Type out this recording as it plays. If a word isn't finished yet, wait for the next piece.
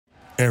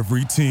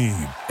Every team,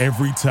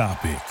 every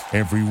topic,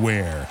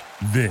 everywhere.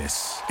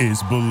 This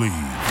is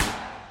Believe.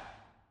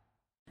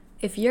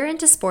 If you're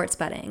into sports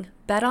betting,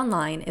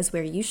 BetOnline is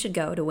where you should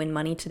go to win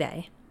money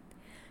today.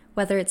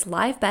 Whether it's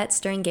live bets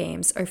during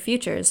games or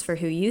futures for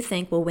who you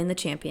think will win the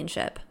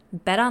championship,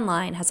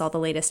 BetOnline has all the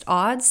latest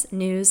odds,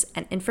 news,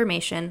 and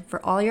information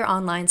for all your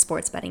online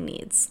sports betting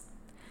needs.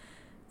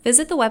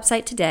 Visit the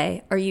website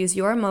today or use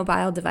your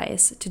mobile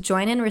device to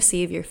join and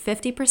receive your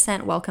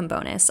 50% welcome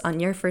bonus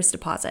on your first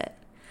deposit.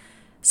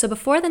 So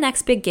before the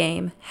next big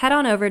game, head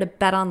on over to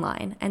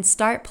BetOnline and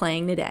start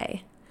playing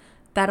today.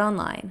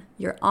 BetOnline,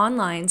 your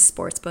online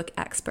sportsbook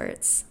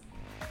experts.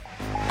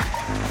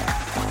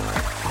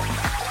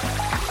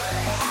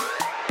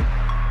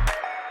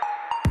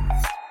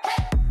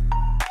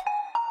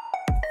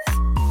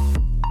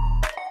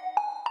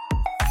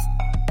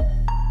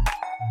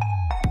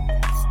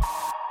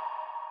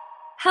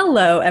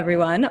 Hello,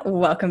 everyone.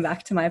 Welcome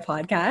back to my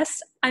podcast.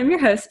 I'm your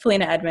host,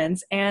 Polina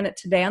Edmonds, and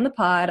today on the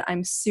pod,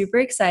 I'm super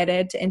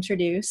excited to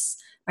introduce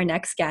our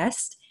next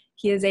guest.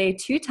 He is a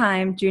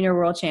two-time junior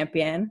world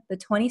champion, the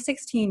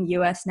 2016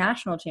 U.S.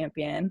 national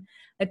champion,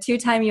 a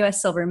two-time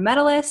U.S. silver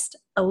medalist,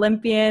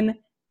 Olympian,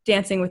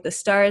 Dancing with the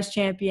Stars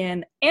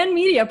champion, and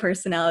media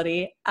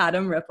personality,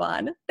 Adam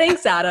Rippon.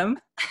 Thanks, Adam.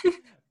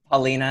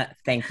 Paulina,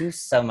 thank you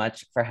so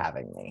much for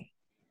having me.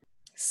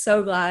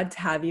 So glad to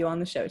have you on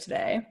the show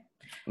today.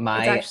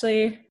 My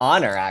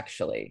honor,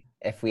 actually.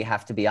 If we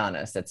have to be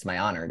honest, it's my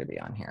honor to be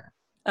on here.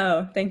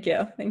 Oh, thank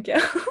you. Thank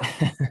you.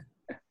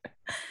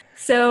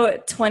 So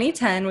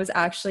 2010 was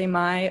actually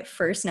my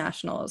first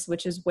nationals,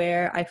 which is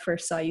where I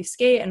first saw you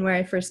skate and where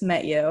I first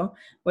met you,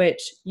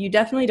 which you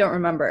definitely don't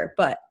remember.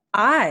 But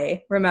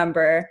I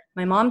remember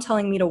my mom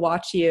telling me to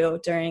watch you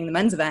during the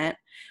men's event,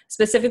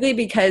 specifically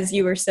because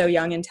you were so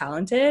young and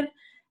talented.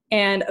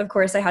 And of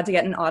course, I had to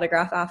get an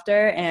autograph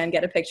after and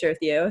get a picture with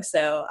you.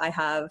 So I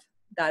have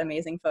that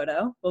amazing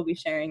photo. We'll be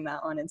sharing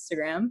that on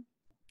Instagram.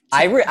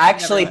 I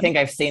actually think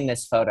I've seen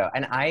this photo,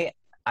 and I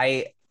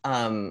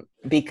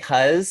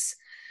because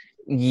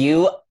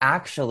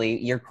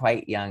you're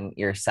quite young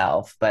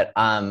yourself, but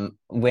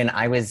when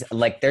I was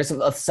like, there's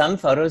some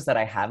photos that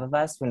I have of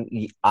us when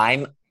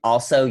I'm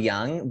also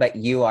young, but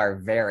you are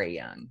very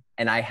young,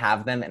 and I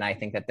have them, and I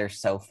think that they're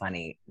so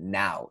funny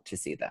now to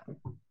see them.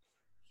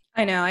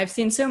 I know. I've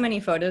seen so many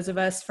photos of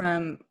us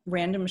from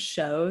random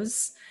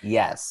shows.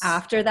 Yes.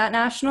 After that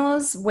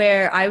nationals,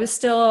 where I was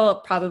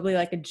still probably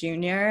like a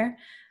junior,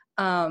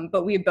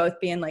 but we'd both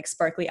be in like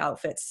sparkly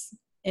outfits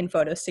in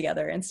photos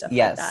together and stuff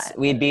like that. Yes,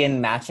 we'd be in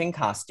matching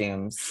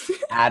costumes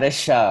at a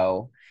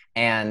show,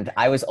 and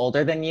I was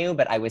older than you,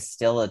 but I was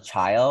still a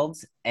child,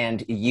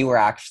 and you were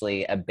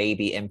actually a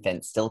baby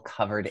infant, still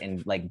covered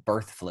in like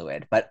birth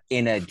fluid, but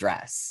in a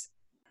dress.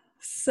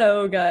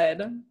 So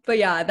good. But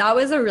yeah, that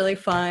was a really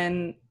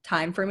fun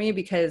time for me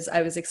because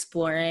I was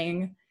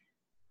exploring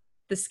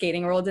the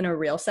skating world in a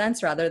real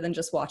sense rather than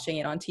just watching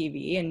it on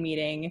TV and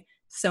meeting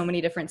so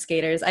many different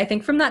skaters. I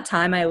think from that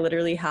time, I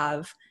literally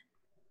have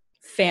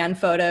fan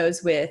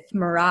photos with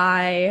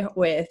Mirai,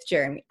 with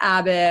Jeremy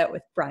Abbott,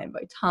 with Brian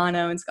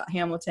Boitano and Scott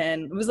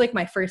Hamilton. It was like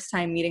my first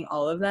time meeting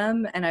all of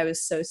them, and I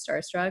was so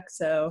starstruck.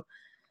 So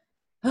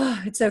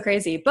it's so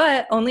crazy.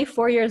 But only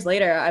 4 years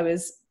later, I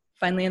was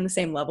finally on the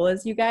same level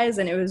as you guys,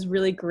 and it was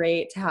really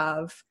great to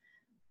have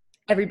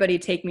everybody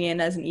take me in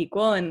as an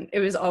equal, and it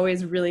was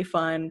always really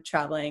fun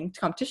traveling to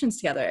competitions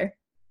together.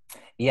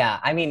 Yeah,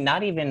 I mean,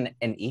 not even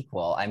an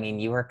equal. I mean,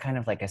 you were kind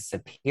of like a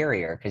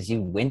superior because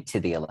you went to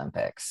the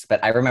Olympics.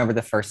 But I remember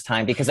the first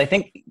time, because I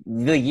think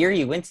the year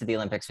you went to the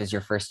Olympics was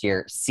your first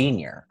year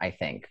senior, I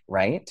think,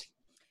 right?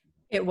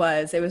 It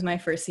was my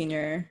first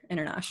senior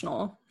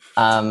international.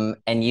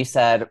 And you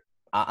said,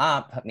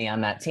 put me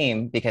on that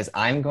team because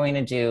I'm going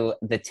to do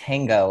the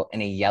tango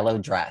in a yellow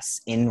dress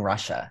in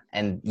Russia.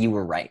 And you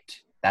were right.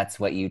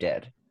 That's what you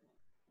did.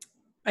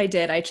 I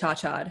did. I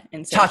cha-cha'd.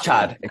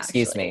 Cha-cha'd.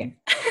 Excuse me.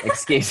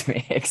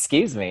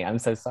 Excuse me. I'm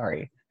so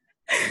sorry.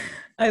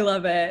 I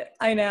love it.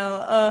 I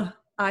know.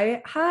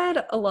 I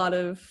had a lot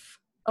of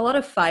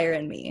fire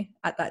in me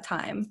at that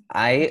time.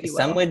 I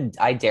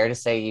dare to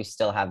say you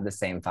still have the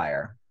same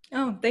fire.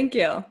 Oh, thank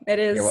you. It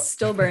is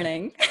still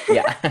burning.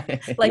 Yeah.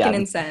 Like an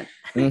incense.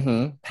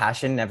 Mm-hmm.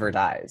 Passion never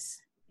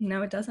dies.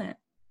 No, it doesn't.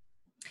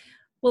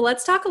 Well,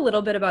 let's talk a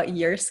little bit about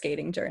your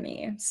skating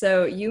journey.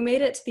 So you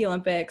made it to the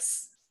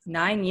Olympics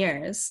 9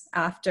 years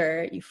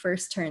after you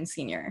first turned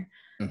senior.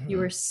 Mm-hmm. You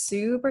were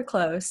super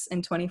close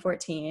in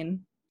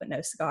 2014, but no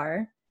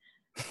cigar.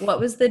 What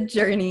was the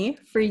journey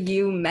for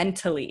you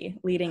mentally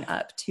leading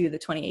up to the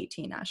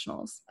 2018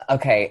 Nationals?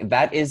 Okay,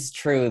 that is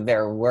true.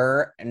 There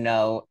were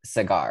no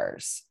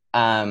cigars.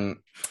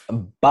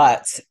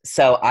 But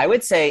so I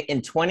would say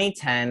in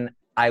 2010,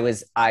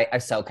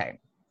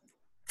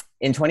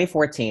 in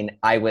 2014,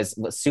 I was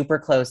super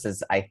close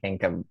is, I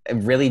think, a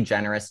really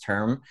generous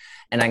term.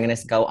 And I'm going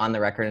to go on the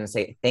record and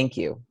say thank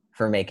you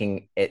for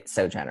making it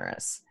so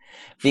generous.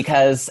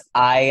 Because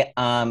I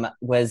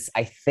was,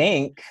 I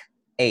think,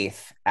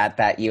 8th at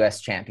that U.S.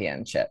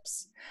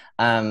 Championships.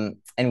 And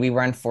we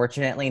were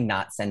unfortunately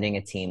not sending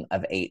a team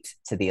of 8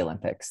 to the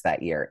Olympics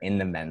that year in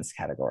the men's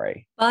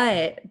category.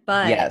 But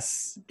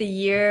Yes. the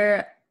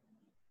year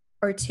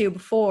or two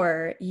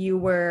before, you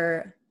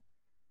were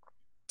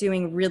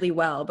doing really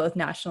well, both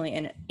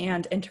nationally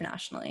and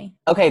internationally.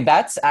 Okay,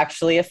 that's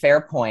actually a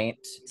fair point.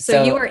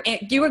 So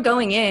you were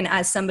going in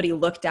as somebody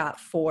looked at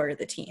for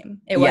the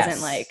team. It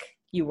wasn't like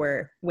you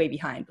were way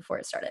behind before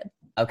it started.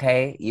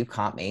 Okay, you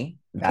caught me.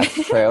 That's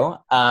true.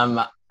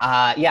 Yeah,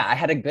 I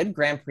had a good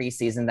Grand Prix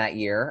season that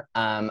year.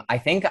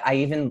 I think I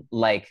even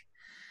like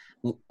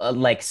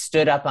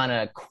stood up on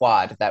a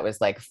quad that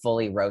was like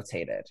fully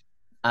rotated.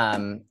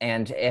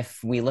 And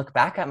if we look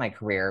back at my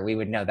career, we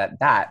would know that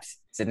that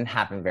didn't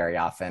happen very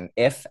often,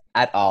 if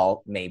at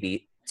all,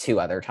 maybe 2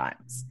 other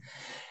times.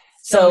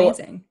 So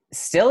amazing.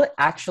 Still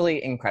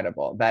actually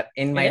incredible that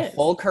in my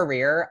whole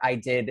career, I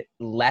did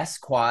less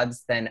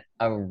quads than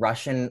a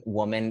Russian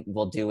woman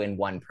will do in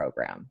one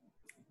program.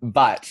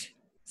 But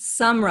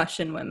some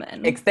Russian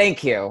women.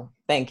 Thank you.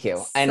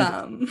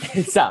 And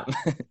some.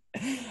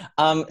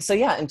 So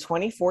yeah, in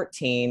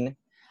 2014,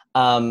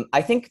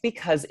 I think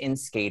because in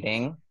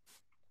skating,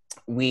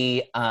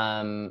 we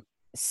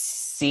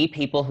see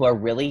people who are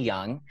really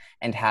young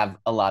and have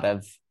a lot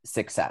of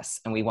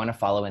success, and we want to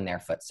follow in their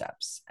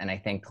footsteps. And I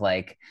think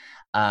like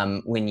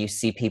when you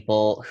see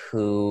people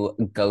who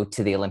go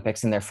to the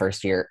Olympics in their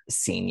first year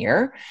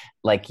senior,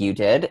 like you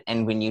did,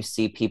 and when you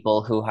see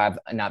people who have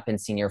not been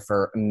senior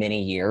for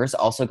many years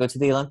also go to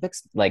the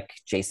Olympics, like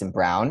Jason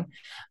Brown,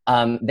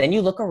 then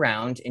you look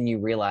around and you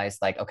realize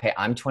like, okay,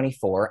 I'm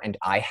 24 and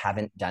I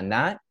haven't done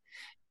that.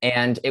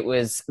 And it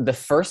was the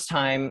first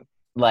time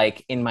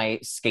like in my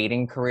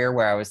skating career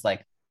where I was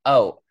like,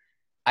 oh,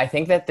 I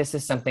think that this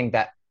is something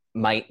that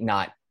might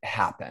not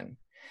happen.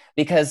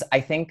 Because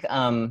I think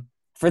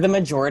for the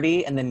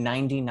majority and the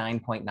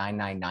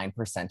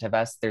 99.999% of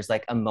us, there's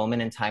like a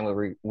moment in time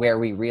where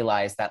we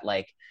realize that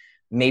like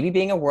maybe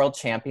being a world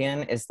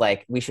champion is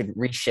like, we should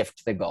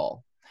reshift the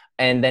goal.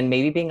 And then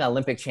maybe being an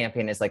Olympic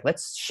champion is like,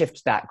 let's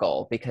shift that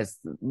goal, because,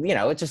 you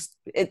know,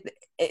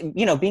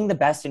 you know, being the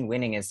best and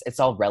winning it's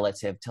all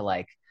relative to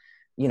like,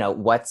 you know,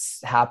 what's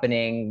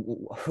happening,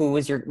 who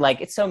is your,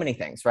 like, it's so many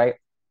things, right?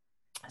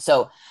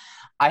 So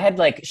I had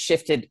like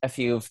shifted a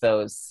few of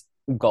those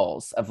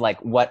goals of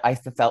like what I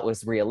felt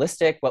was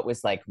realistic, what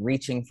was like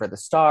reaching for the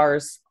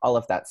stars, all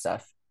of that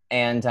stuff.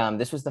 And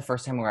this was the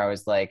first time where I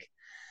was like,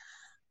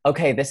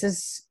 okay,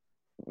 this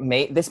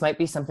might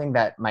be something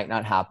that might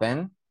not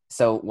happen.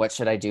 So what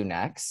should I do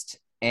next?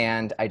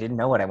 And I didn't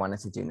know what I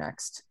wanted to do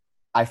next.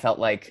 I felt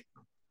like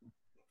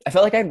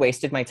I'd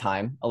wasted my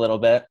time a little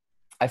bit.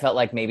 I felt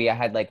like maybe I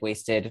had like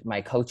wasted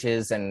my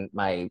coaches and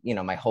my, you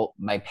know,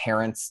 my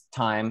parents'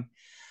 time.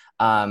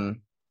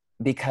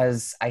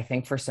 Because I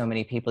think for so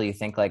many people, you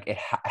think like it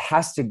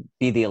has to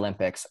be the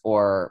Olympics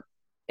or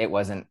it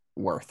wasn't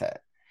worth it.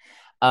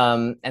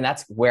 And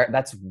that's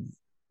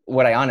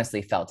what I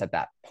honestly felt at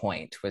that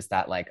point, was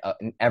that like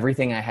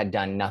everything I had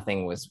done,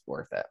 nothing was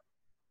worth it.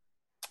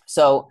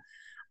 So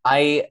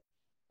I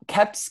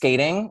kept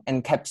skating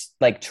and kept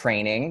like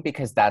training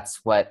because that's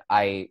what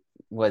I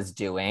was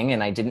doing,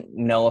 and I didn't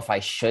know if I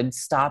should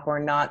stop or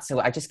not. So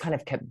I just kind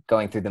of kept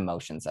going through the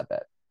motions of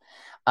it.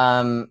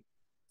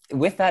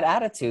 With that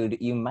attitude,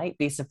 you might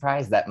be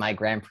surprised that my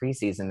Grand Prix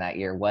season that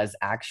year was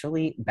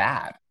actually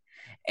bad.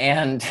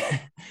 And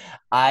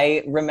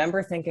I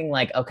remember thinking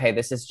like, okay,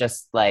 this is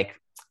just like,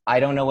 I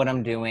don't know what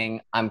I'm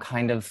doing. I'm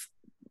kind of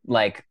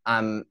like,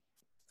 I'm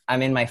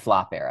in my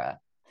flop era.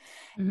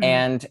 Mm-hmm.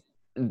 And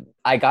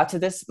I got to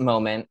this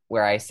moment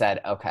where I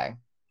said, okay,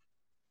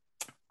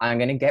 I'm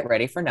going to get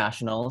ready for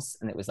nationals.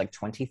 And it was like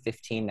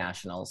 2015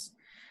 nationals.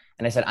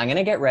 And I said, I'm going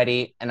to get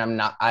ready, and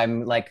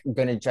I'm like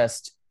going to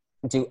just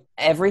do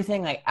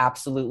everything I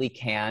absolutely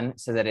can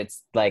so that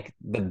it's like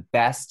the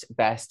best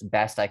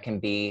I can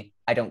be.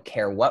 I don't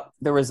care what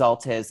the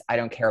result is. I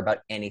don't care about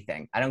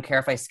anything. I don't care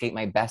if I skate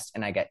my best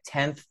and I get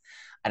 10th.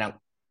 I don't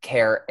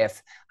care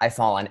if I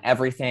fall on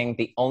everything.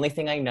 The only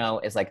thing I know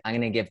is like, I'm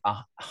going to give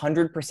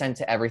 100%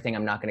 to everything.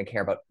 I'm not going to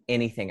care about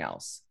anything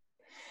else.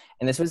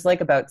 And this was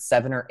like about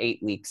 7 or 8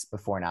 weeks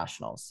before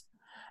nationals.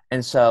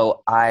 And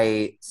so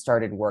I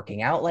started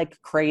working out like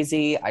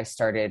crazy. I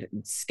started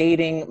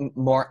skating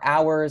more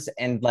hours,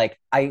 and like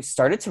I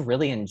started to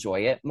really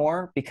enjoy it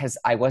more because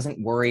I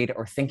wasn't worried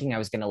or thinking I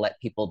was going to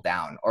let people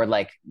down or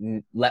like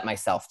let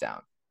myself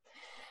down.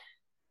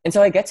 And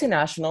so I get to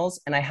nationals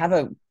and I have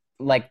a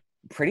like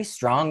pretty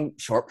strong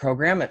short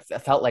program. It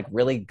felt like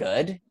really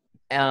good.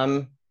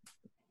 I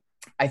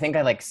think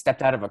I like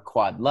stepped out of a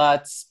quad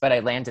lutz, but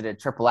I landed a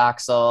triple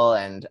axel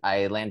and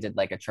I landed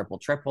like a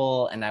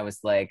triple, and I was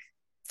like,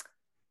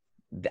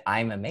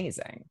 I'm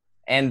amazing.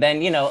 And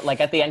then, you know,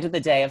 like at the end of the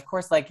day, of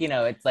course, like, you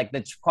know, it's like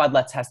the quad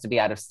lutz has to be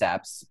out of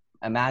steps.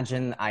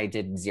 Imagine I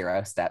did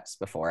 0 steps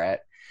before it.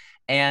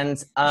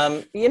 And,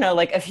 you know,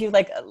 like a few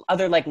like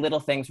other like little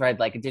things where I'd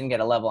like, it didn't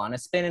get a level on a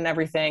spin and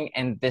everything.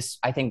 And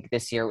I think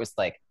this year was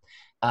like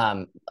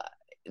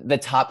the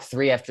top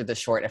 3 after the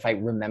short, if I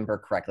remember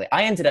correctly.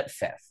 I ended up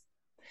 5th.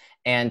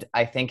 And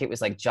I think it was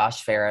like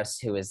Josh Ferris,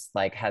 who is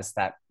like, has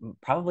that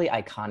probably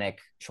iconic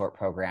short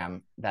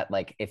program that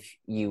like, if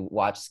you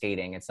watch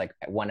skating, it's like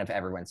one of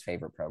everyone's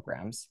favorite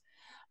programs.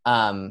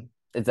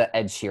 It's the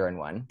Ed Sheeran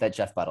one that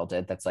Jeff Buttle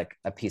did. That's like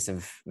a piece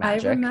of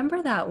magic. I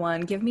remember that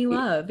one. Give Me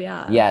Love.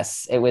 Yeah.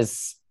 Yes, it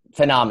was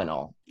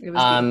phenomenal. It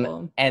was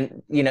beautiful.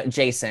 And you know,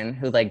 Jason,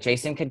 who like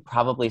Jason could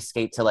probably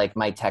skate to like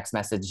my text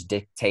message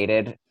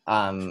dictated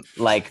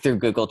like through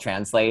Google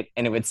Translate,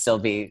 and it would still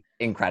be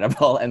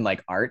incredible and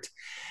like art.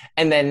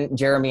 And then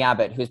Jeremy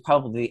Abbott, who's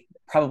probably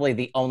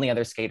the only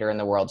other skater in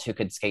the world who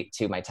could skate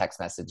to my text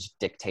message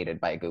dictated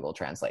by Google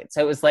Translate.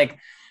 So it was like,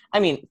 I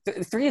mean,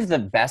 three of the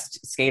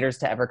best skaters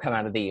to ever come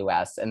out of the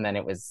US. And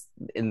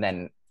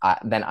then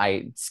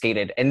I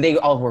skated, and they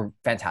all were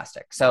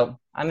fantastic. So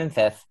I'm in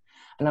fifth,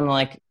 and I'm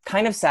like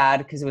kind of sad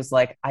because it was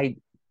like,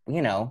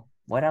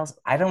 what else?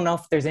 I don't know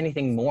if there's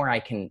anything more I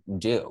can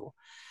do.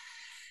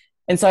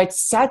 And so I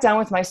sat down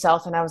with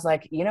myself and I was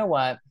like, you know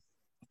what?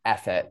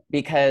 F it.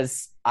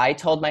 Because I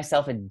told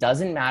myself it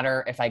doesn't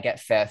matter if I get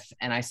fifth.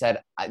 And I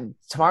said,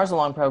 tomorrow's a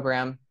long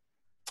program.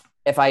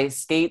 If I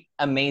skate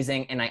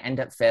amazing and I end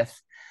up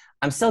fifth,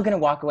 I'm still going to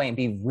walk away and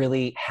be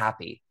really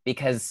happy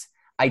because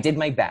I did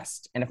my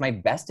best. And if my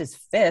best is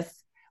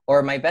fifth,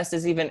 or my best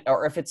is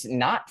or if it's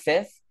not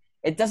fifth,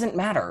 it doesn't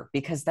matter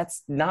because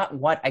that's not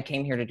what I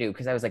came here to do.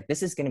 Because I was like,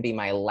 this is going to be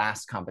my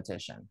last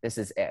competition. This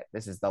is it.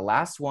 This is the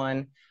last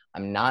one.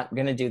 I'm not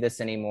going to do this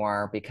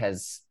anymore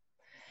because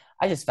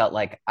I just felt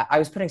like I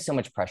was putting so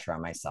much pressure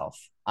on myself.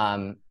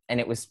 And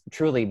it was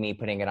truly me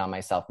putting it on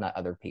myself, not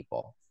other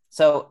people.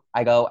 So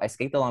I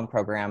skate the long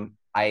program.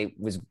 I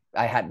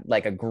had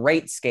like a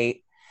great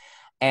skate,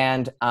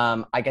 and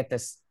I get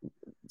this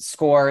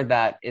score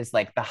that is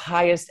like the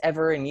highest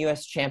ever in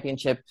US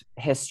championship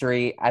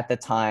history at the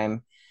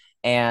time.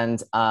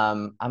 And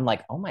I'm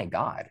like, oh my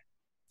God,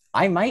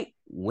 I might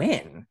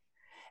win.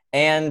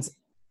 And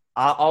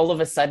all of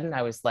a sudden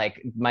I was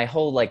like, my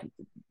whole like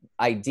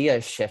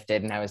idea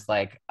shifted, and I was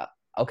like,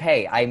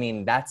 okay, I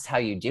mean, that's how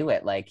you do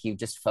it. Like you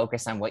just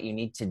focus on what you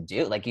need to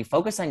do. Like you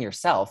focus on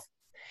yourself.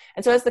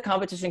 And so as the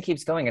competition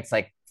keeps going, it's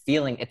like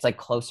it's like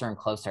closer and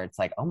closer. It's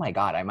like, oh my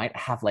God, I might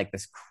have like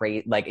this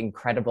like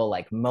incredible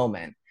like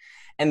moment.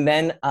 And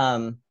then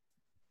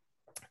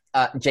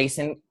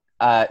Jason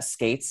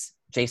skates.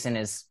 Jason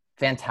is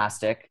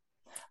fantastic.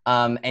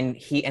 And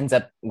he ends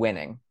up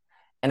winning.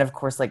 And of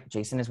course, like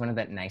Jason is one of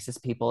the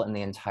nicest people in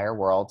the entire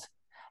world.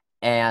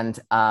 And,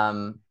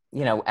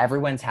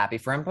 everyone's happy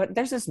for him. But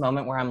there's this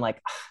moment where I'm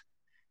like,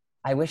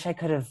 I wish I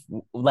could have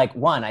like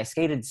won. I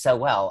skated so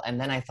well. And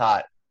then I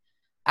thought,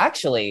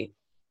 actually,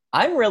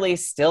 I'm really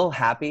still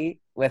happy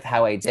with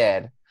how I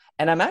did.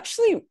 And I'm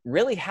actually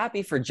really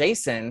happy for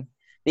Jason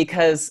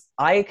because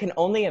I can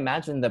only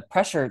imagine the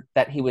pressure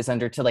that he was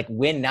under to like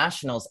win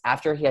nationals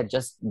after he had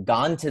just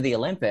gone to the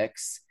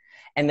Olympics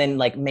and then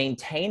like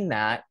maintain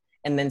that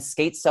and then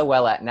skate so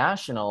well at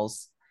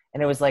nationals.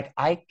 And it was like,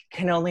 I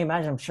can only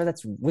imagine, I'm sure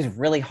was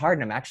really hard.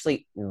 And I'm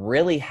actually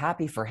really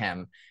happy for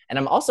him. And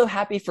I'm also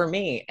happy for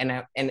me.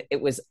 And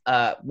it was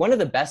one of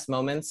the best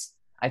moments,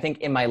 I think,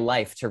 in my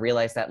life to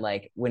realize that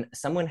like when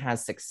someone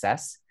has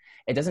success,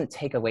 it doesn't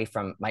take away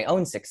from my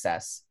own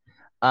success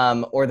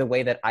or the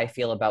way that I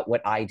feel about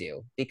what I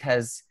do,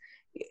 because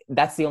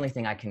that's the only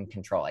thing I can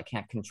control. I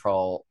can't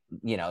control,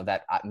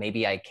 that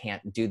maybe I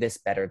can't do this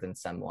better than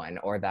someone,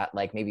 or that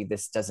like maybe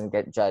this doesn't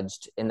get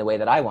judged in the way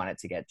that I want it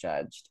to get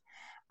judged.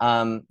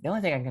 The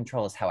only thing I can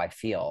control is how I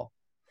feel.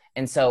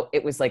 And so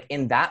it was like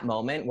in that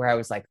moment where I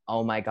was like,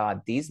 oh my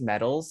God, these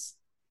medals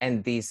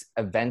and these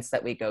events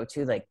that we go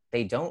to, like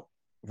they don't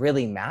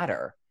really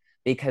matter,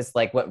 because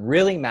like what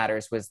really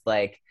matters was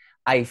like,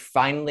 I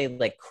finally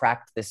like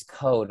cracked this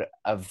code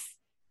of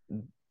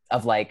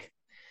like,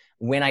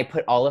 when I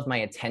put all of my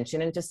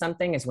attention into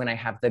something is when I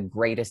have the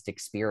greatest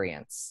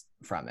experience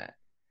from it.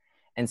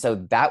 And so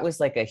that was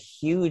like a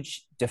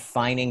huge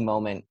defining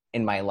moment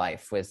in my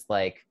life, was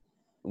like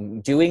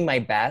doing my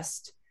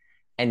best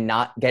and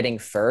not getting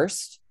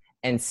first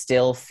and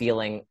still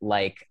feeling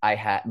like I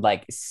had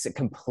like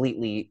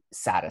completely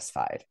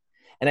satisfied.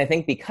 And I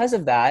think because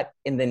of that,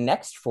 in the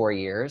next 4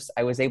 years,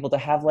 I was able to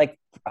have like,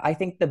 I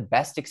think the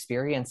best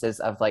experiences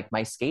of like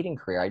my skating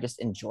career. I just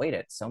enjoyed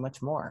it so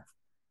much more.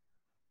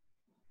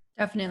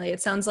 Definitely.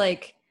 It sounds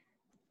like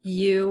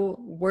you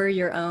were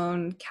your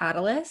own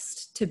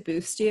catalyst to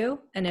boost you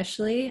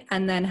initially.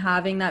 And then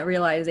having that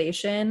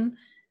realization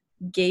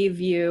gave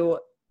you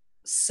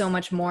so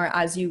much more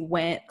as you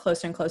went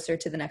closer and closer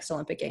to the next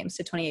Olympic Games,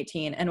 to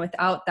 2018. And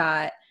without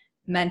that,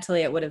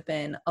 mentally, it would have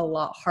been a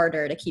lot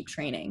harder to keep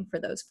training for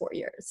those 4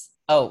 years.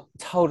 Oh,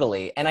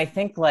 totally. And I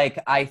think,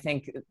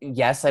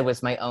 yes, I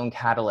was my own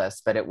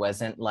catalyst, but it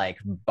wasn't like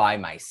by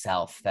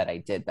myself that I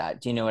did that.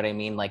 Do you know what I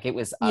mean? Like it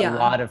was a Yeah.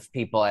 lot of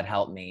people had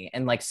helped me.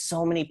 And like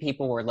so many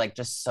people were like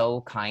just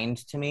so kind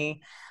to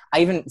me. I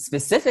even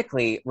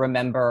specifically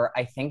remember,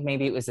 I think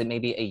maybe it was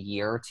maybe a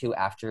year or two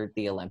after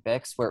the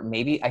Olympics, where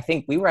maybe I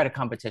think we were at a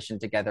competition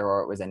together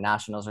or it was a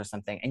nationals or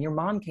something. And your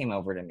mom came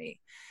over to me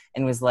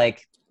and was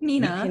like, you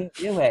Nina. can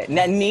do it.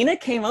 Now, Nina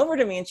came over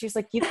to me and she's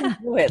like, you can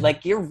do it.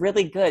 Like, you're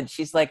really good.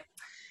 She's like,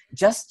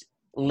 just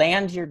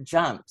land your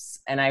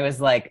jumps. And I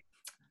was like,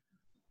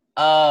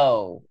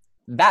 oh,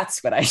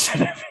 that's what I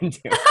should have been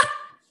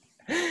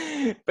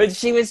doing. But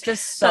she was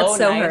just so That's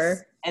so nice.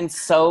 her. And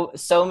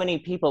so many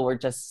people were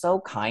just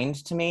so kind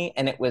to me.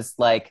 And it was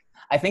like,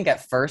 I think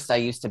at first I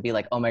used to be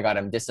like, oh my God,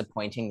 I'm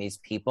disappointing these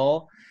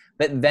people.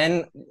 But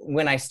then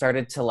when I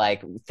started to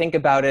like think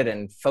about it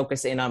and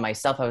focus in on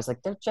myself, I was like,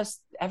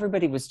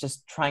 everybody was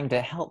just trying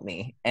to help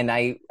me. And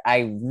I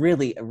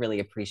really, really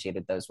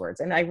appreciated those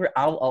words. And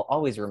I'll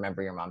always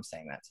remember your mom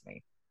saying that to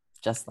me.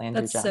 Just land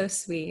your That's jump. so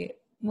sweet.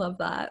 Love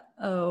that.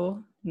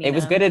 Oh, Nina. It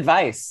was good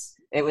advice.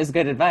 It was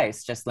good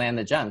advice. Just land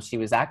the jump. She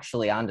was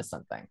actually onto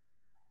something.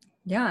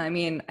 Yeah, I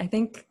mean, I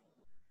think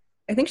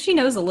she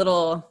knows a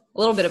little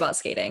bit about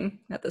skating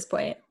at this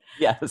point.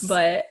 Yes.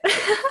 But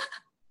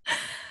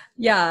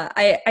yeah,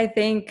 I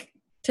think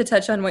to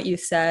touch on what you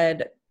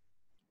said,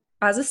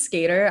 as a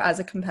skater, as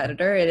a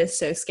competitor, it is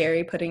so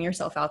scary putting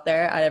yourself out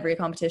there at every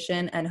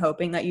competition and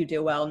hoping that you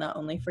do well, not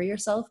only for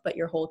yourself, but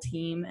your whole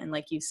team. And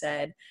like you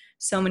said,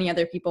 so many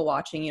other people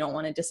watching, you don't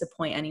want to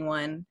disappoint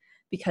anyone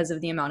because of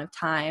the amount of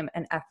time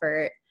and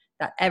effort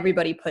that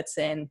everybody puts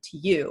in to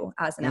you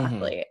as an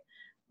athlete.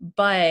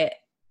 But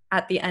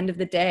at the end of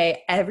the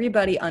day,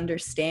 everybody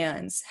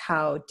understands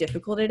how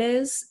difficult it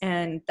is.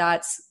 And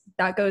that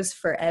goes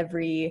for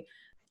every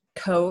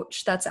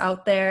coach that's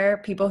out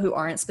there, people who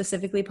aren't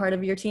specifically part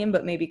of your team,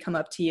 but maybe come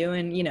up to you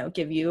and, you know,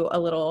 give you a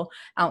little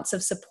ounce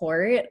of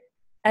support.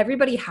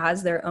 Everybody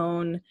has their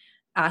own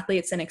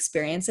athletes and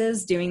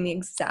experiences doing the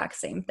exact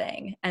same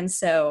thing. And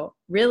so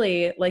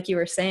really, like you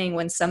were saying,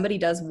 when somebody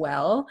does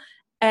well,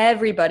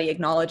 everybody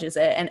acknowledges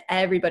it and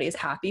everybody is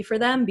happy for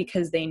them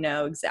because they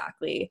know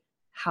exactly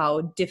how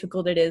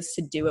difficult it is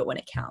to do it when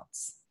it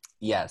counts.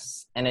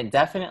 Yes. And it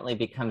definitely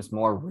becomes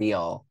more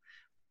real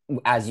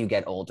as you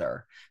get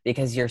older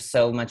because you're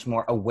so much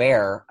more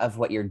aware of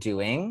what you're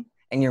doing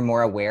and you're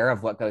more aware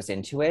of what goes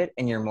into it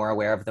and you're more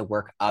aware of the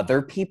work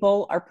other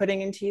people are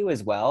putting into you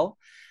as well.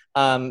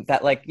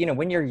 That like, you know,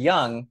 when you're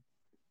young,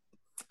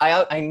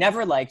 I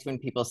never liked when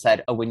people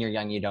said, oh, when you're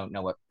young, you don't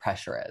know what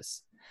pressure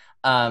is.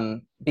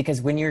 Because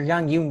when you're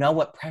young, you know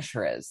what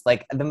pressure is.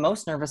 Like the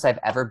most nervous I've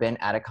ever been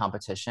at a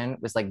competition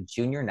was like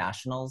junior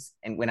nationals.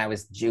 And when I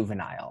was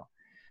juvenile,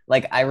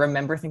 like I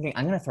remember thinking,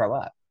 I'm going to throw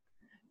up.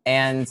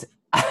 And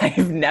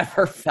I've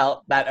never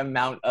felt that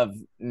amount of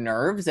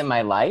nerves in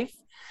my life.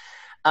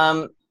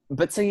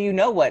 But so you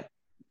know what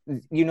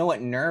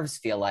nerves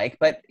feel like,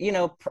 but you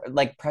know,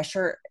 like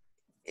pressure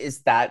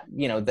is that,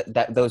 you know,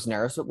 that those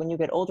nerves, but when you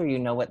get older, you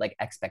know what like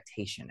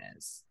expectation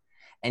is.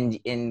 And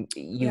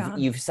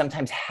you've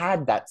sometimes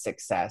had that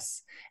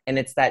success and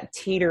it's that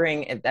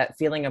teetering, that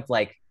feeling of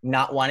like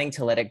not wanting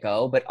to let it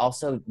go, but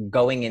also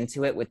going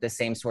into it with the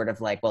same sort of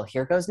like, well,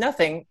 here goes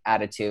nothing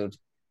attitude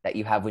that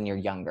you have when you're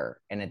younger.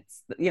 And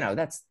it's, you know,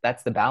 that's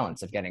the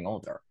balance of getting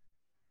older.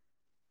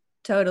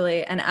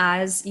 Totally. And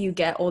as you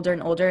get older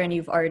and older and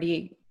you've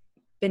already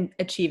been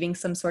achieving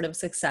some sort of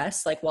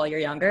success, like while you're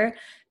younger,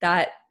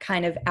 that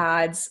kind of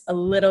adds a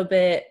little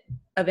bit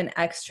of an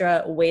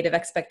extra weight of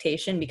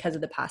expectation because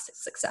of the past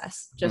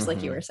success, just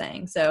like you were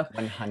saying. So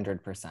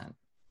 100%.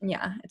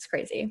 Yeah, it's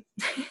crazy.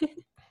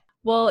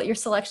 Well, your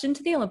selection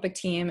to the Olympic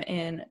team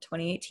in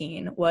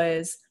 2018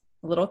 was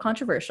a little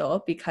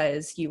controversial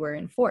because you were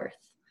in fourth.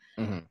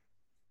 Mm-hmm.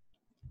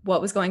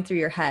 What was going through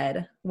your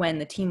head when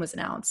the team was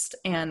announced,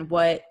 and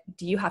what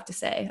do you have to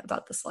say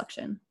about the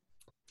selection?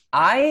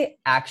 I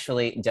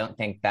actually don't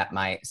think that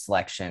my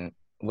selection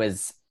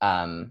was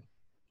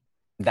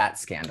that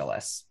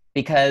scandalous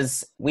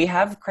because we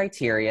have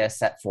criteria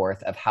set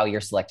forth of how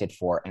you're selected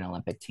for an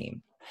Olympic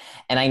team.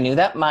 And I knew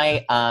that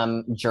my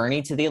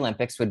journey to the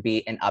Olympics would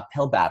be an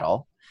uphill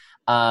battle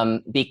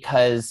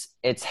because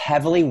it's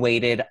heavily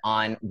weighted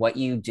on what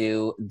you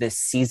do the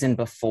season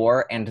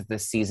before and the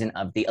season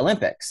of the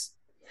Olympics.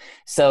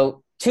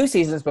 So 2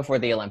 seasons before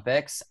the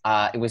Olympics,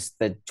 it was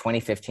the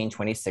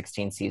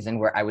 2015-2016 season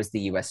where I was the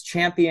US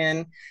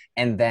champion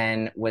and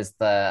then was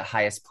the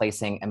highest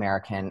placing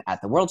American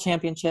at the World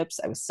Championships.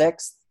 I was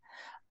 6th.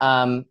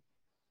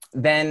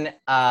 Then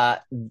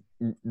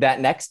that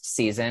next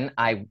season,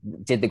 I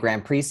did the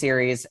Grand Prix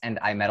series and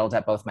I medaled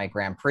at both my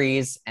Grand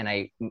Prix and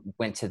I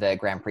went to the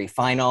Grand Prix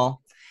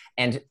final.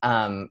 And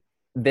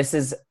this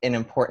is an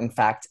important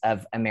fact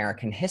of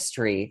American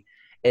history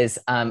is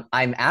I'm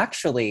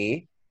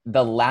actually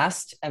the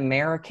last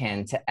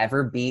American to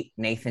ever beat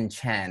Nathan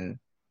Chen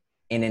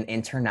in an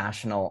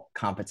international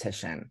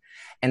competition.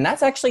 And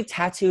that's actually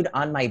tattooed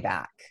on my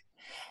back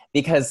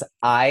because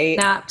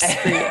Snaps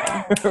for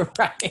you.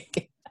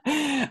 right.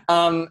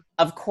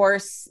 Of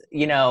course,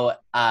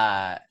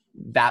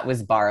 that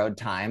was borrowed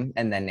time,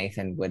 and then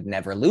Nathan would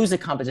never lose a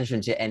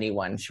competition to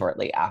anyone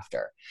shortly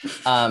after.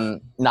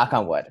 Knock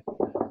on wood.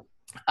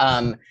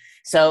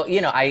 So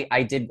I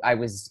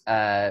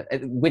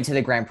went to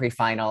the Grand Prix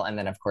final, and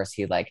then of course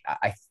he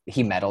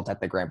medaled at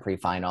the Grand Prix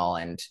final,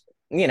 and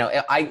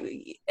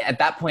at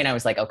that point I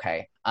was like,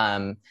 okay,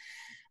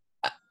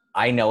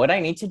 I know what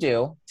I need to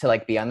do to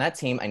like be on that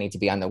team. I need to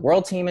be on the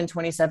world team in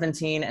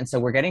 2017. And so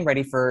we're getting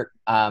ready for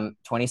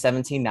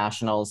 2017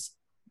 nationals.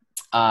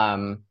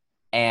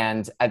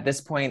 And at this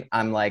point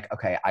I'm like,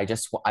 okay,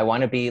 I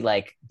want to be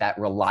like that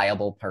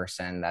reliable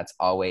person. That's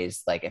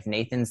always like, if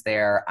Nathan's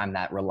there, I'm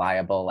that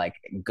reliable, like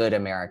good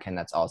American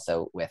that's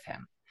also with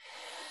him.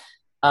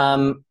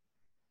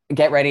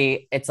 Get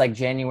ready. It's like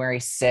January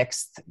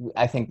 6th.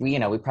 I think we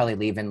probably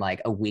leave in like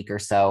a week or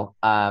so.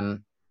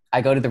 I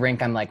go to the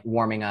rink, I'm like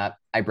warming up,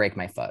 I break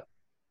my foot.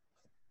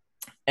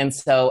 And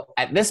so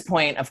at this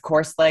point, of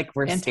course, like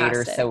we're Fantastic.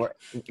 skaters, so we're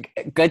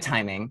good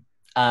timing.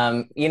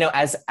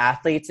 As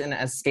athletes and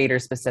as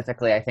skaters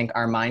specifically, I think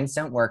our minds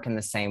don't work in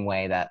the same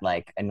way that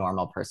like a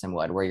normal person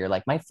would, where you're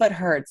like, my foot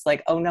hurts,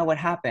 like, oh no, what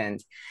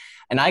happened?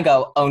 And I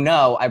go, oh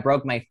no, I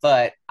broke my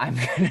foot. I'm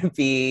going to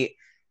be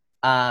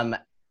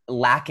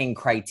lacking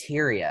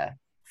criteria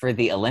for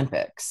the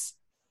Olympics.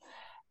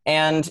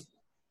 And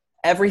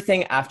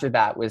everything after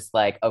that was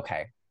like,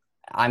 okay,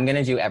 I'm going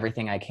to do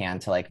everything I can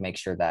to like make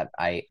sure that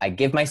I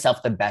give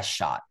myself the best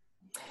shot.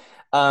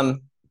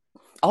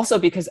 Also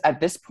because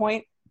at this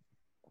point,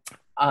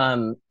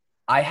 I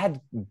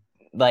had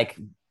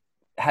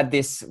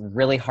this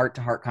really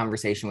heart-to-heart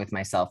conversation with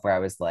myself where I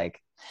was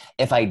like,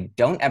 if I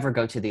don't ever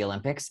go to the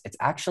Olympics, it's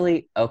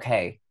actually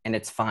okay. And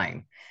it's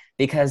fine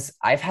because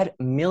I've had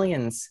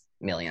millions.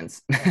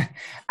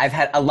 I've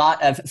had a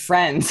lot of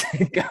friends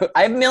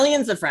I have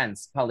millions of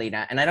friends,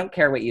 Paulina, and I don't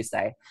care what you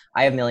say.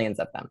 I have millions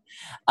of them.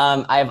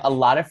 I have a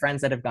lot of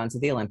friends that have gone to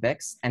the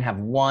Olympics and have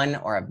won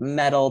or have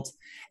medaled,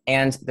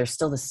 and they're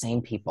still the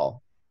same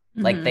people.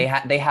 Mm-hmm. Like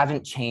they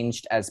haven't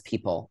changed as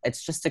people.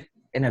 It's just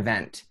an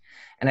event.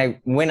 And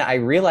when I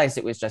realized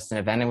it was just an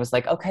event, it was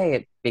like, okay,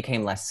 it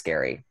became less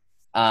scary.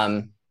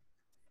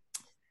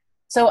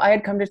 So I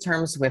had come to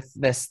terms with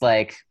this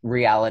like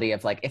reality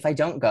of like, if I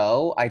don't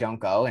go, I don't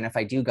go. And if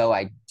I do go,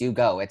 I do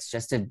go. It's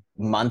just a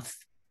month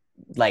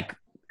like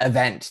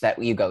event that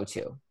you go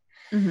to.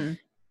 Mm-hmm.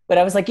 But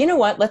I was like, you know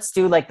what, let's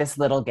do like this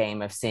little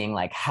game of seeing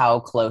like how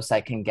close I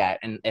can get.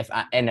 And if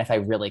I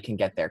really can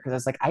get there. Cause I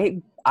was like,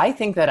 I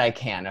think that I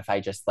can, if I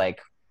just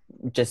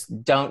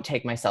don't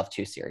take myself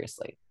too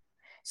seriously.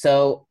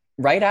 So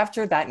right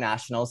after that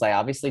nationals, I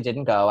obviously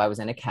didn't go. I was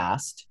in a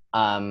cast.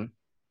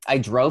 I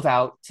drove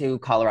out to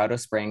Colorado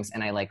Springs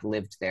and I like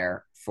lived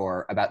there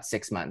for about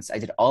 6 months. I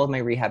did all of my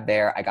rehab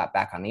there. I got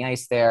back on the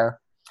ice there.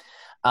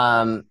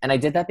 And I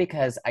did that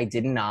because I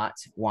did not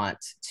want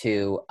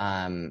to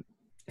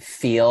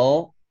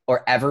feel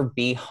or ever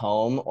be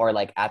home or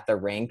like at the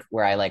rink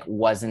where I like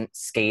wasn't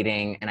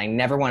skating. And I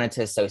never wanted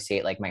to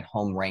associate like my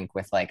home rink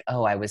with like,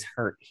 oh, I was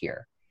hurt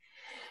here.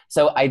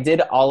 So I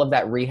did all of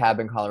that rehab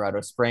in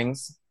Colorado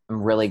Springs.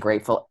 I'm really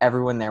grateful.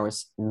 Everyone there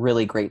was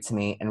really great to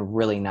me and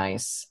really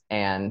nice.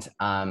 And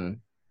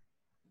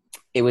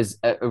it was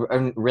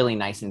a really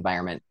nice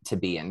environment to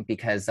be in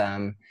because,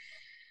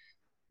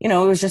 it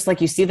was just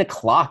like you see the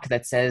clock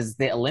that says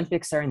the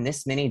Olympics are in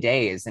this many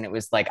days. And it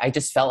was like, I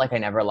just felt like I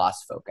never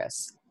lost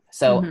focus.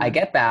 So I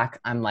get back,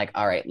 I'm like,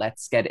 all right,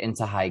 let's get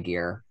into high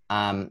gear.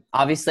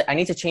 Obviously, I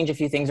need to change a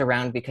few things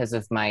around because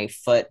of my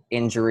foot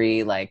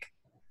injury. Like,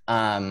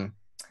 I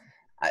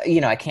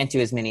can't do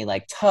as many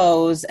like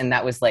toes. And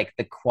that was like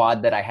the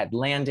quad that I had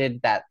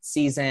landed that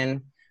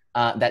season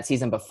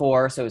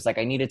before. So it was like,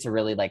 I needed to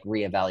really like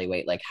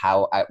reevaluate, like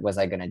how was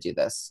I going to do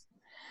this?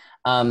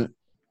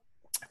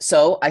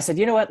 So I said,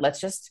 you know what,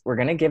 we're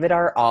going to give it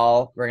our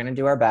all. We're going to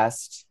do our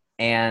best.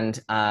 And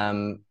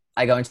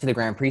I go into the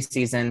Grand Prix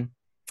season.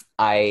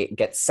 I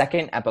get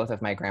second at both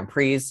of my Grand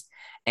Prix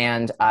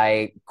and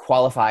I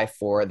qualify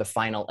for the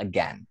final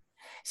again.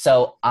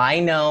 So I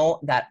know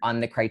that on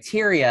the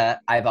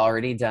criteria, I've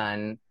already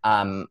done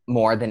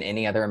more than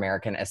any other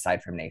American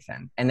aside from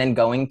Nathan. And then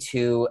going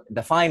to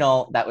the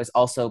final, that was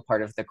also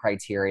part of the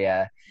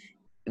criteria.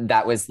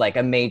 That was like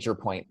a major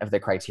point of the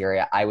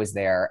criteria. I was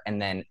there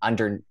and then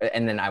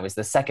I was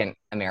the second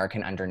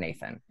American under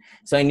Nathan.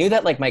 So I knew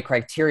that like my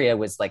criteria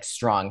was like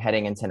strong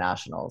heading into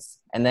nationals.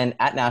 And then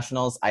at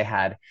nationals, I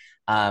had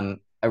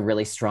a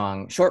really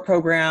strong short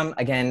program.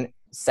 Again,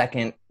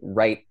 second,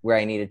 right where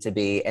I needed to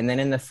be. And then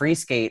in the free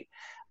skate,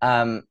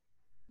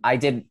 I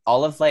did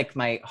all of like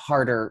my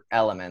harder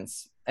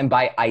elements. And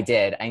by I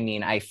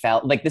mean, I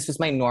felt like this was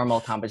my normal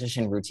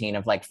competition routine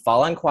of like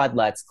fall on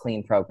quadlets,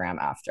 clean program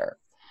after.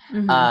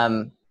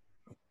 Mm-hmm.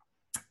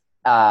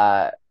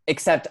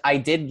 Except I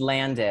did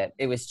land it.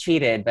 It was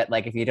cheated, but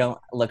like, if you don't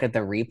look at the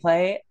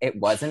replay, it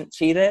wasn't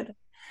cheated,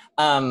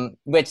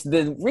 which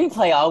the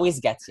replay always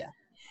gets you.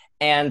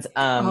 And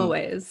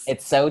always,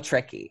 it's so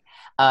tricky.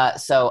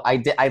 So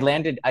I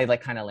landed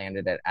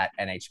it at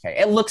NHK.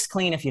 It looks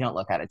clean if you don't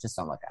look at it. Just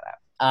don't look at it.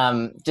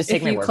 Just take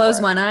If my you word close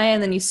for it. one eye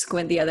and then you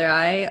squint the other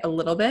eye a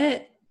little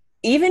bit,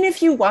 Even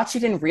if you watch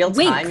it in real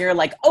wink time, you're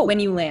like, oh, when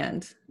you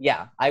land.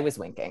 yeah, I was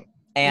winking,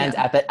 and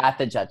Yeah. at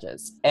the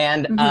judges,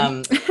 and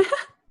Mhm.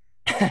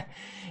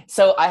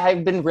 so I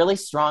have been really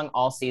strong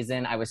all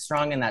season. I was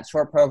strong in that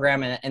short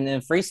program, and then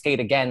free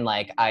skate again.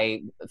 Like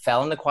I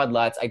fell in the quad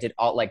lutz. I did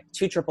all like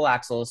 2 triple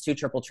axels, 2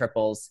 triple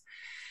triples.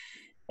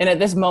 And at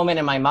this moment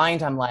in my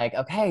mind, I'm like,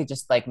 okay,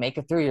 just like make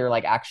it through. You're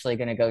like actually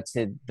going to go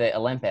to the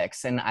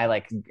Olympics. And I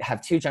like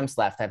have 2 jumps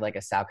left. I have like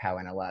a sow cow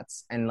and a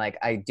lutz. And like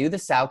I do the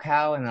sow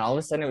cow. And then all of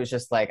a sudden it was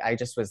just like, I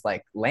just was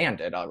like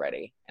landed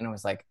already. And I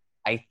was like,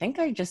 I think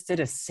I just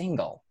did a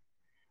single.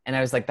 And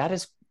I was like, that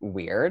is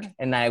weird.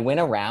 And I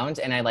went around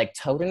and I like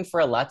towed in for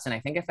a lutz. And I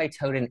think if I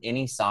towed in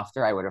any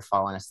softer, I would have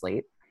fallen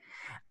asleep.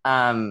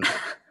 Where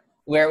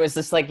it was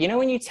just like, you know,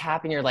 when you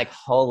tap and your like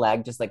whole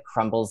leg just like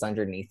crumbles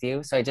underneath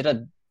you. So I did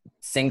a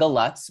single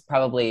lutz,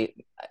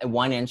 probably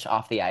 1 inch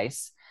off the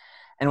ice,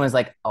 and was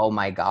like, oh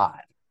my God,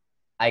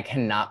 I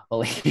cannot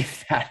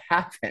believe that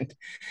happened.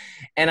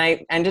 And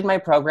I ended my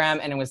program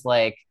and it was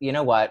like, you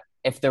know what?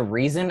 If the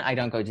reason I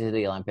don't go to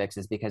the Olympics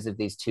is because of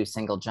these 2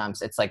 single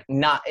jumps, it's like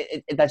not,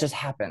 that just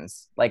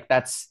happens. Like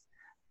that's,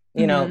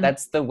 you know,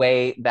 that's the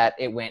way that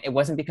it went. It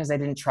wasn't because I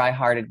didn't try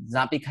hard. It's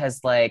not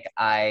because like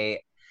I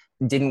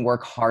didn't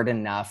work hard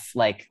enough.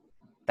 Like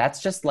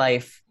that's just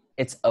life.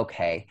 It's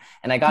okay.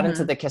 And I got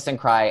into the kiss and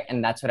cry,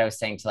 and that's what I was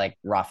saying to like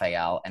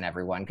Raphael and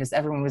everyone, because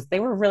they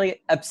were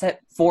really upset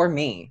for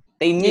me.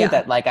 They knew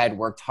that like I'd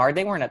worked hard.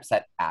 They weren't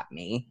upset at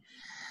me.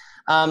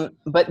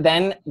 But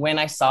then when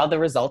I saw the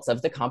results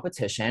of the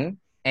competition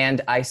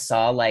and I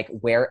saw like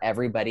where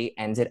everybody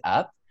ended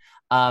up,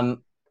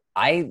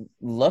 I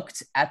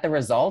looked at the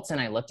results and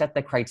I looked at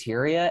the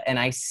criteria, and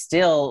I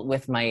still,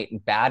 with my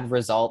bad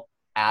result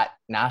at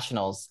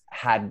nationals,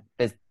 had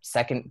the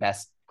second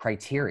best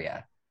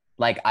criteria.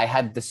 Like I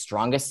had the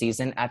strongest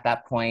season at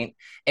that point.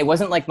 It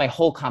wasn't like my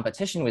whole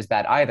competition was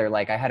bad either.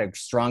 Like I had a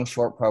strong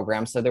short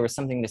program. So there was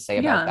something to say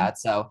about that.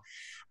 So,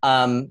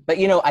 but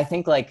you know, I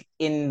think like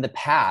in the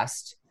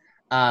past,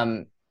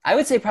 I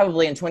would say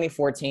probably in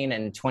 2014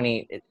 and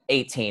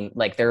 2018,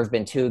 like there have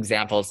been 2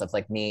 examples of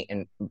like me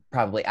and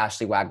probably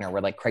Ashley Wagner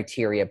where like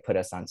criteria put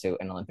us onto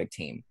an Olympic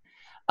team.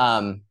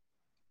 And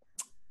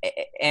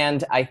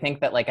I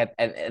think that like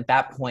at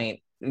that point,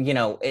 you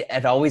know,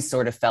 it always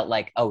sort of felt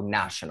like, oh,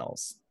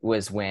 nationals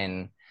was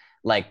when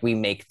like we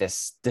make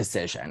this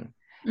decision.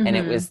 And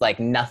it was like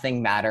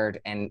nothing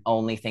mattered, and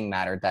only thing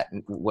mattered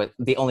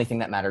the only thing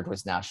that mattered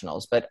was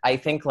nationals. But I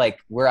think like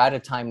we're at a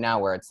time now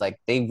where it's like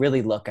they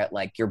really look at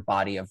like your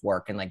body of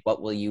work and like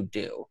what will you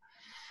do.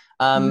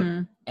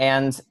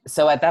 And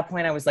so at that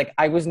point I was like,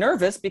 I was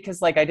nervous because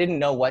like I didn't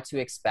know what to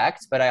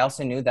expect, but I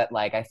also knew that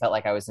like I felt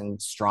like I was in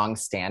strong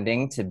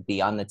standing to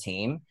be on the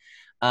team.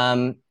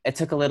 It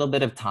took a little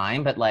bit of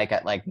time, but like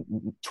at like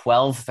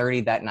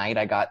 12:30 that night,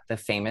 I got the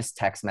famous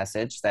text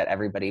message that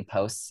everybody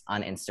posts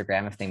on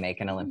Instagram if they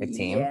make an Olympic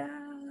team,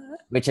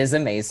 which is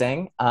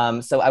amazing.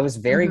 So I was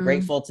very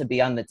grateful to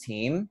be on the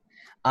team.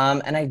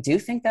 And I do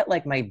think that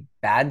like my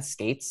bad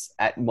skates,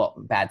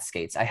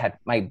 I had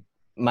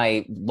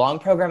my long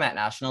program at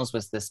nationals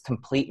was this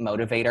complete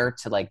motivator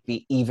to like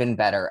be even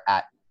better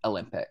at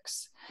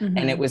Olympics.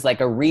 And it was like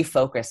a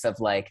refocus of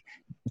like,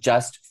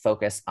 just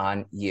focus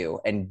on you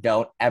and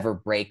don't ever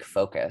break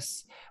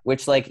focus,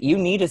 which like you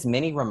need as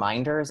many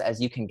reminders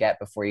as you can get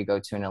before you go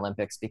to an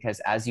Olympics,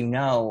 because as you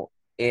know,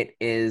 it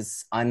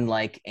is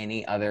unlike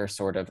any other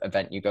sort of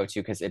event you go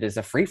to, because it is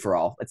a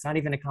free-for-all. It's not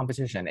even a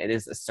competition. It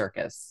is a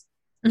circus.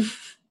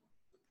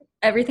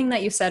 Everything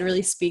that you said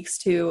really speaks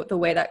to the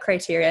way that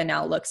criteria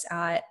now looks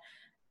at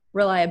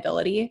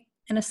reliability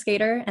in a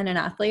skater and an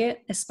athlete,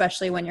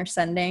 especially when you're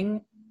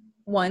sending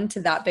one to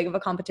that big of a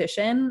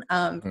competition,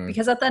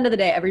 because at the end of the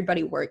day,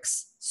 everybody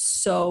works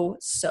so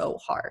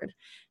hard.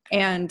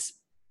 And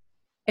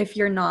if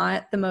you're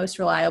not the most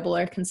reliable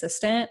or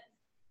consistent,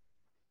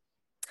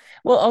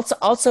 well,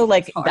 also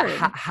like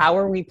how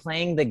are we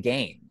playing the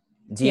game?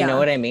 Do you know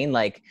what I mean?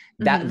 Like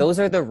that, those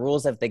are the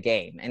rules of the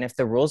game. And if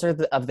the rules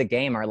of the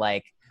game are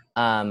like,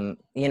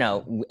 you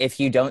know, if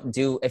you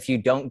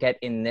don't get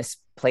in this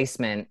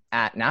placement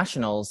at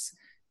nationals,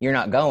 you're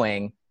not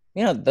going,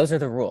 you know, those are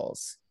the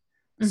rules.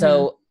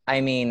 So,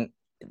 I mean,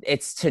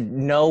 it's to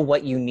know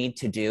what you need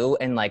to do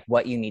and like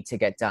what you need to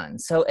get done.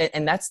 So,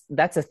 and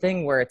that's a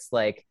thing where it's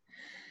like,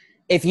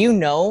 if you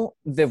know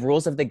the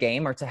rules of the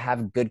game are to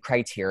have good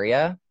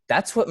criteria,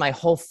 that's what my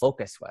whole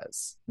focus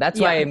was. That's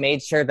why I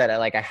made sure that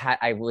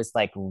I was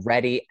like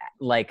ready,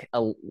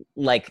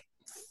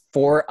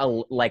 for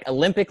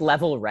Olympic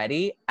level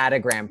ready at a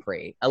Grand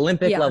Prix,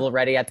 Olympic level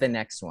ready at the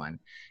next one,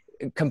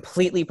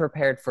 completely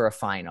prepared for a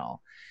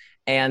final.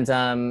 And,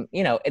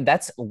 you know,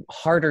 that's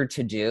harder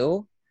to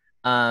do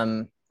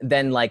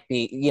than like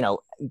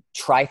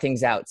try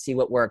things out, see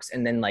what works,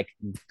 and then like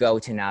go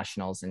to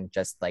nationals and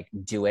just like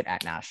do it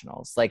at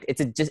nationals. Like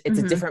it's a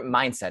different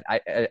mindset.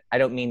 I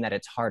don't mean that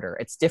it's harder.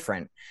 It's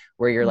different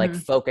where you're like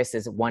focus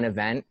is one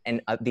event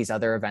and these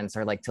other events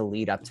are like to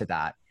lead up to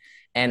that.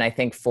 And I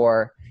think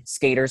for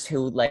skaters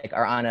who like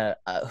are on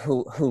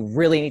who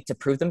really need to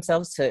prove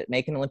themselves to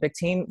make an Olympic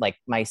team, like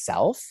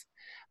myself,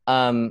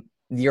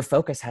 your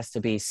focus has to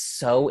be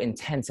so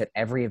intense at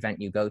every event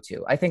you go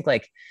to. I think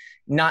like,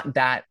 not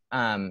that,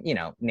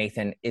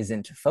 Nathan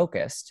isn't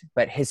focused,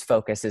 but his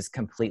focus is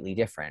completely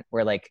different.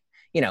 Where like,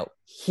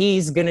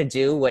 he's going to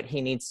do what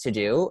he needs to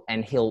do,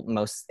 and he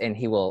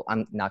will,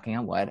 I'm knocking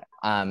on wood,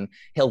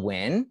 he'll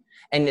win.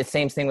 And the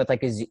same thing with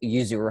like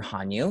Yuzu or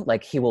Hanyu,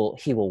 like he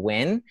will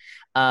win.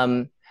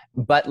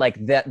 But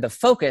like the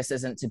focus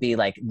isn't to be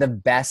like the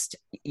best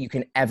you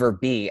can ever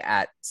be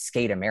at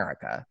Skate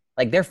America.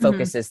 Like their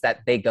focus is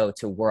that they go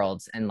to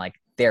Worlds and like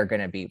they're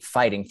going to be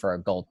fighting for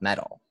a gold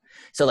medal.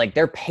 So like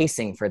they're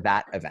pacing for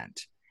that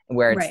event,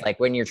 where it's like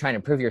when you're trying to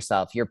prove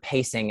yourself, your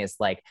pacing is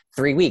like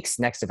 3 weeks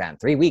next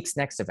event, 3 weeks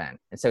next event.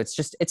 And so it's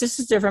just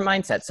a different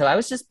mindset. So I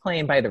was just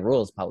playing by the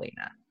rules,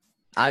 Paulina.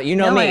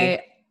 Me,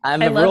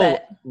 I'm a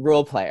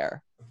rule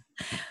player.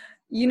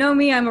 You know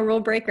me, I'm a rule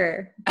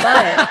breaker,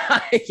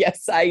 but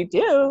yes, I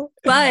do.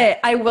 But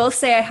I will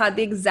say I had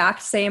the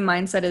exact same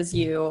mindset as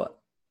you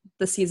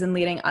the season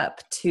leading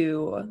up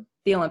to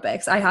the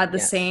Olympics. I had the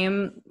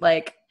same,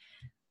 like,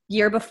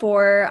 year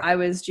before I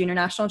was junior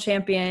national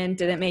champion,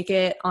 didn't make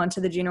it onto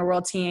the junior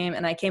world team.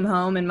 And I came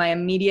home and my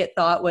immediate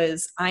thought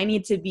was, I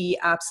need to be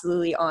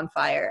absolutely on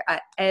fire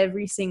at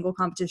every single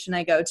competition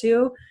I go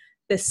to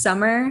this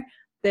summer.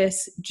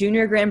 This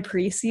junior Grand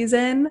Prix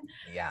season.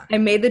 Yeah. I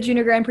made the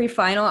junior Grand Prix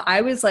final.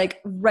 I was like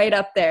right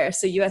up there.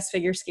 So US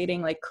figure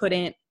skating like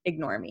couldn't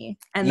ignore me.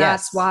 And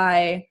that's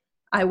why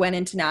I went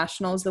into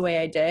nationals the way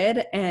I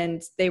did,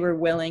 and they were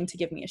willing to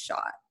give me a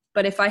shot.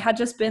 But if I had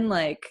just been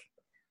like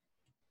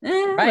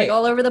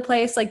all over the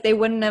place, like they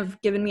wouldn't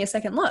have given me a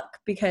second look,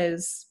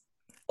 because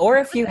or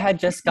if you had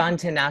just gone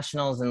to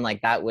nationals and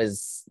like that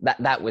was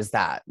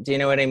that. Do you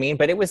know what I mean?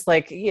 But it was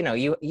like,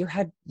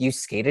 you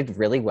skated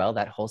really well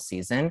that whole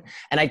season.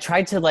 And I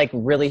tried to like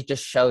really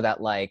just show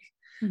that like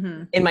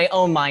in my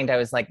own mind, I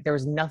was like, there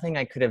was nothing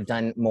I could have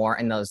done more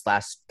in those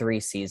last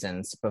 3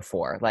 seasons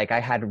before. Like I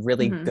had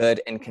really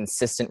good and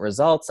consistent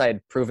results. I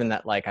had proven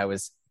that like I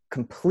was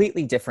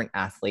completely different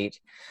athlete.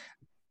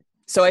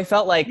 So I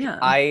felt like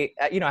I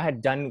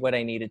had done what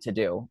I needed to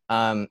do.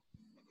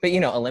 But,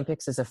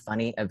 Olympics is a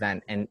funny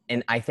event. And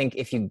I think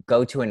if you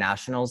go to a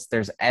nationals,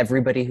 there's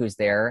everybody who's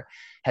there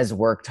has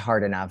worked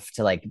hard enough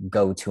to like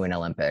go to an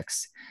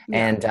Olympics.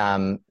 Yeah.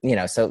 And,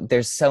 so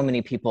there's so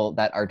many people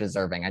that are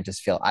deserving. I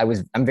just feel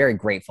I'm very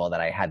grateful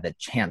that I had the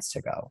chance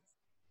to go.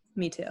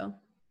 Me too.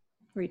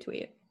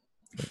 Retweet.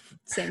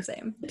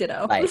 Same.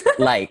 Ditto.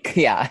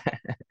 Yeah.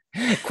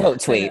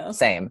 Quote tweet.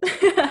 Same.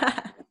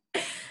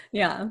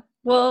 Yeah.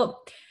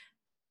 Well,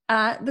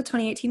 at the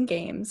 2018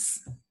 games,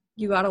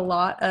 you got a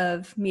lot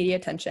of media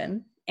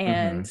attention,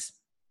 and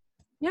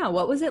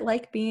what was it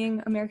like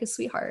being America's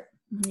sweetheart?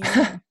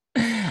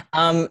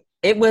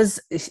 It was,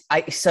 it's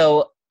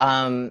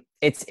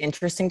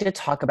interesting to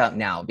talk about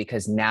now,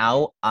 because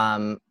now,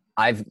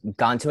 I've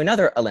gone to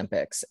another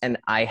Olympics, and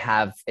I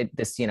have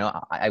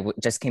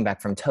just came back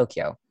from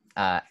Tokyo,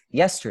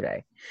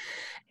 yesterday.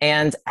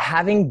 And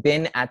having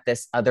been at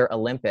this other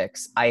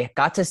Olympics, I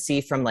got to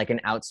see from like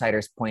an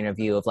outsider's point of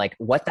view of like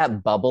what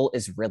that bubble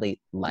is really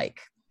like.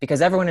 Because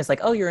everyone is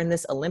like, oh, you're in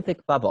this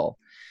Olympic bubble.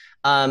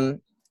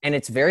 And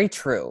it's very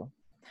true.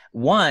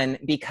 One,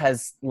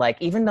 because like,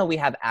 even though we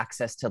have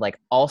access to like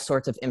all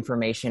sorts of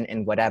information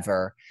and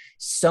whatever,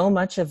 so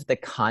much of the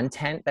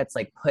content that's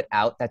like put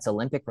out that's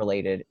Olympic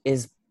related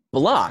is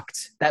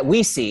blocked that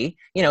we see.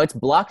 It's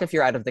blocked if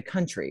you're out of the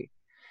country.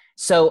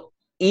 So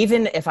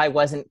even if I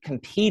wasn't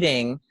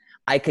competing,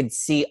 I could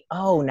see,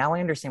 oh, now I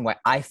understand why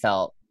I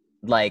felt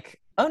like,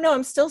 oh no,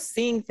 I'm still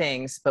seeing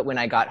things. But when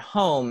I got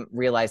home,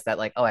 realized that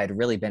like, oh, I'd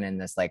really been in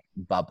this like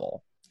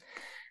bubble.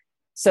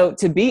 So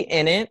to be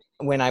in it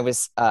when I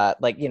was in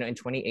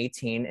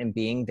 2018 and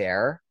being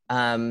there,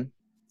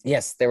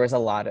 yes, there was a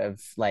lot of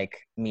like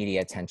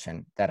media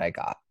attention that I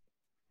got.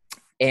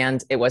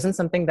 And it wasn't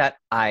something that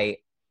I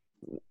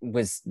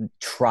was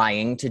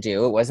trying to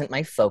do. It wasn't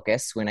my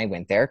focus when I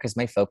went there, because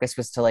my focus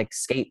was to like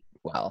skate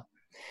well.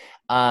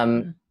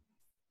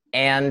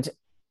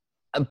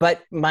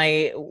 But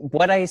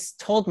what I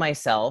told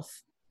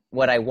myself,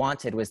 what I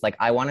wanted was like,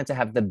 I wanted to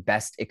have the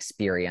best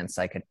experience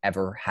I could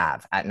ever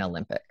have at an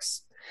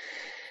Olympics.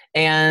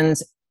 And,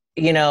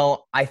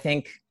 I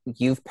think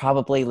you've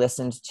probably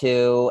listened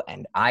to,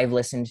 and I've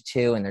listened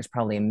to, and there's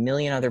probably a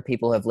million other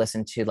people who have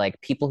listened to like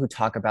people who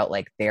talk about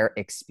like their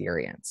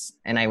experience.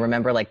 And I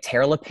remember like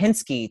Tara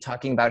Lipinski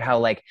talking about how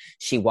like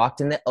she walked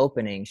in the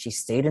opening, she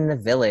stayed in the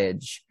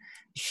village,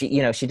 she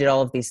did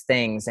all of these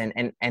things.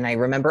 And I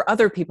remember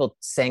other people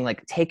saying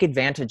like, take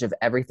advantage of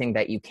everything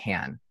that you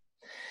can.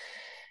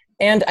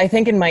 And I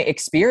think in my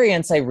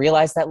experience, I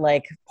realized that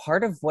like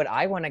part of what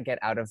I want to get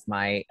out of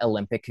my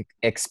Olympic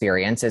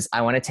experience is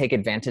I want to take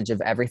advantage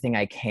of everything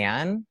I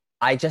can.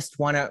 I just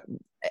want to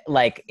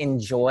like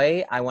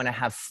enjoy. I want to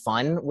have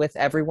fun with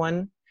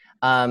everyone.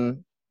 I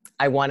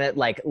want to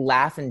like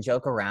laugh and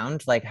joke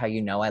around like how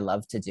I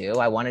love to do.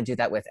 I want to do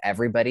that with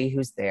everybody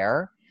who's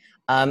there.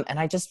 And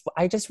I just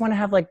want to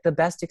have like the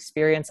best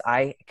experience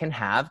I can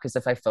have, because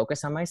if I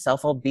focus on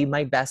myself, I'll be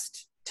my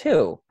best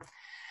too.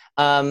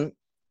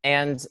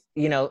 And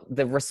you know,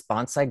 the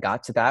response I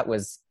got to that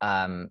was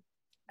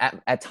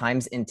at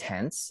times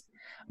intense,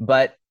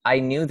 but I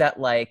knew that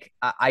like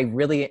I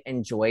really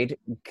enjoyed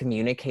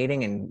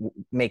communicating and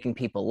making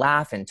people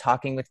laugh and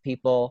talking with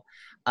people.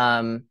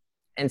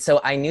 And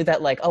so I knew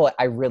that like, oh,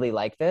 I really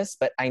like this,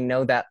 but I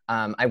know that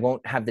I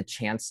won't have the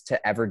chance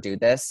to ever do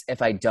this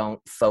if I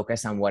don't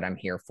focus on what I'm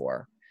here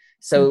for.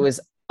 So it was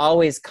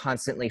always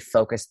constantly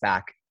focused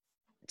back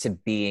to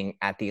being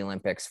at the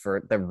Olympics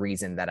for the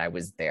reason that I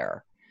was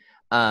there.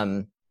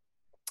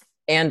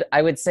 And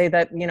I would say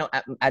that, you know,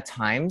 at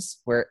times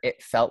where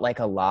it felt like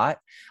a lot,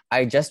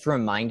 I just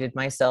reminded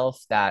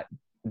myself that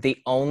the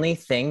only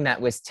thing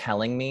that was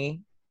telling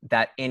me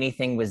that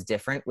anything was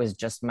different was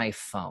just my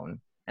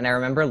phone. And I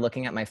remember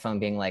looking at my phone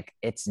being like,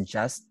 it's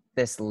just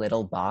this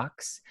little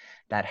box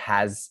that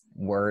has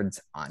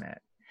words on it.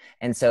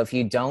 And so if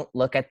you don't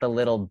look at the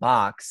little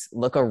box,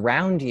 look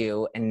around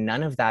you, and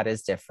none of that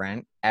is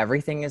different.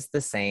 Everything is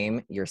the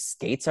same. Your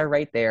skates are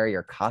right there.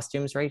 Your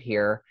costume's right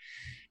here.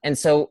 And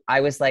so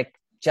I was like,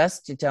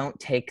 just don't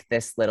take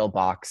this little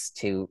box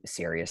too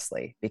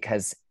seriously,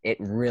 because it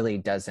really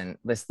doesn't.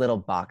 This little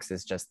box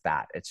is just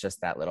that. It's just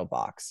that little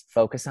box.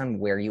 Focus on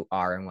where you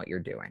are and what you're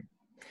doing.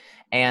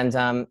 And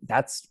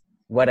that's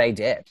what I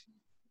did.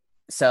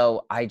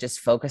 So I just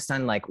focused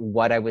on like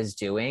what I was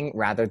doing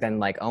rather than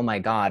like, oh my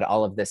God,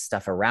 all of this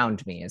stuff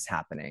around me is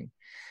happening.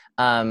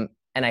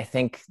 And I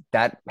think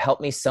that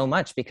helped me so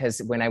much, because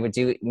when I would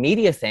do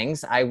media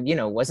things, I, you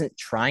know, wasn't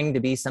trying to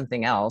be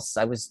something else.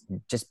 I was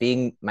just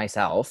being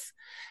myself.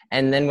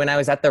 And then when I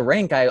was at the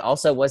rink, I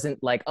also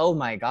wasn't like, oh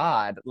my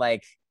God,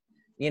 like,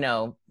 you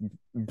know,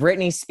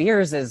 Britney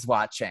Spears is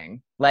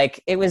watching.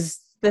 Like, it was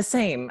the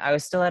same. I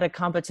was still at a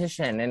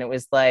competition, and it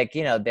was like,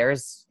 you know,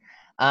 there's,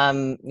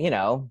 you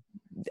know,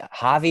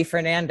 Javi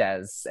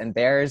Fernandez, and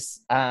there's,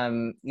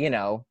 you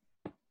know,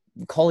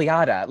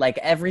 Kolyada, like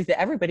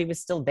everybody was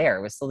still there.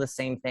 It was still the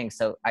same thing.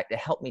 So it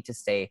helped me to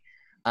stay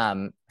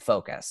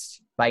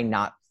focused by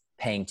not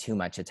paying too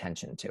much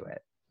attention to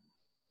it.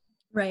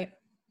 Right.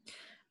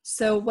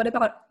 So what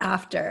about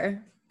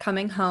after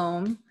coming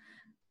home?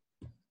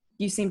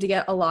 You seem to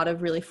get a lot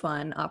of really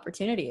fun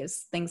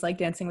opportunities, things like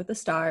Dancing with the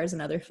Stars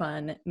and other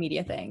fun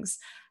media things.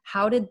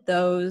 How did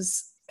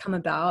those come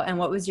about, and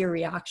what was your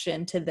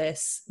reaction to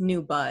this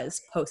new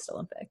buzz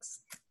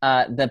post-Olympics?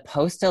 The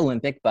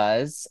post-Olympic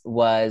buzz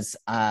was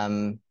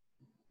one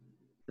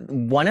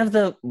of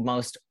the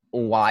most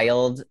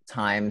wild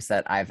times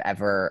that I've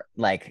ever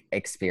like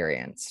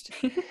experienced.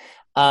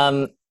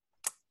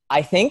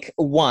 I think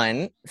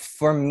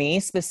for me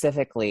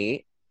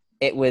specifically,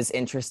 it was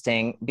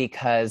interesting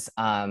because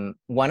I've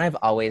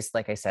always,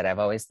 like I said, I've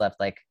always loved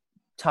like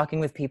talking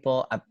with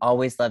people. I've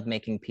always loved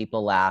making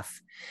people laugh.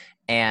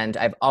 And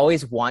I've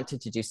always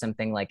wanted to do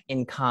something like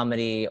in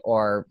comedy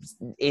or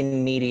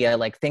in media,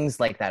 like things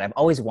like that. I've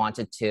always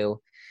wanted to.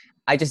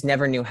 I just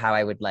never knew how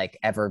I would like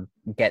ever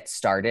get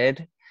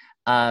started.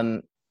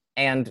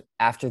 And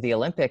after the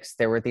Olympics,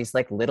 there were these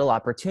like little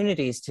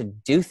opportunities to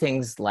do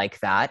things like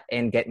that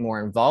and get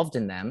more involved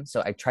in them.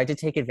 So I tried to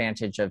take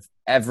advantage of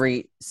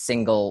every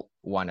single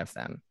one of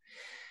them,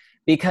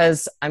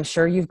 because I'm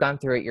sure you've gone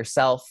through it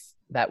yourself,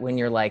 that when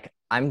you're like,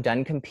 I'm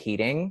done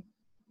competing,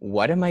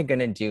 what am I going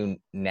to do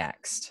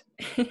next?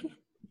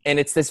 And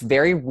it's this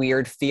very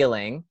weird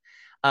feeling,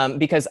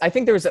 because I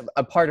think there was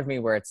a part of me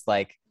where it's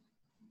like,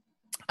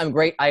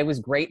 I was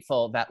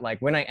grateful that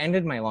like when I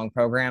ended my long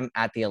program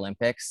at the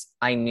Olympics,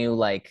 I knew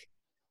like,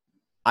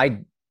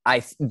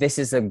 this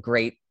is a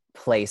great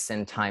place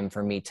and time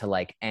for me to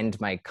like end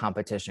my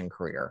competition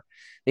career,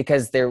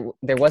 because there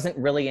wasn't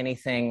really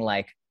anything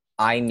like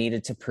I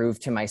needed to prove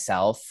to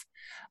myself.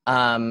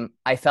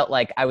 I felt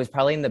like I was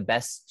probably in the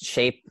best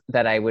shape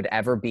that I would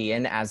ever be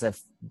in as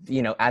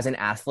an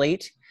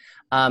athlete.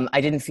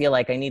 I didn't feel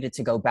like I needed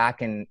to go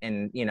back and,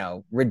 you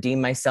know, redeem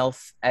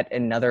myself at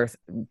another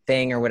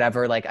thing or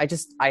whatever. Like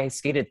I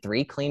skated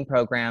 3 clean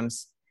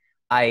programs.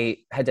 I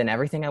had done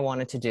everything I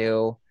wanted to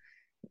do.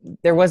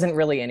 There wasn't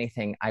really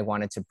anything I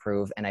wanted to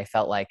prove. And I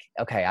felt like,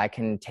 okay,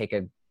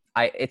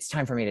 it's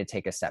time for me to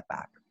take a step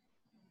back.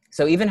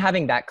 So even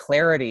having that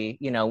clarity,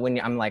 you know, when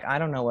I'm like, I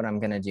don't know what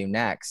I'm going to do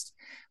next,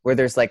 where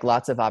there's like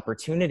lots of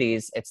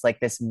opportunities, it's like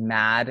this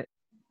mad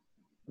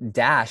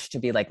dash to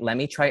be like, let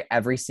me try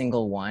every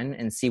single one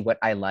and see what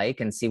I like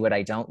and see what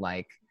I don't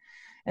like.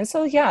 And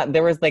so, yeah,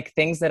 there was like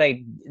things that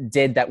I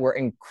did that were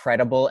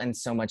incredible and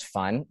so much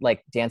fun.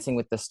 Like Dancing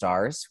with the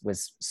Stars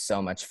was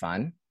so much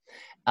fun.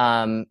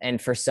 And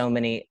for so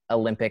many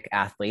Olympic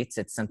athletes,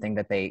 it's something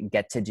that they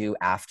get to do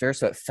after.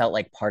 So it felt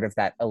like part of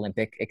that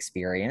Olympic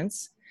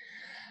experience.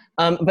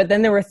 But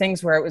then there were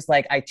things where it was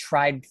like, I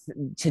tried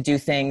to do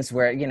things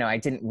where, you know, I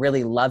didn't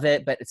really love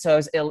it. But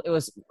so it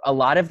was a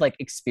lot of like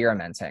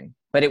experimenting,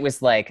 but it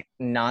was like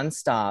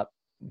nonstop,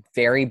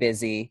 very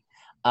busy.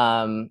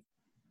 And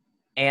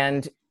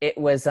it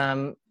was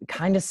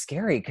kind of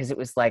scary, because it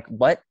was like,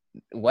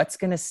 what's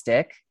going to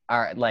stick?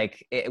 are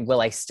like,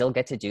 will I still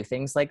get to do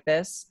things like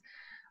this?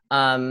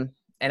 And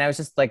I was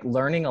just like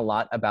learning a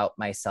lot about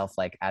myself,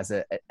 like as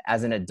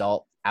an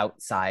adult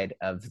outside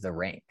of the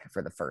rink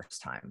for the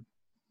first time.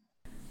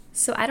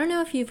 So I don't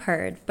know if you've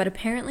heard, but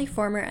apparently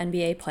former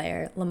NBA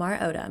player Lamar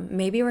Odom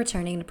may be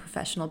returning to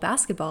professional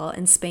basketball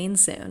in Spain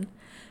soon.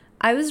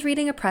 I was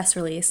reading a press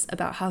release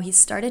about how he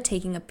started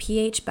taking a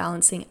pH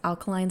balancing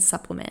alkaline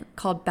supplement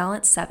called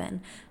Balance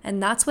 7,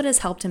 and that's what has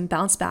helped him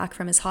bounce back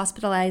from his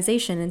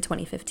hospitalization in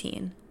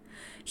 2015.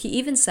 He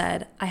even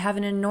said, "I have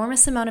an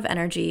enormous amount of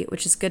energy,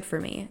 which is good for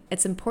me.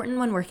 It's important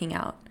when working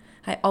out.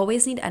 I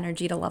always need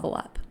energy to level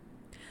up."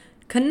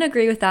 Couldn't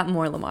agree with that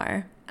more,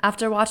 Lamar.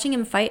 After watching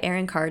him fight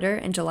Aaron Carter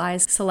in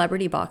July's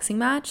celebrity boxing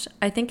match,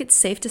 I think it's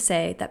safe to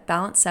say that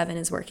Balance 7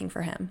 is working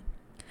for him.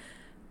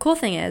 Cool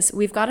thing is,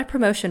 we've got a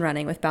promotion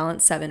running with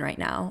Balance 7 right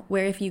now,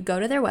 where if you go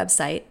to their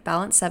website,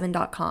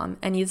 balance7.com,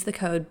 and use the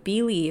code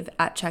BELIEVE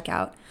at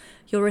checkout,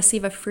 you'll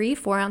receive a free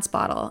 4-ounce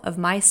bottle of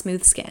My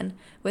Smooth Skin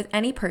with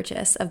any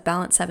purchase of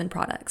Balance 7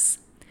 products.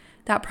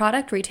 That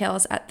product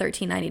retails at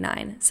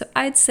 $13.99, so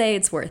I'd say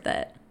it's worth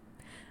it.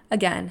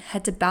 Again,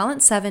 head to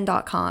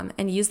balance7.com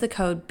and use the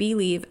code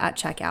BELIEVE at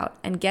checkout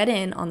and get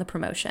in on the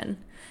promotion.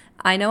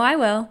 I know I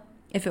will.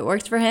 If it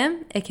worked for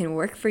him, it can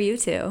work for you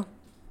too.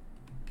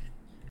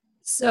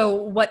 So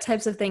what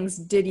types of things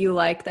did you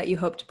like that you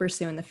hope to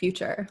pursue in the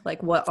future?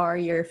 Like, what are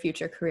your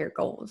future career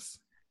goals?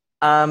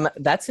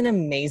 That's an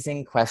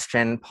amazing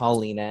question,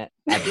 Paulina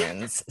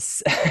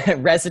Edmonds,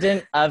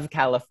 resident of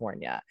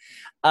California.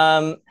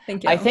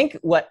 Thank you. I think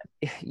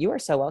you are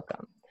so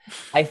welcome.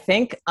 I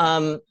think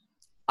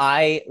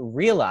I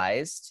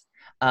realized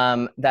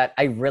that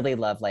I really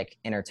love like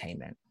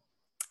entertainment,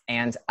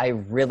 and I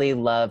really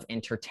love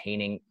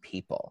entertaining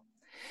people.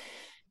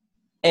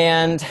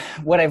 And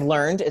what I've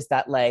learned is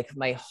that like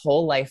my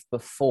whole life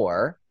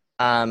before,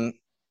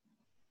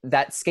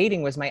 that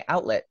skating was my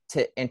outlet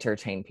to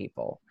entertain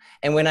people.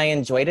 And when I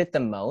enjoyed it the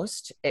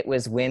most, it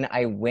was when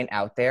I went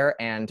out there,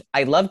 and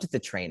I loved the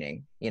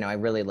training. You know, I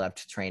really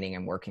loved training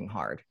and working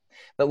hard.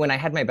 But when I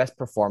had my best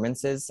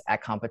performances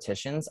at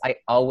competitions, I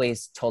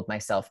always told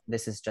myself,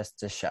 this is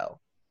just a show.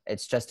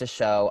 It's just a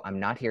show. I'm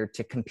not here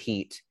to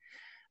compete.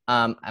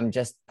 I'm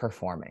just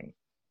performing.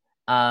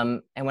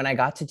 And when I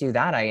got to do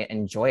that, I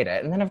enjoyed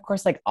it. And then of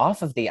course, like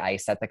off of the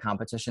ice at the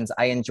competitions,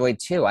 I enjoyed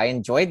too. I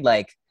enjoyed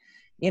like,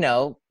 you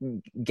know,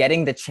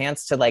 getting the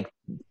chance to like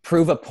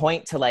prove a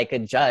point to like a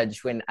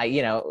judge when I,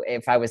 you know,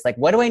 if I was like,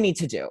 what do I need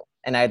to do?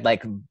 And I'd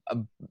like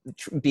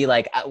be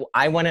like,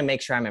 I want to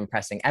make sure I'm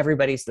impressing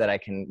everybody so that I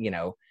can, you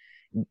know,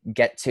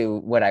 get to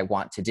what I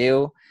want to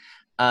do.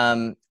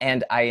 And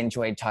I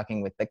enjoyed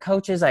talking with the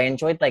coaches. I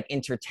enjoyed like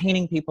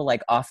entertaining people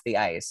like off the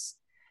ice.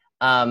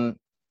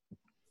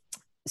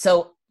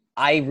 So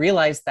I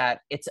realized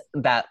that it's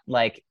that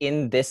like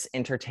in this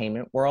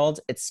entertainment world,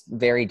 it's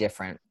very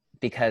different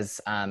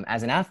because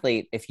as an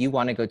athlete, if you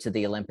want to go to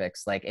the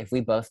Olympics, like if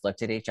we both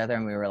looked at each other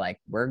and we were like,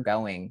 we're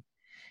going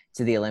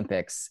to the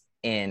Olympics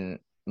in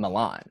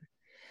Milan,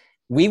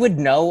 we would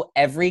know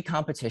every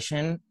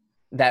competition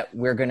that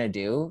we're going to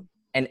do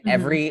and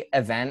every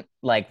event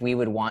like we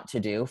would want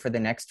to do for the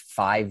next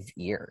 5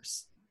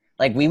 years.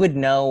 Like we would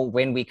know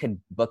when we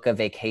could book a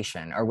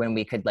vacation or when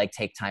we could like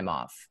take time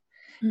off.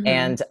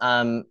 And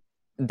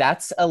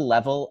that's a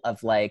level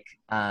of like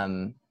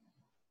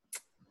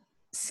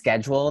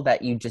schedule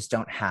that you just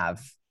don't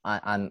have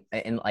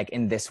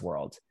in this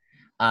world,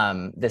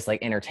 this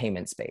like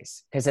entertainment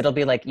space. Because it'll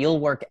be like you'll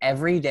work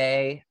every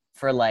day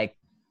for like,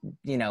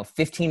 you know,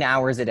 15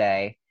 hours a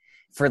day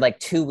for like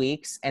 2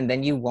 weeks, and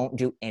then you won't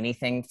do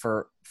anything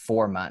for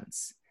 4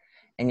 months.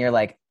 And you're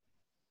like,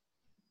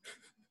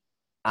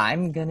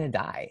 I'm gonna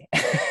die.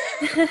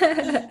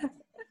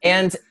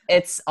 And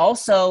it's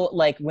also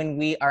like when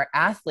we are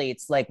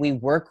athletes, like we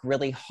work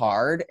really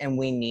hard and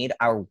we need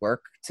our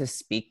work to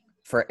speak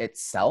for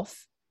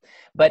itself.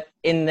 But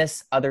in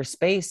this other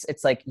space,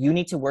 it's like you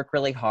need to work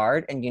really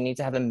hard and you need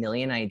to have a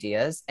million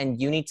ideas and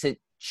you need to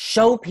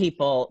show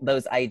people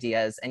those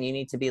ideas, and you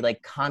need to be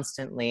like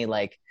constantly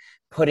like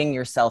putting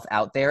yourself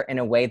out there in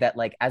a way that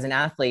like as an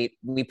athlete,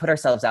 we put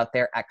ourselves out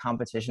there at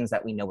competitions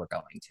that we know we're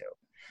going to.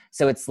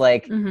 So it's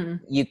like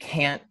you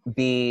can't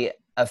be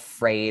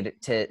afraid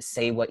to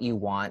say what you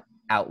want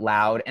out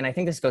loud. And I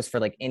think this goes for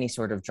like any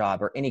sort of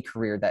job or any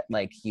career that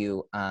like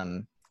you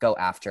go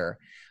after.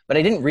 But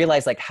I didn't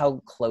realize like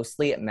how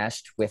closely it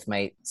meshed with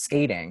my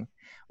skating,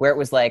 where it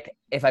was like,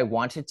 if I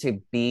wanted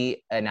to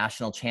be a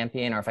national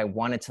champion or if I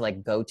wanted to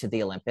like go to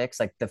the Olympics,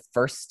 like the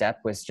first step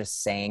was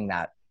just saying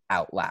that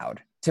out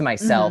loud to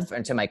myself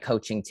and to my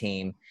coaching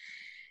team.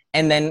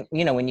 And then,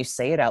 you know, when you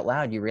say it out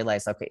loud, you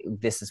realize, okay,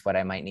 this is what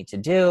I might need to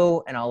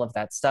do and all of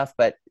that stuff.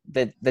 But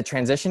the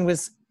transition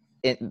was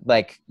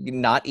like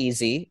not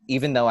easy,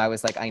 even though I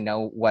was like, I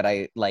know what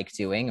I like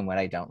doing and what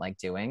I don't like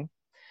doing.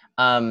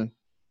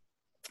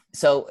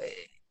 So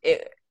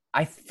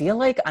I feel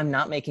like I'm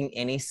not making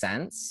any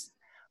sense,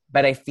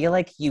 but I feel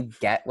like you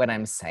get what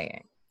I'm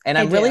saying. And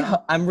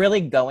I'm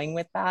really going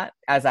with that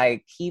as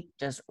I keep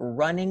just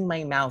running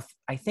my mouth,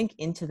 I think,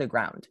 into the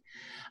ground.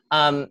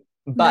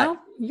 But No,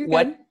 you're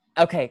what, good.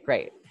 okay,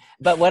 great.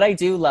 But what I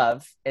do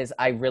love is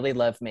I really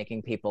love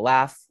making people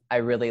laugh. I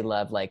really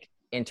love like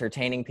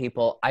entertaining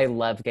people. I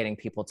love getting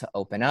people to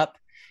open up.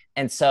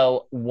 And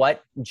so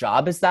what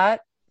job is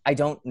that? I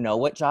don't know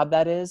what job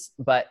that is,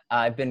 but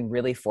I've been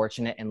really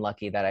fortunate and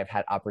lucky that I've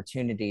had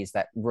opportunities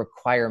that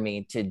require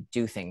me to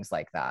do things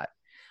like that.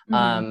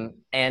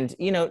 And,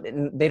 you know,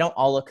 they don't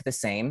all look the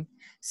same.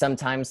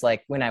 Sometimes,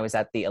 like when I was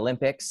at the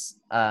Olympics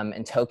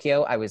in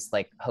Tokyo, I was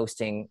like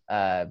hosting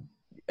a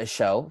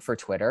show for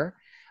Twitter,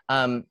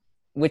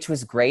 which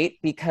was great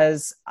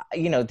because,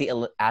 you know,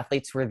 the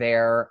athletes were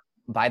there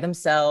by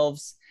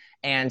themselves.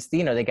 And,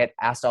 you know, they get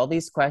asked all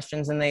these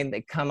questions and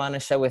they come on a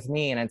show with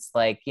me. And it's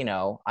like, you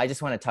know, I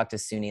just want to talk to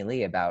Suni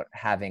Lee about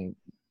having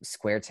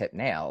square tip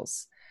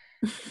nails.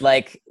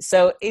 Like,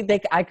 so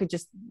I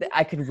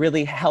could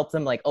really help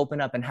them like open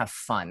up and have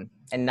fun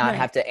and not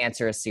have to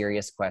answer a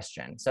serious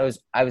question. So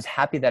I was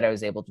happy that I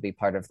was able to be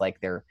part of like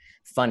their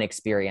fun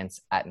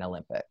experience at an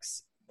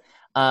Olympics.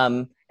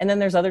 And then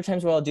there's other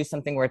times where I'll do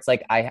something where it's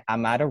like,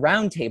 I'm at a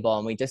round table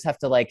and we just have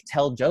to like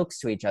tell jokes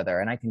to each other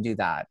and I can do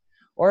that.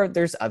 Or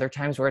there's other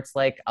times where it's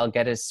like, I'll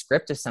get a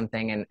script of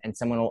something and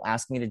someone will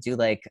ask me to do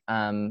like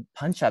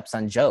punch-ups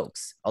on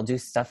jokes. I'll do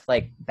stuff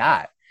like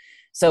that.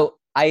 So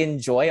I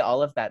enjoy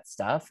all of that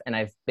stuff. And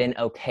I've been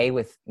okay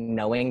with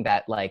knowing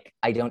that like,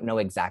 I don't know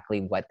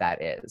exactly what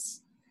that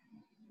is.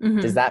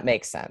 Does that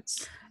make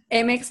sense?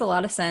 It makes a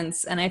lot of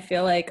sense. And I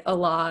feel like a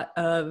lot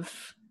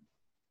of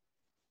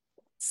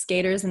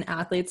skaters and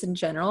athletes in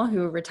general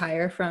who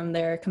retire from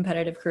their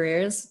competitive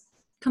careers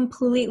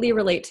completely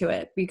relate to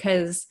it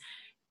because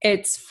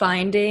it's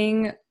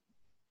finding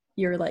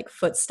your like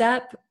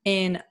footstep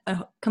in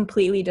a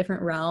completely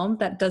different realm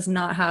that does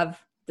not have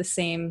the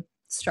same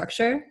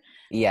structure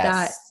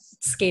that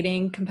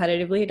skating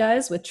competitively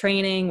does with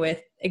training,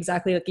 with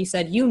exactly like you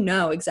said, you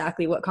know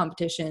exactly what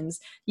competitions,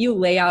 you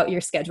lay out your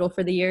schedule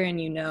for the year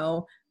and you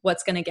know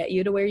what's going to get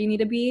you to where you need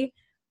to be.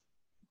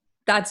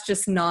 That's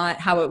just not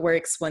how it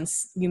works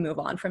once you move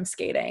on from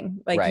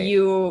skating. Like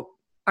you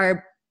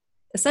are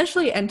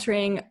essentially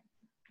entering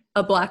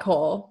a black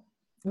hole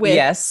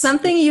with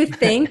something you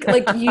think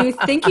like you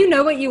think you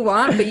know what you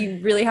want, but you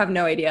really have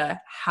no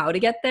idea how to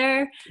get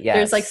there.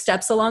 There's like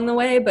steps along the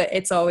way, but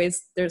there's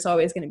always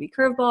going to be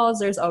curveballs.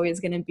 There's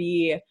always going to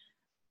be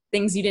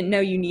things you didn't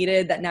know you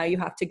needed that now you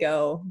have to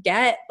go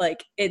get.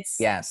 Like it's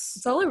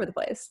all over the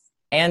place.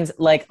 And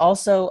like,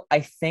 also,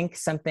 I think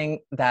something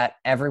that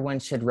everyone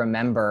should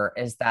remember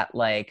is that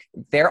like,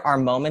 there are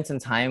moments in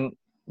time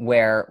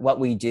where what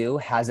we do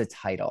has a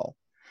title,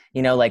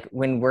 you know, like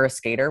when we're a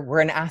skater,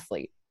 we're an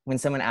athlete. When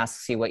someone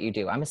asks you what you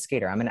do, I'm a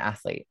skater, I'm an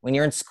athlete. When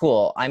you're in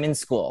school, I'm in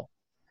school.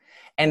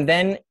 And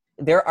then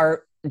there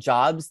are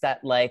jobs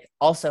that like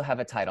also have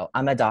a title.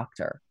 I'm a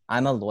doctor,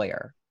 I'm a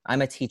lawyer,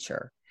 I'm a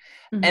teacher.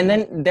 And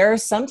then there are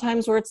some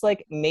times where it's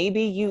like,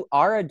 maybe you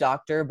are a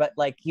doctor, but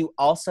like you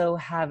also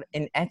have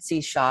an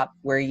Etsy shop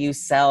where you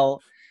sell,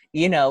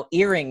 you know,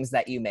 earrings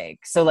that you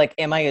make. So like,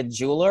 am I a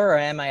jeweler or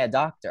am I a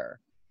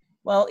doctor?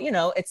 Well, you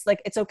know, it's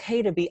like, it's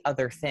okay to be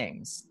other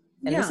things.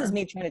 And this is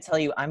me trying to tell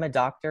you I'm a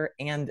doctor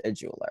and a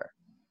jeweler.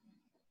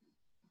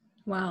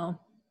 Wow.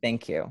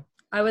 Thank you.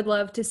 I would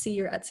love to see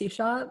your Etsy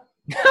shop.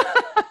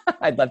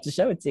 I'd love to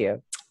show it to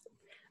you.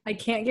 I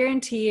can't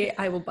guarantee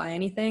I will buy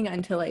anything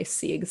until I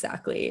see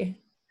exactly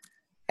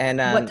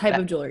what type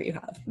of jewelry you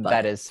have. But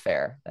that is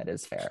fair. That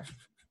is fair.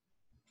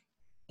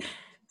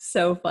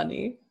 So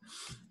funny.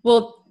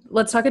 Well,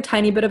 let's talk a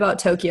tiny bit about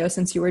Tokyo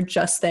since you were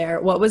just there.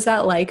 What was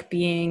that like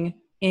being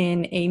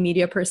in a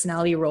media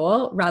personality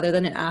role rather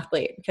than an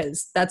athlete?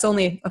 Because that's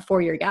only a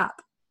 4-year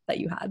gap that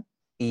you had.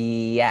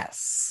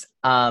 Yes.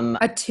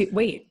 3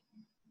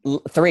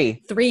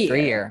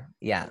 year.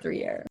 Yeah. 3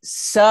 year.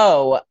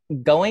 So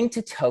going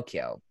to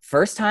Tokyo,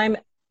 first time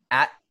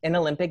at an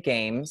Olympic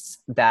Games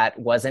that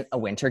wasn't a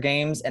Winter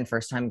Games, and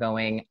first time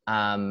going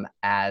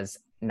as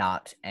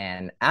not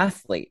an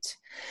athlete.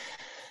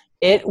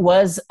 It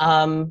was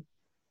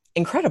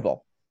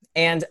incredible.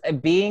 And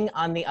being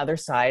on the other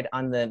side,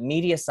 on the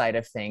media side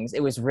of things,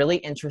 it was really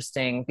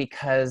interesting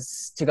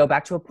because, to go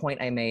back to a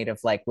point I made of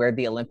like where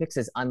the Olympics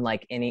is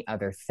unlike any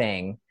other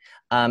thing,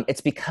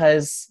 it's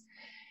because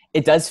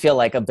it does feel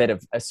like a bit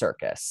of a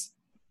circus.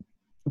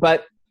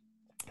 But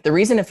the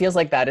reason it feels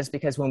like that is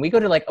because when we go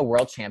to like a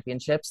world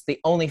championships, the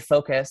only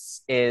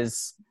focus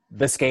is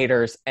the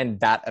skaters and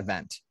that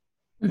event.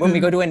 When we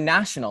go to a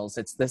nationals,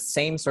 it's the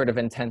same sort of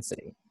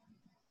intensity.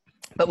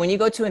 But when you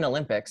go to an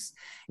Olympics,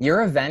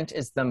 your event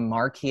is the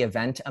marquee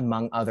event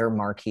among other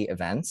marquee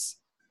events.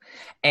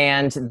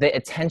 And the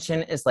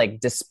attention is like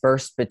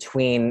dispersed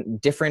between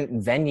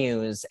different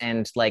venues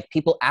and like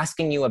people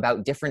asking you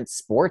about different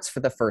sports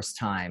for the first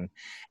time.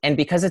 And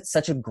because it's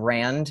such a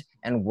grand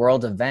and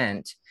world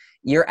event,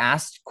 you're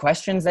asked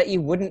questions that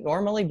you wouldn't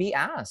normally be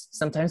asked,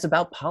 sometimes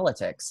about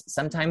politics,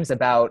 sometimes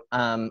about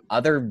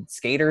other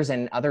skaters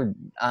and other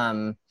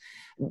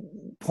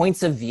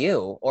points of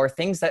view or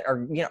things that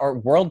are, you know, are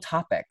world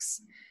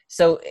topics.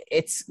 So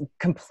it's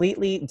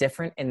completely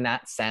different in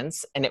that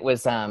sense. And it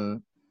was a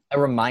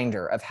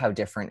reminder of how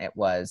different it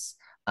was.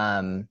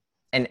 and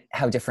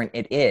how different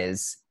it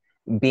is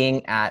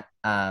being at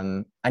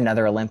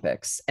another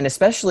Olympics. And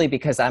especially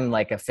because I'm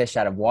like a fish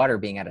out of water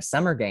being at a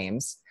Summer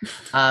Games,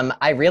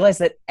 I realized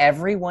that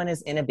everyone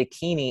is in a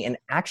bikini and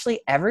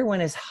actually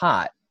everyone is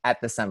hot at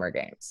the Summer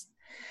Games.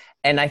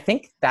 And I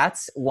think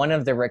that's one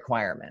of the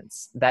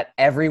requirements, that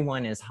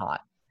everyone is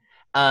hot.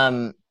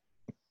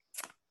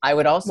 I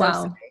would also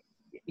say,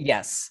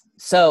 yes.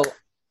 So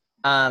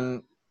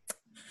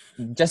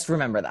just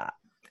remember that.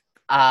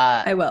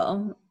 I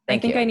will. I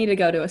think I need to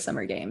go to a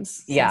Summer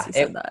Games. Yeah,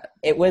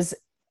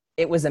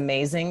 it was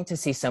amazing to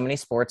see so many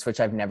sports, which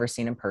I've never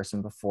seen in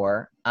person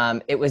before.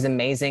 It was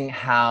amazing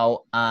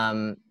how,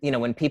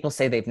 when people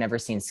say they've never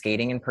seen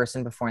skating in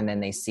person before and then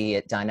they see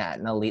it done at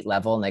an elite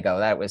level and they go,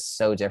 that was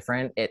so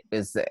different. It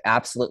was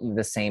absolutely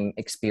the same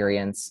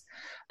experience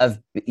of,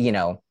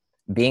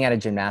 being at a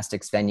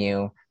gymnastics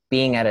venue,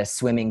 being at a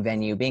swimming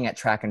venue, being at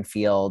track and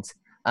field.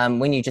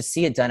 When you just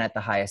see it done at the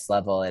highest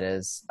level, it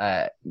is,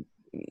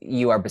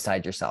 you are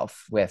beside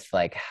yourself with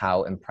like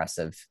how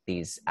impressive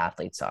these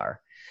athletes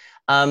are.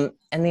 And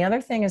the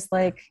other thing is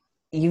like,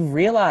 you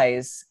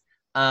realize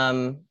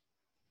that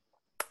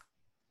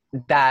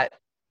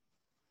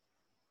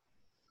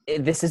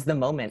this is the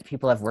moment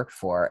people have worked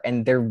for,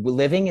 and they're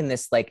living in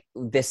this, like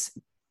this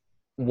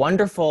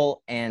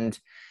wonderful and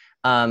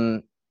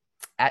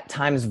at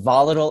times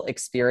volatile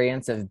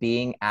experience of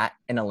being at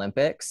an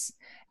Olympics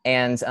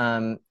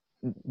and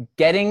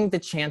getting the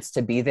chance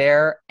to be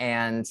there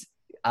and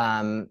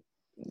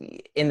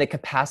in the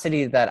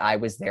capacity that I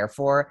was there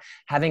for,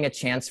 having a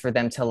chance for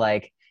them to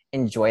like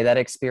enjoy that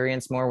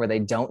experience more, where they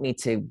don't need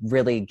to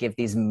really give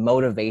these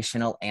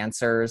motivational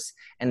answers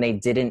and they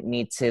didn't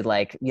need to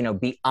like,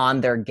 be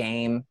on their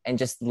game, and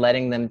just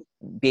letting them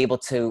be able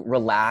to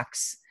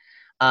relax.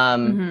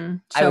 Show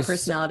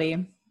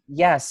personality.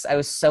 Yes, I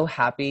was so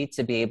happy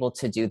to be able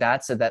to do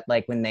that, so that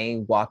like when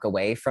they walk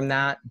away from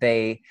that,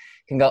 they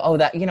can go, oh,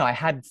 that,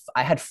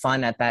 I had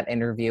fun at that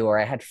interview, or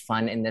I had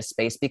fun in this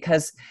space.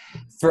 Because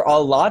for a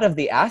lot of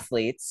the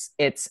athletes,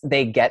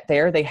 they get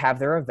there, they have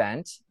their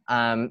event,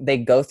 they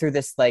go through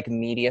this like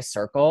media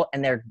circle,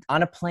 and they're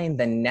on a plane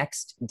the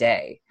next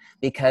day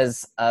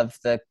because of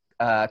the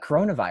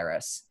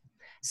coronavirus.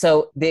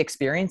 So the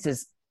experience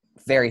is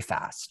very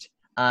fast.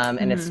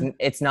 And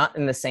it's not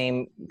in the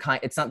same kind.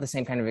 It's not the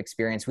same kind of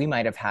experience we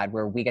might have had,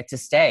 where we get to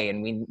stay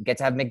and we get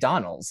to have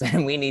McDonald's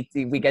and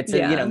we get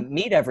to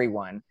meet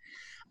everyone.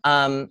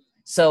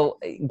 So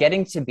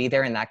getting to be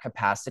there in that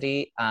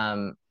capacity,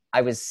 I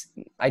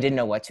didn't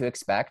know what to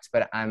expect,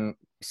 but I'm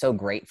so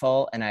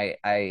grateful, and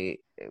I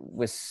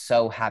was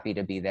so happy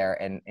to be there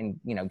and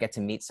get to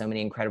meet so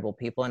many incredible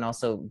people, and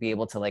also be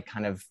able to like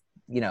kind of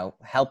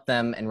help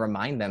them and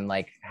remind them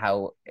like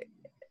how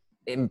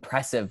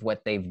impressive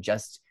what they've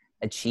just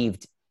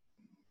achieved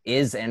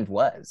is and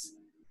was.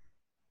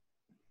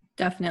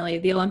 Definitely.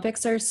 The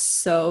Olympics are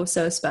so,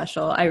 so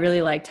special. I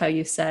really liked how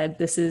you said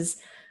this is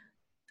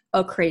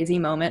a crazy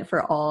moment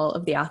for all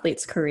of the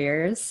athletes'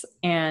 careers.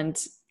 And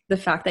the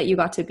fact that you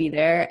got to be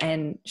there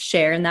and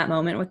share in that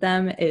moment with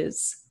them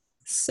is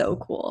so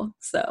cool.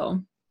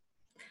 So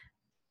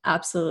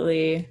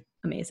absolutely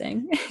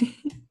amazing.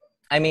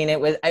 I mean,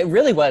 it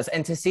really was.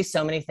 And to see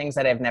so many things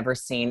that I've never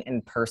seen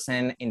in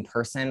person,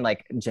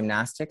 like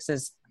gymnastics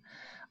is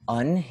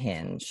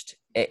unhinged.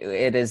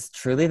 It is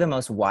truly the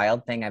most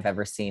wild thing I've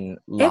ever seen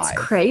live. It's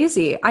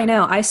crazy. I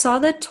know. I saw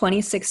the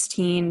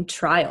 2016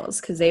 trials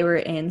because they were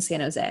in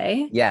San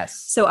Jose.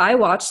 Yes. So I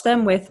watched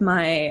them with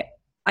I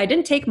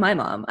didn't take my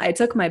mom. I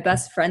took my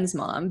best friend's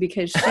mom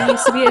because she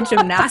used to be a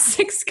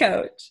gymnastics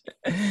coach.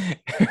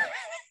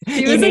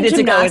 You needed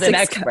to go with an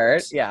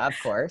expert. Coach. Yeah, of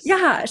course.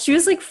 Yeah. She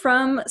was like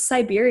from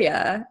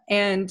Siberia,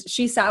 and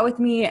she sat with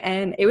me,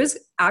 and it was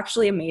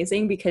actually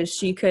amazing because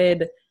she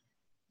could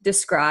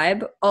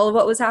describe all of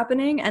what was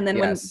happening. And then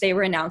when they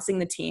were announcing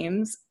the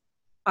teams,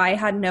 I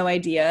had no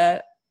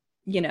idea,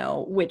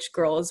 which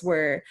girls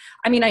were,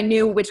 I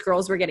knew which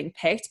girls were getting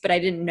picked, but I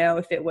didn't know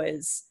if it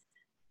was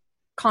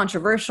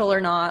controversial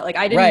or not. Like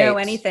I didn't know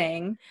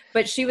anything,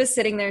 but she was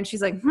sitting there and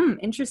she's like,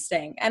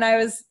 interesting. And it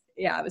was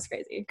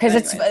crazy. Because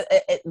it's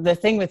the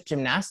thing with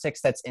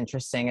gymnastics that's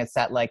interesting. It's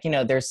that like,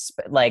 there's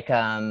like,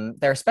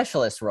 there are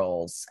specialist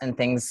roles and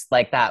things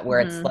like that,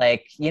 where it's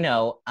like,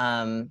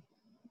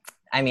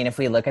 if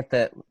we look at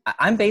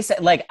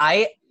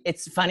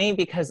it's funny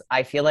because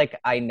I feel like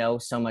I know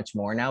so much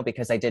more now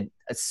because I did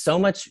so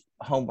much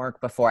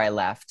homework before I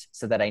left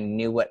so that I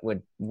knew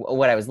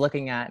what I was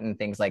looking at and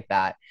things like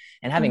that.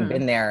 And having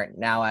been there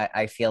now,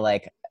 I feel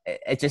like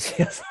it just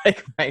feels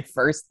like my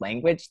first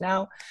language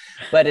now,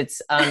 but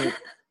it's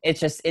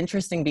just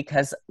interesting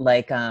because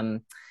like,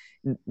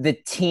 the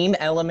team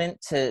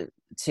element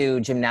to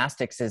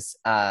gymnastics is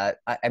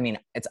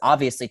it's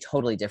obviously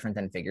totally different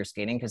than figure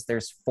skating because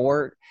there's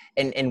four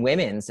in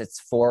women's, it's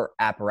 4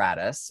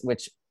 apparatus,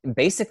 which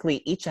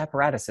basically each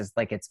apparatus is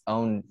like its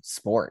own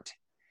sport.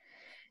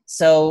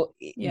 So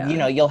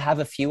you'll have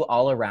a few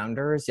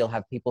all-arounders, you'll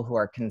have people who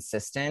are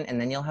consistent, and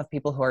then you'll have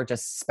people who are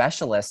just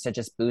specialists to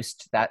just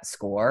boost that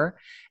score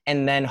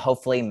and then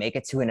hopefully make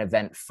it to an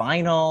event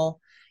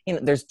final. you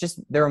know,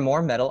 there are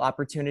more medal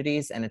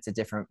opportunities and it's a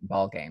different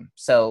ball game.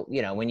 So,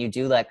 you know, when you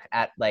do like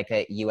at like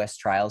a US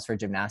trials for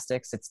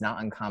gymnastics, it's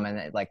not uncommon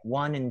that like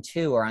 1 and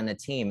 2 are on the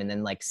team and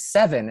then like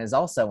 7 is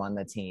also on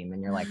the team.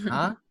 And you're like,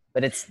 huh?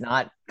 But it's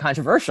not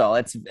controversial.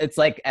 It's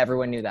like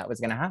everyone knew that was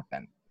going to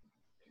happen.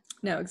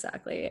 No,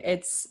 exactly.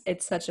 It's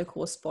such a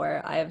cool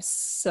sport. I have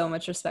so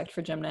much respect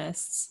for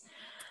gymnasts.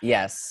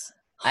 Yes.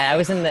 I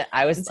was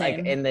Insane.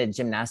 like in the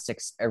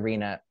gymnastics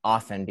arena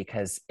often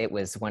because it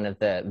was one of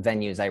the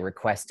venues I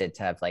requested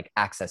to have like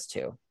access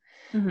to.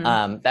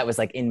 That was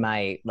like in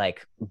my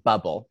like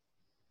bubble.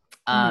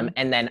 And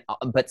then,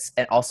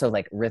 and also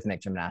like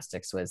rhythmic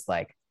gymnastics was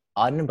like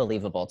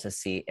unbelievable to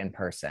see in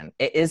person.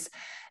 It is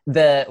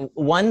the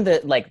one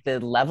that like the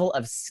level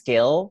of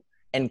skill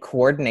and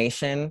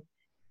coordination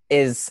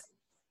is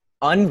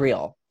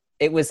unreal.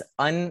 It was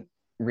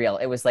unreal.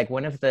 It was like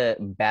one of the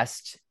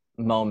best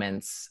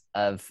moments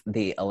of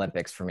the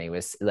Olympics for me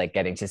was like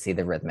getting to see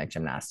the rhythmic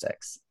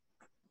gymnastics.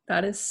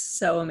 That is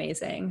so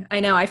amazing.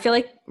 I know. I feel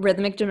like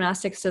rhythmic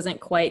gymnastics doesn't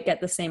quite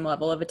get the same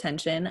level of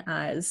attention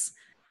as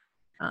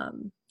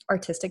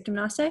artistic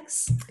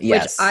gymnastics.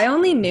 Yes. Which I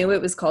only knew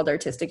it was called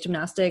artistic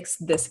gymnastics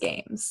this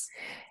games.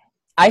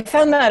 I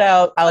found that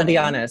out, I'll be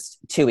honest,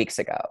 2 weeks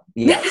ago.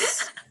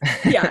 Yes.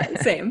 Yeah,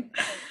 same.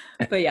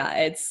 But yeah,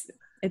 it's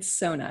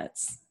so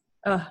nuts.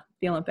 Oh,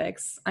 the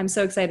Olympics. I'm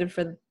so excited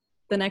for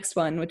the next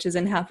one, which is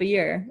in half a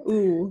year.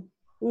 Ooh.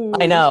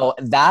 I know,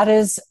 that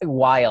is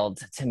wild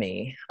to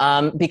me.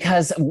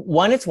 Because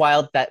one, it's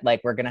wild that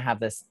like we're gonna have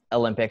this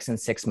Olympics in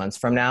 6 months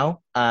from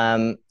now.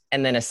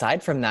 And then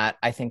aside from that,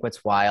 I think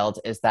what's wild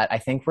is that I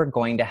think we're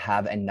going to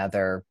have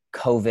another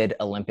COVID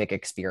Olympic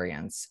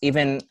experience,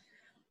 even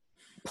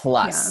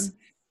plus.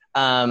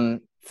 Yeah.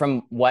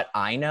 From what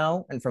I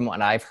know and from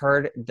what I've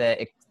heard,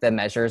 the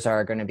measures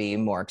are going to be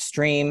more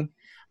extreme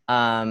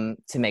to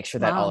make sure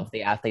that all of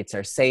the athletes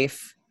are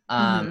safe.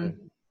 And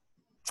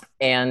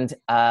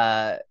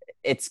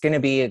it's going to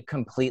be a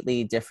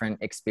completely different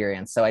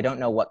experience. So I don't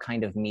know what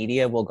kind of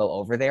media will go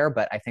over there,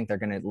 but I think they're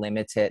going to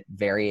limit it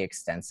very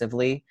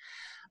extensively.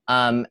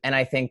 And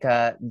I think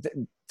they're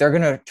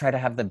going to try to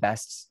have the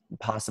best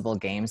possible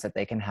games that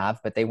they can have,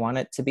 but they want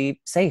it to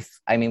be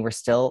safe. I mean, we're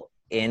still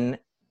in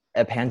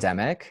a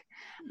pandemic,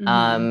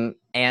 and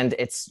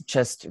it's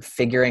just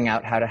figuring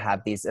out how to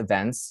have these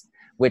events,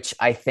 which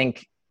I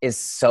think is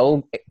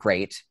so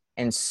great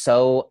and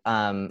so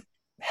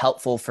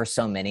helpful for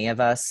so many of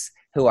us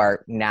who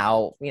are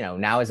now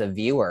as a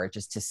viewer,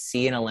 just to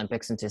see an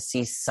Olympics and to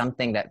see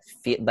something that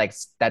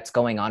that's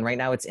going on right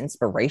now. It's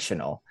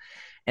inspirational.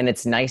 And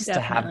it's nice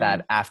to have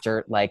that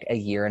after like a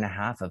year and a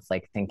half of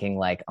like thinking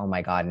like, oh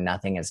my God,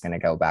 nothing is going to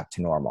go back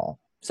to normal.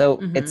 So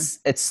it's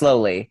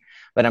slowly,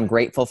 but I'm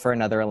grateful for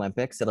another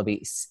Olympics. It'll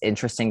be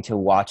interesting to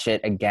watch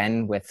it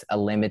again with a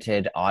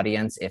limited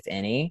audience, if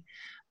any.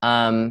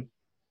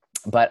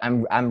 But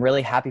I'm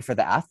really happy for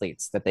the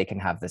athletes that they can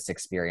have this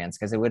experience,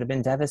 because it would have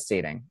been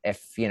devastating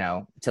if,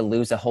 to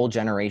lose a whole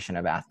generation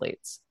of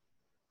athletes.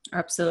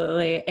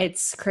 Absolutely.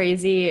 It's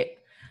crazy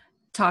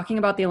talking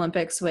about the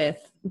Olympics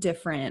with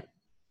different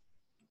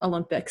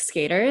Olympic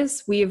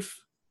skaters. We've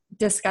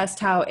discussed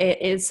how it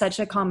is such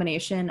a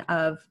combination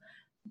of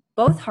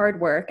both hard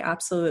work,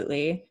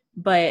 absolutely,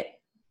 but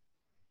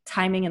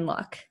timing and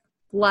luck.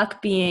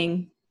 Luck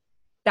being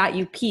that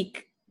you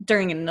peak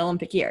during an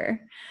Olympic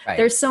year. Right.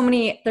 There's so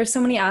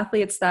many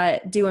athletes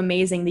that do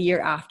amazing the year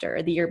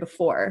after, the year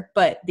before,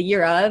 but the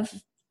year of,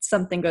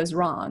 something goes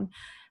wrong.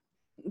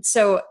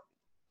 So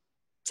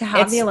to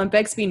have the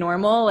Olympics be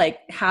normal,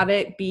 like have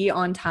it be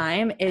on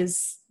time,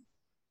 is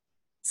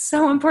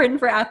so important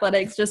for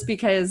athletics, just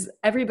because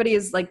everybody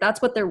is like,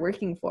 that's what they're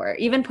working for.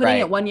 Even putting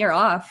it 1 year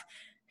off,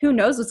 who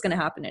knows what's going to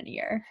happen in a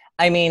year?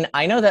 I mean,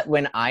 I know that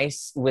when I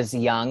was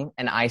young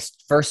and I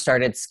first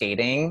started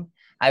skating,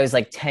 I was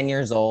like 10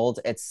 years old.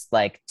 It's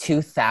like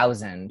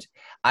 2000.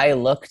 I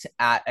looked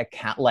at a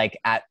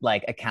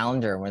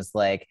calendar and was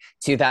like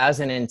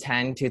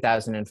 2010,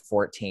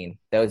 2014.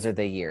 Those are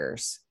the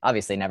years.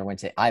 Obviously never went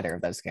to either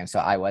of those games, so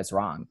I was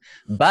wrong.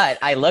 But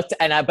I looked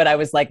but I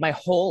was like, my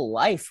whole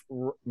life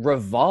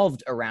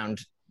revolved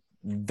around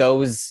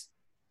those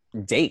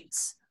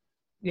dates.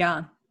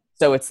 Yeah.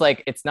 So it's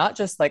like, it's not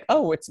just like,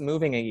 oh, it's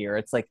moving a year.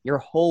 It's like your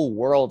whole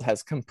world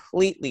has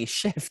completely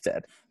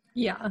shifted.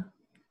 Yeah.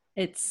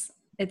 It's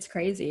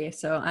crazy.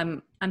 So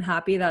I'm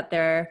happy that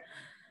they're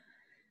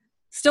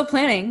still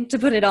planning to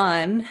put it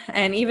on.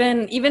 And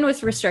even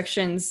with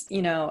restrictions,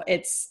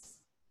 it's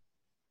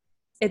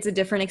a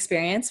different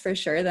experience for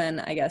sure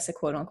than, I guess, a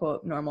quote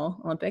unquote normal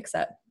Olympics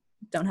that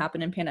don't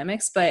happen in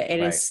pandemics, but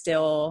it is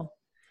still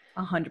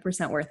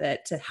 100% worth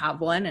it to have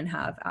one and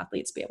have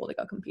athletes be able to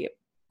go compete.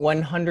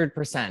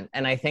 100%.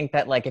 And I think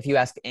that like, if you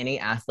ask any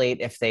athlete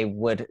if they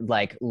would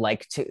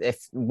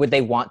would they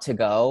want to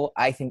go,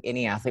 I think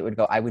any athlete would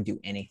go, I would do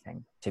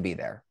anything to be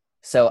there.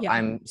 So yeah.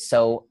 I'm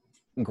so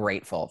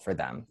grateful for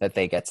them that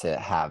they get to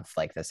have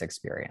like this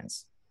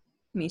experience.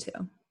 Me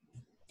too.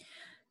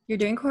 You're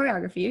doing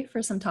choreography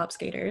for some top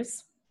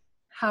skaters.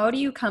 How do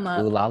you come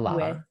up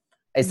with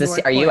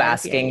your are you choreography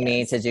asking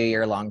me ideas. to do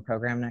your long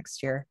program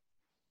next year?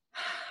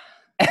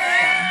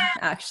 Yeah,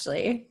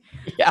 actually.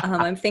 Yeah.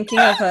 I'm thinking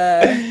of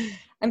a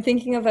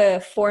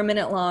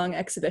 4-minute long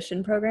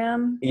exhibition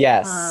program.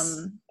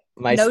 Yes.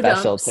 My No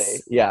specialty.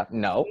 jumps, Yeah.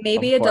 No,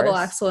 maybe of a double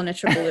course. axel and a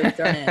triple loop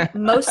thrown in.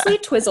 Mostly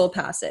twizzle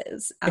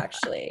passes,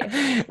 actually.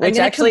 I'm Which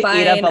gonna actually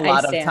eat up combine a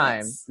ice lot of time.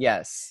 dance.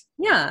 Yes.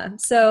 Yeah.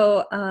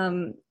 So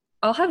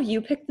I'll have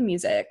you pick the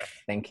music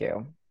Thank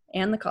you.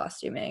 and the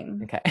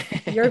costuming. Okay.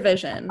 Your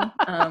vision.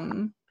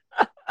 I'm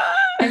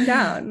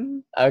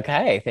down.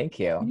 Okay. Thank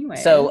you.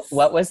 So Anyways.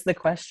 what was the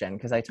question?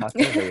 Because I talked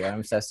over you.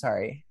 I'm so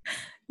sorry.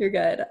 You're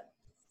good.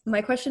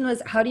 My question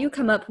was, how do you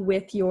come up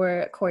with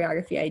your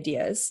choreography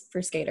ideas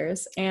for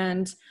skaters?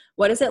 And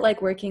what is it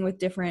like working with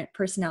different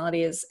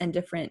personalities and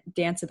different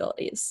dance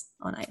abilities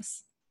on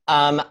ice?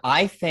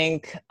 I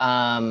think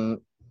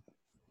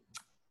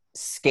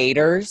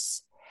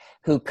skaters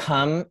who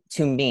come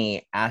to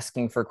me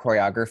asking for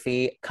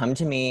choreography come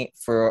to me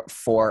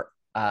for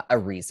a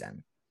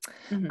reason.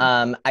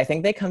 Mm-hmm. I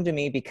think they come to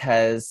me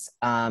because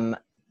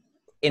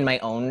in my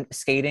own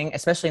skating,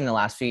 especially in the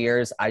last few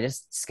years, I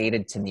just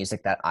skated to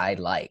music that I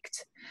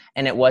liked.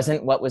 And it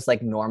wasn't what was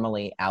like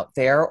normally out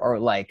there or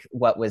like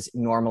what was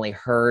normally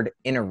heard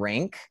in a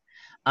rink.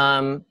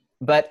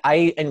 But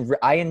I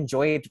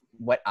enjoyed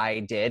what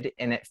I did,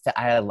 and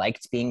I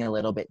liked being a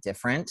little bit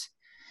different.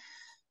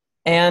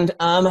 And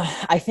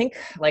I think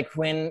like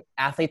when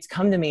athletes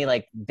come to me,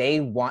 like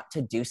they want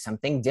to do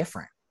something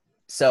different.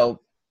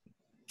 So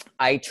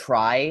I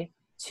try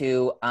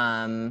to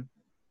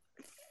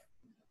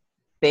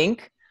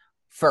think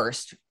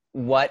first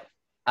what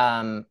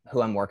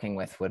who I'm working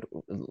with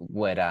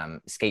would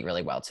skate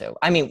really well to.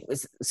 I mean,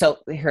 so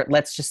here,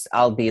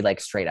 I'll be like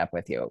straight up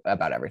with you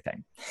about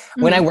everything.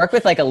 Mm-hmm. When I work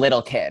with like a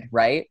little kid,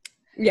 right?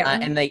 Yeah.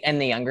 And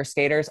the younger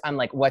skaters, I'm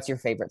like, what's your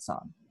favorite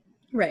song?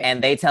 Right.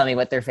 And they tell me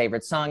what their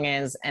favorite song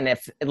is. And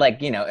if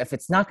like, you know, if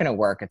it's not going to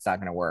work, it's not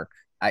going to work.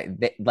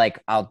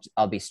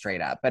 I'll be straight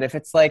up. But if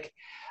it's like,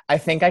 I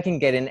think I can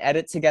get an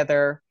edit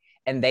together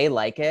and they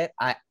like it,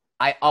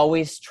 I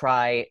always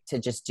try to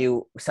just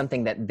do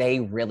something that they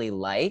really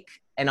like,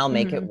 and I'll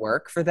make it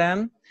work for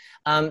them.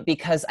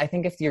 Because I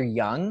think if you're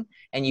young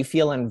and you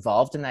feel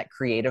involved in that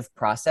creative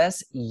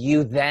process,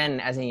 you then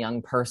as a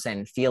young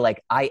person feel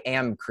like I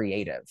am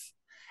creative.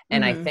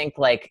 And I think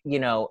like, you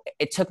know,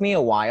 it took me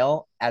a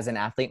while as an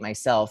athlete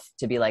myself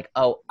to be like,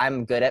 oh,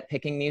 I'm good at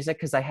picking music.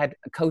 Cause I had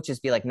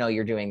coaches be like, no,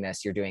 you're doing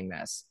this, you're doing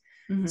this.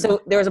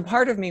 So there was a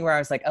part of me where I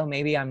was like, oh,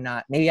 maybe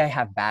I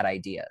have bad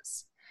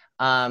ideas.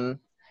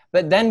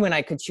 But then when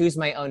I could choose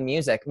my own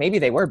music, maybe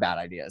they were bad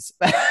ideas.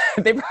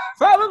 They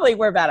probably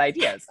were bad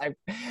ideas.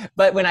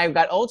 But when I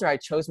got older, I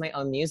chose my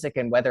own music,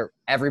 and whether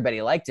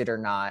everybody liked it or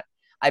not,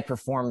 I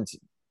performed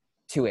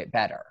to it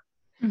better.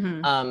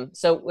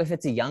 So if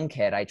it's a young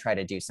kid, I try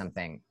to do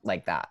something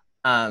like that.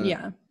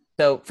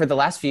 So for the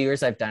last few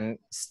years, I've done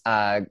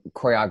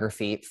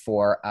choreography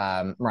for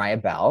Mariah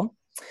Bell.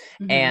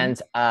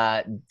 And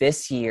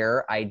this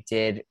year I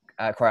did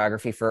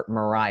choreography for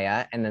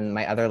Mariah, and then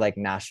my other like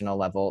national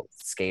level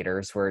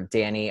skaters were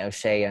Danny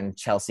O'Shea and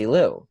Chelsea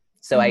Liu.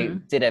 So I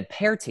did a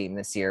pair team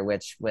this year,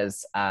 which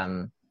was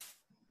I'd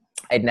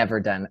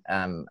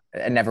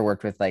never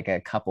worked with like a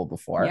couple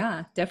before.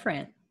 Yeah,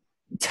 different.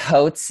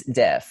 Totes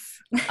diff.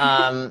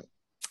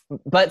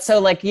 But so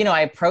like, you know,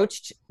 I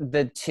approached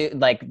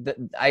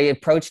I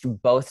approached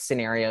both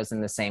scenarios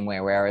in the same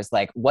way, where I was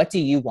like, what do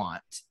you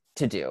want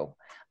to do?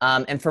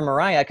 And for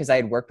Mariah, because I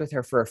had worked with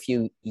her for a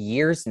few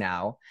years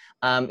now,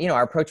 you know,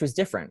 our approach was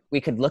different.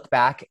 We could look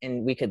back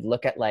and we could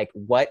look at like,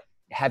 what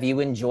have you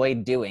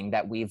enjoyed doing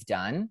that we've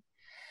done?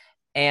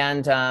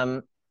 And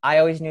I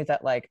always knew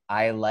that like,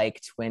 I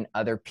liked when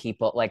other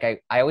people, like I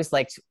always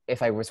liked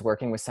if I was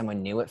working with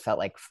someone new, it felt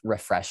like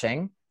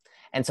refreshing.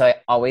 And so I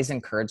always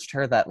encouraged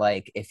her that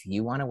like, if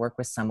you want to work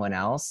with someone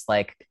else,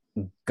 like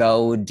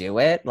go do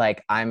it.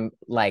 Like I'm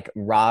like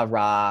rah,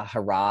 rah,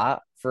 hurrah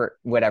for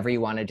whatever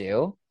you want to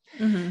do.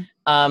 And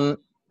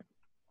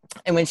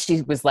when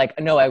she was like,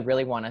 no, I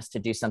really want us to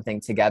do something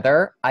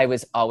together, I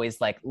was always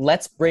like,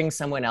 let's bring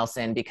someone else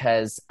in,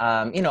 because,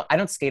 you know, I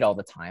don't skate all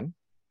the time.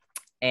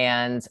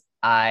 And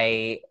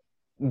I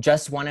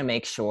just want to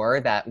make sure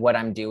that what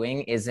I'm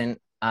doing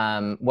isn't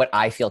what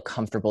I feel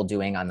comfortable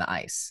doing on the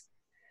ice.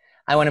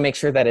 I want to make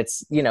sure that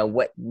it's, you know,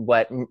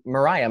 what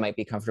Mariah might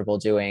be comfortable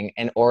doing,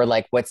 and or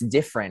like what's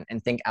different,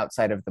 and think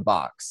outside of the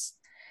box.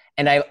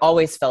 And I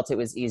always felt it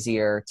was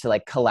easier to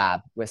like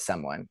collab with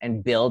someone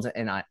and build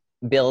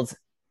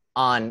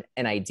on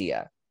an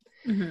idea,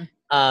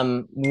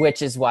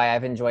 which is why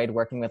I've enjoyed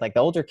working with like the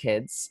older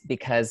kids,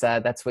 because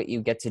that's what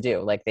you get to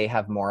do. Like they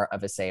have more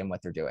of a say in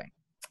what they're doing.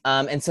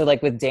 And so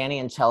like with Danny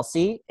and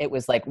Chelsea, it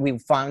was like, we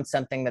found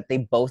something that they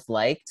both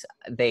liked.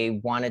 They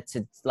wanted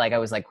to, like, I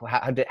was like,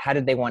 how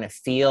did they want to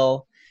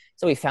feel?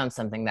 So we found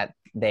something that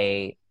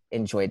they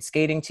enjoyed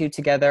skating to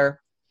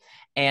together.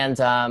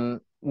 And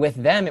with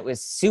them, it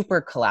was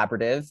super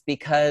collaborative,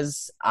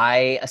 because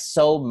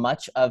so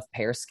much of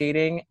pair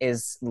skating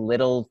is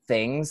little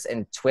things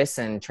and twists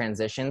and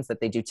transitions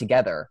that they do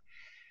together.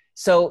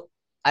 So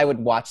I would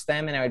watch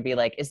them and I would be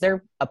like, is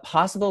there a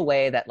possible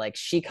way that like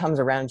she comes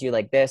around you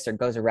like this or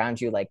goes around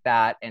you like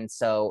that? And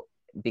so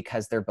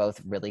because they're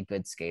both really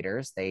good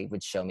skaters, they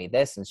would show me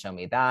this and show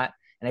me that.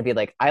 And I'd be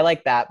like, I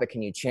like that, but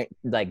can you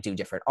like do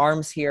different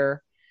arms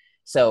here?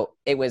 So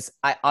it was,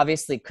 I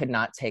obviously could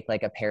not take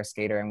like a pair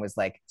skater and was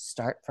like,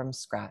 start from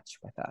scratch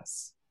with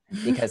us,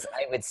 because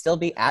I would still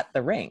be at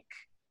the rink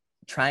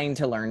trying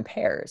to learn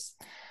pairs.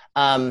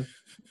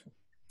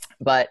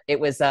 But it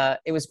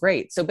was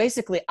great. So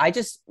basically I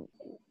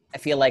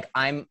feel like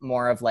I'm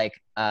more of like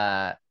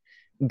a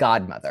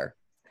godmother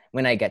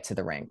when I get to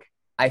the rink.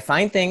 I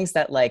find things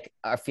that like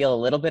feel a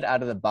little bit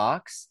out of the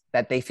box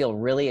that they feel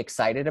really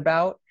excited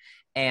about.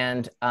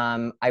 And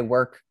I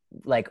work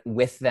like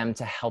with them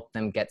to help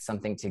them get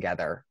something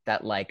together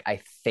that like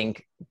I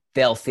think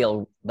they'll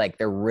feel like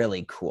they're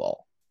really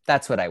cool.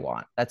 That's what I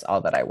want. That's all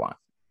that I want.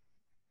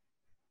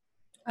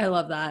 I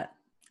love that.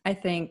 I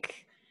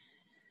think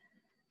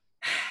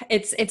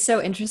it's so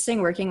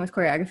interesting working with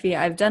choreography.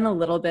 I've done a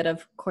little bit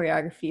of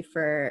choreography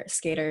for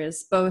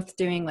skaters, both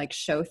doing like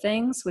show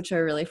things, which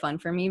are really fun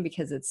for me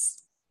because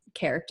it's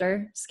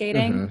character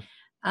skating.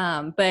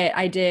 But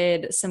I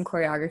did some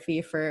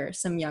choreography for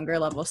some younger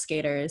level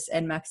skaters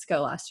in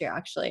Mexico last year,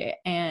 actually.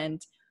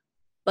 And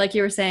like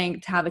you were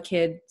saying, to have a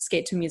kid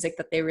skate to music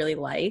that they really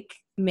like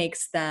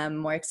makes them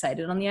more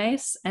excited on the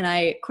ice. And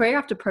I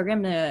choreographed a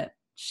program to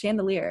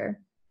Chandelier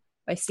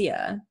by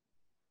Sia.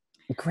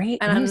 Great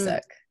and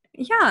music.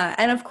 Yeah.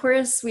 And of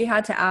course, we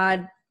had to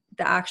add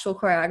the actual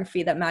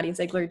choreography that Maddie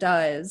Ziegler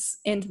does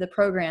into the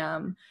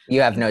program.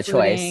 You have no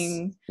choice.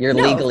 You're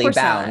legally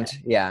bound. Not.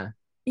 Yeah.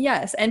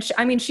 Yes. And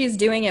I mean, she's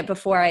doing it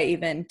before I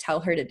even tell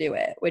her to do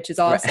it, which is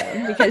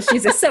awesome because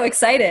she's just so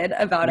excited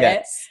about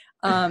it.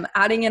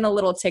 Adding in a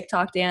little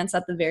TikTok dance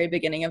at the very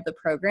beginning of the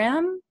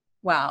program.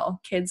 Wow.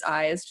 Kids'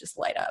 eyes just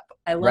light up.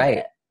 I love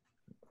it.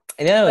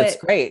 No, it's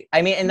great.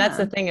 I mean, and that's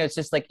the thing. It's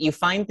just like you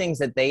find things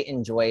that they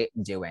enjoy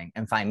doing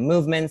and find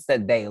movements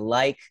that they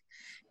like.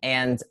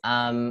 And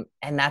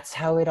that's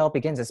how it all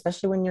begins,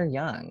 especially when you're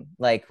young.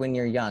 Like when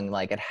you're young,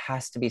 like it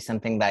has to be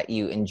something that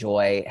you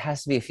enjoy. It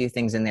has to be a few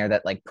things in there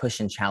that like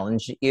push and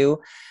challenge you.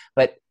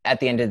 But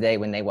at the end of the day,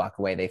 when they walk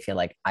away, they feel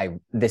like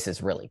this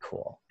is really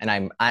cool.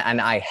 And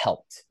I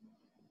helped,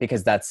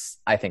 because that's,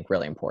 I think,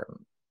 really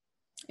important.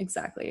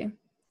 Exactly.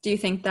 Do you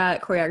think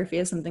that choreography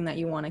is something that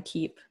you want to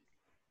keep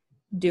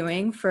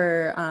doing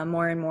for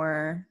more and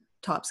more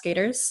top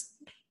skaters?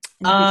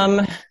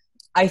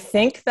 I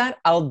think that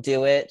I'll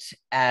do it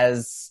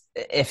as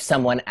if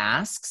someone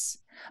asks,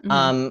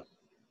 and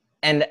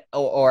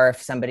or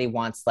if somebody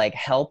wants like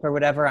help or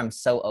whatever. I'm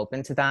so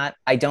open to that.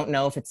 I don't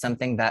know if it's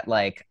something that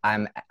like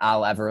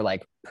I'll ever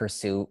like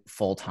pursue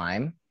full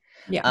time.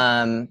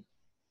 Yeah.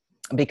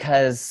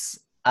 Because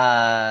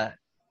I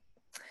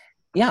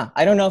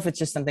don't know if it's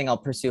just something I'll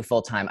pursue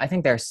full time. I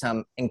think there's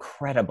some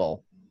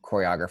incredible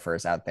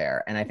choreographers out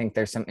there, and I think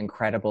there's some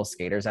incredible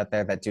skaters out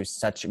there that do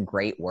such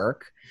great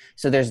work.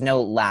 So there's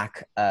no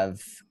lack of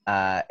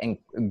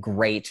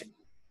great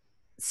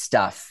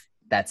stuff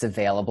that's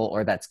available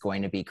or that's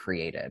going to be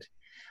created.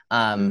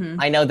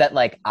 I know that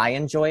like I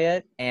enjoy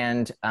it,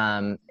 and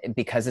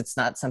because it's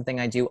not something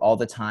I do all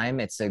the time,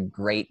 it's a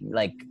great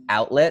like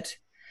outlet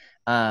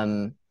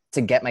to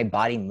get my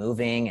body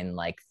moving and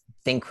like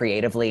think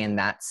creatively in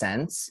that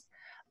sense.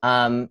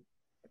 So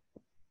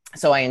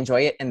I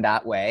enjoy it in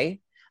that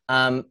way.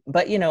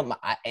 But you know,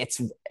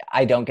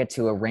 I don't get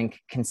to a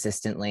rink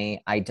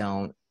consistently.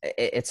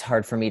 It's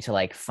hard for me to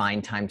like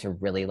find time to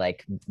really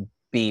like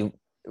be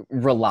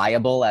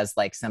reliable as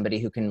like somebody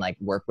who can like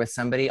work with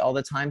somebody all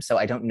the time. So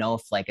I don't know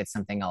if like it's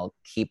something I'll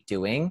keep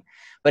doing,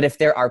 but if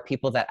there are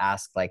people that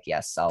ask, like,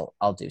 yes,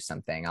 I'll do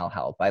something. I'll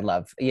help. I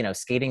love, you know,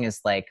 skating is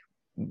like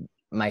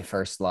my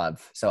first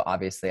love. So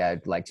obviously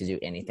I'd like to do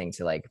anything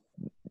to like,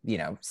 you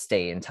know,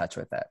 stay in touch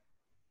with it.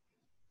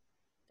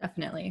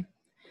 Definitely.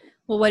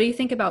 Well, what do you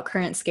think about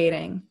current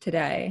skating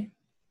today?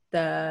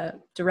 The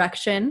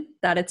direction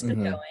that it's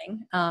been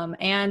going.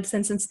 And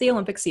since it's the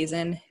Olympic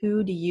season,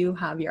 who do you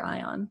have your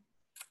eye on?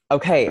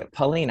 Okay,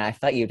 Paulina, I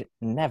thought you'd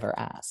never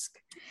ask.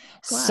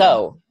 Wow.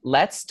 So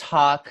let's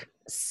talk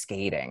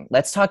skating.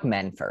 Let's talk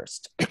men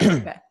first.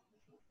 Okay.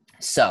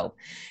 So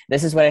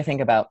this is what I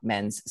think about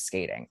men's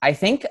skating. I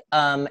think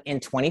in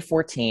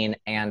 2014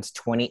 and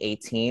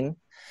 2018,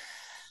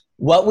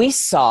 what we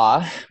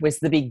saw was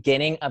the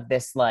beginning of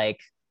this like,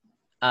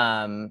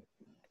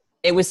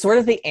 it was sort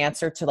of the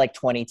answer to like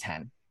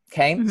 2010.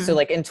 Okay. So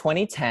like in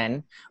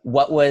 2010,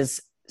 what was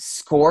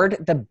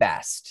scored the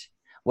best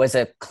was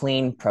a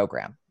clean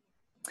program.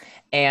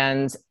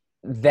 And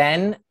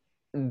then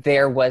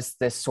there was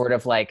this sort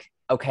of like,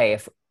 okay,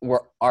 if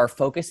our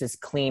focus is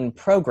clean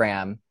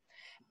program,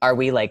 are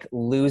we like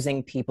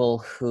losing people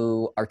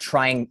who are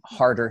trying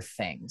harder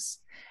things?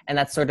 And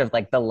that's sort of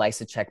like the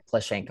Lysacek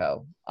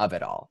Plushenko of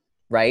it all,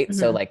 right?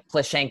 So like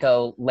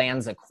Plushenko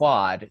lands a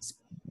quad,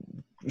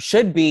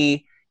 should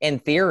be in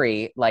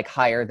theory, like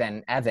higher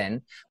than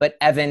Evan, but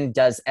Evan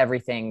does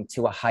everything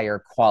to a higher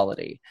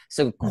quality.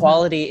 So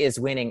quality is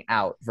winning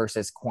out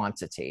versus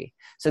quantity.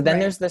 So then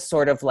there's this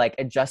sort of like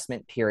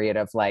adjustment period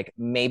of like,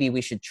 maybe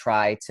we should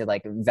try to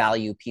like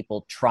value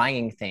people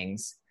trying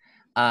things,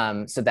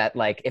 so that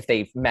like if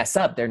they mess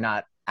up, they're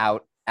not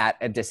out at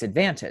a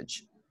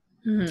disadvantage.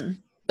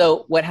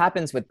 So what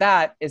happens with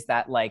that is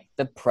that like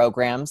the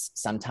programs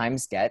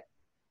sometimes get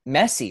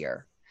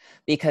messier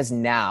because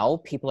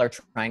now people are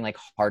trying like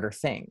harder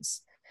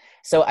things.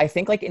 So I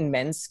think like in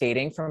men's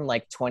skating from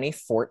like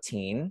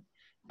 2014,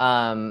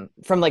 from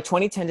like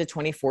 2010 to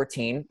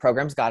 2014,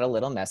 programs got a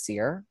little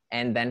messier.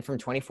 And then from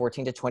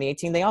 2014 to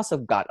 2018, they also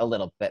got a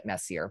little bit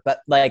messier.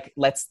 But like,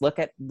 let's look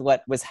at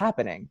what was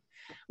happening.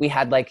 We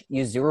had like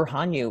Yuzuru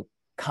Hanyu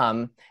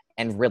come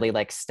and really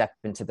like step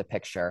into the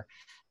picture.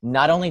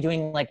 Not only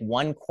doing like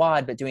one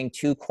quad, but doing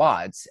two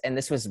quads. And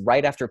this was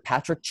right after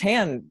Patrick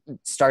Chan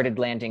started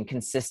landing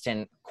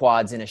consistent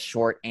quads in a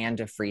short and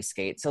a free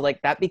skate. So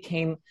like that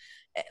became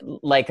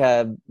like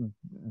a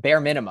bare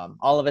minimum.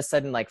 All of a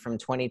sudden, like from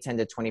 2010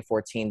 to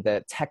 2014,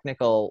 the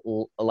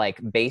technical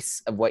like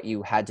base of what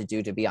you had to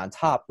do to be on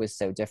top was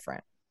so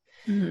different.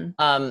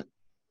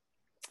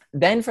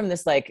 Then from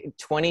this like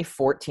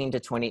 2014 to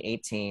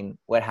 2018,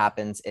 what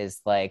happens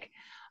is like,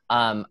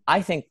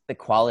 I think the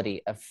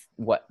quality of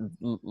what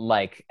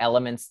like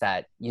elements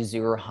that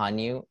Yuzuru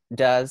Hanyu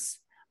does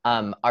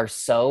are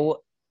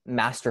so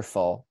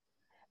masterful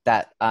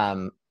that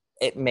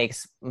it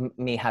makes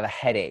me have a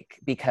headache,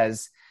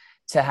 because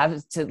to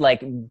have to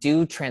like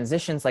do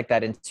transitions like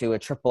that into a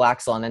triple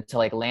axel and then to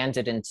like land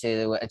it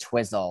into a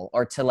twizzle,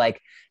 or to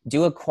like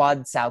do a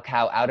quad sow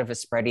cow out of a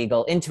spread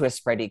eagle into a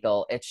spread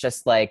eagle, it's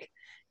just like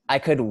I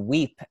could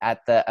weep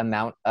at the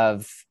amount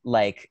of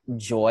like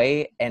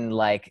joy and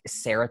like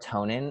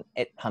serotonin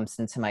it pumps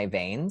into my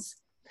veins.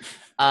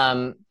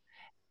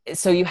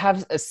 So you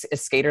have a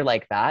skater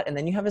like that, and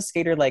then you have a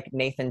skater like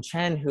Nathan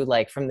Chen, who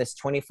like from this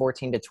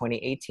 2014 to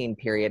 2018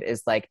 period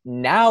is like,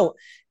 now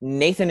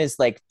Nathan is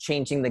like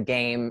changing the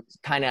game,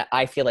 kind of,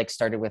 I feel like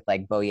started with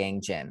like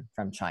Boyang Jin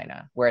from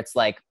China, where it's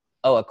like,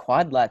 oh, a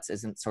quad lutz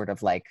isn't sort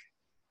of like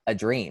a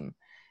dream.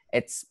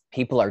 It's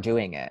people are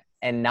doing it.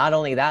 And not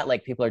only that,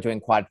 like people are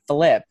doing quad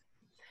flip,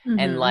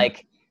 and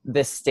like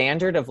the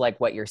standard of like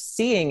what you're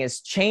seeing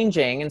is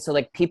changing. And so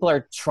like people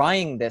are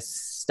trying this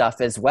stuff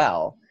as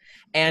well.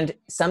 And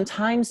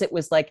sometimes it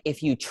was like,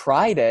 if you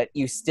tried it,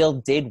 you still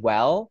did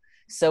well.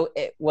 So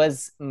it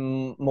was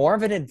more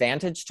of an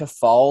advantage to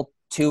fall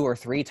 2 or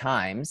 3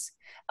 times,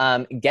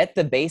 get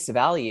the base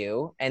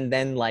value, and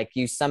then like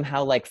you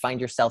somehow like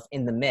find yourself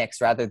in the mix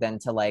rather than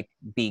to like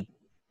be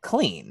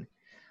clean.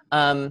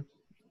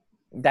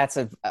 That's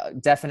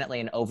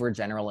definitely an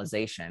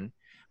overgeneralization.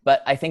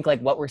 But I think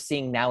like what we're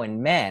seeing now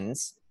in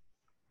men's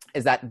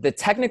is that the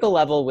technical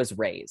level was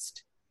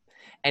raised.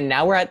 And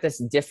now we're at this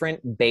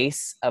different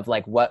base of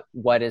like what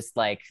is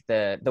like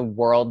the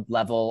world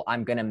level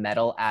I'm going to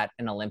medal at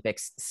an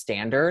Olympics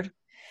standard.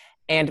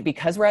 And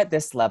because we're at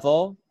this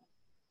level,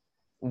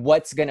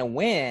 what's going to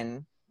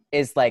win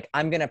is like,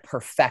 I'm going to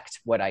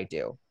perfect what I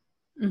do.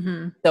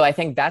 So I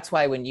think that's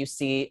why when you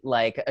see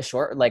like a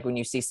short, like when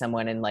you see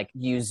someone in like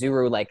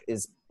Yuzuru like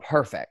is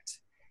perfect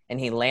and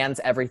he lands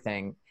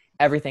everything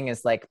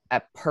is like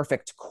at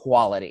perfect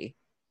quality.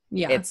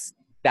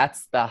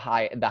 That's the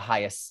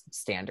highest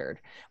standard.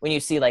 When you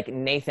see like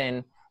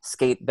Nathan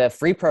skate the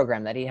free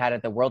program that he had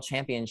at the World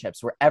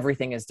Championships, where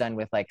everything is done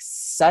with like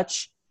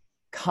such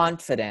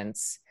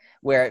confidence,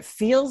 where it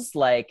feels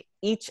like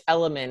each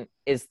element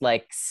is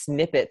like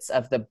snippets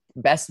of the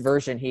best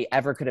version he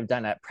ever could have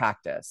done at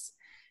practice.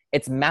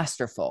 It's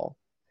masterful.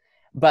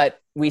 But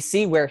we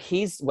see where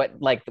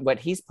what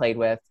he's played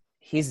with,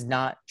 he's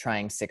not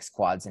trying 6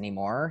 quads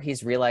anymore.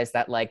 He's realized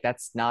that like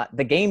that's not,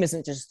 the game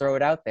isn't just throw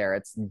it out there,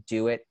 it's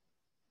do it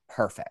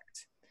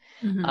perfect.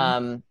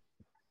 And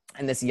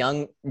this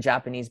young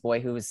Japanese boy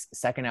who was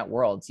second at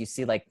Worlds, you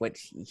see like what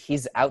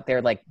he's out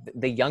there, like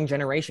the young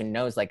generation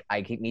knows like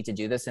I need to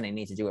do this and I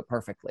need to do it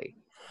perfectly.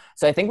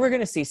 So I think we're going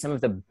to see some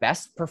of the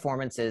best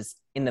performances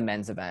in the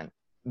men's event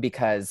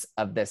because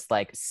of this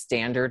like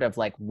standard of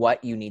like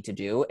what you need to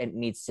do. It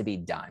needs to be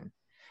done,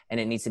 and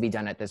it needs to be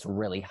done at this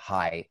really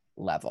high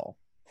level.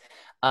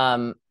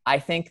 I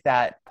think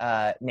that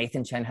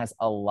Nathan Chen has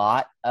a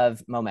lot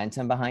of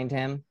momentum behind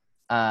him.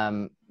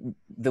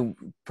 The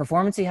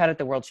performance he had at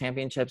the World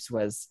Championships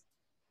was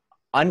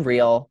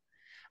unreal.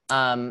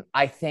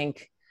 I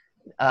think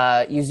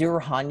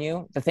Yuzuru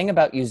Hanyu, the thing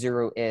about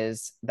Yuzuru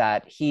is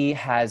that he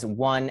has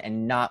won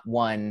and not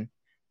won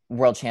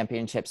World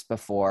Championships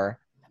before.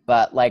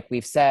 But like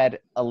we've said,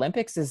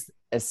 Olympics is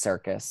a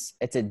circus.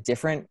 It's a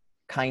different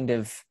kind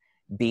of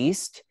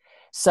beast.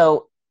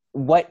 So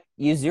what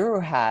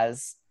Yuzuru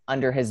has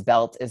under his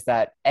belt is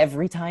that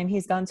every time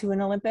he's gone to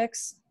an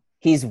Olympics,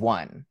 he's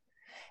won.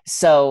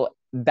 So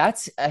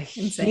that's a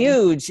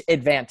huge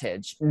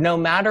advantage, no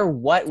matter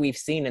what we've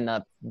seen in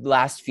the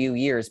last few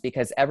years,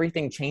 because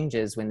everything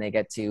changes when they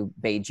get to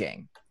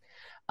Beijing.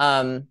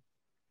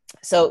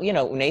 So, you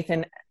know,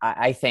 Nathan,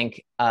 I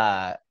think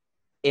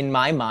in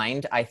my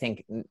mind, I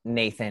think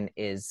Nathan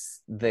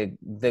is the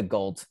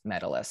gold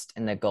medalist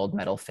and the gold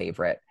medal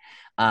favorite,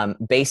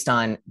 based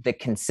on the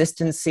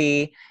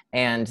consistency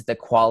and the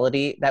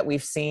quality that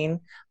we've seen.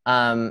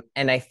 And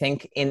I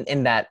think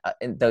in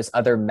those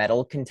other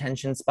medal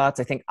contention spots,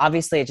 I think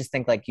obviously I just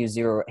think like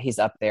Yuzuru, he's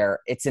up there.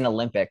 It's in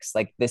Olympics.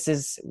 Like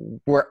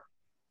we're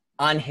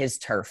on his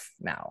turf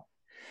now.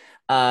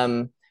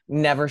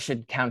 Never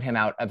should count him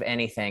out of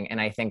anything. And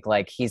I think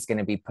like he's going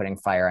to be putting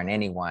fire on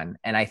anyone.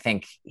 And I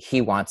think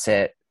he wants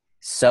it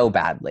so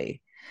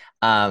badly.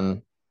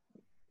 And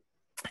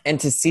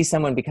to see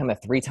someone become a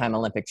 3-time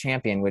Olympic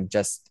champion would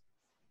just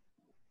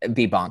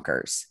be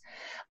bonkers.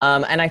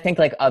 And I think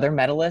like other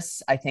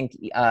medalists, I think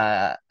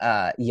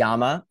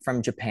Yama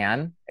from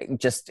Japan,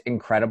 just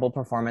incredible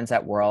performance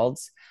at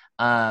Worlds.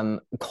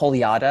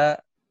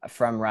 Kolyada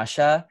from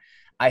Russia,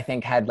 I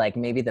think had like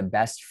maybe the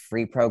best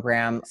free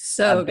program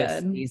So of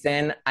this good.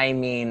 season. I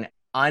mean,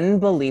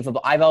 unbelievable.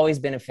 I've always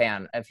been a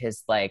fan of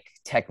his like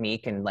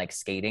technique and like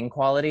skating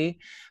quality,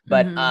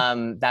 but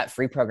that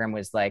free program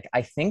was like,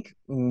 I think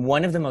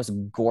one of the most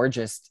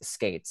gorgeous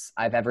skates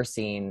I've ever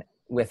seen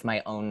with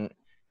my own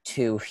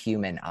 2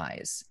 human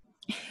eyes.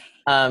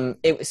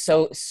 It was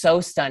so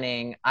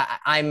stunning.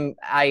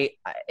 I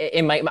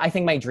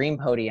think my dream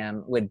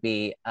podium would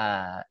be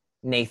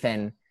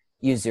Nathan,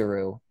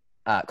 Yuzuru,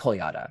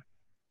 Kolyada.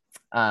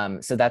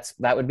 So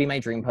that would be my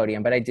dream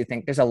podium, but I do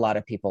think there's a lot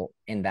of people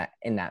in that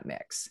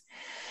mix.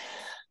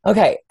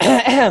 Okay.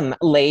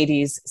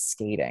 Ladies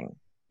skating.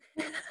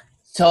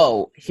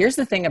 So here's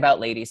the thing about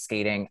ladies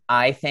skating.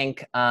 I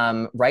think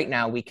right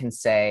now we can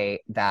say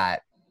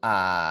that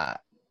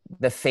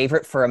the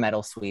favorite for a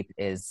medal sweep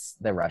is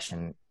the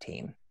Russian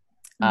team.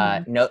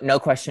 No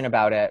question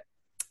about it.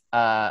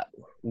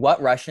 What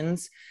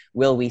Russians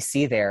will we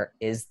see there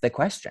is the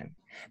question.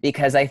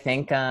 Because I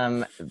think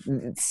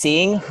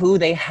seeing who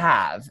they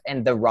have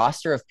and the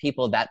roster of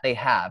people that they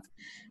have,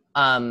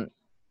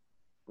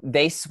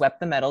 they swept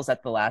the medals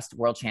at the last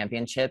World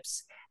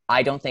Championships.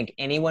 I don't think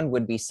anyone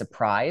would be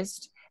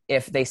surprised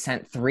if they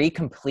sent 3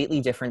 completely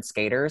different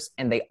skaters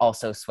and they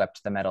also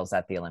swept the medals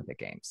at the Olympic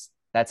Games.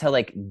 That's how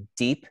like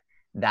deep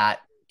that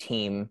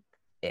team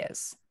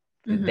is.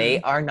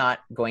 They are not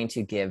going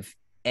to give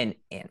an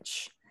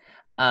inch.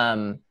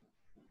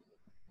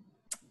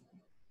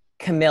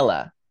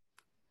 Camilla,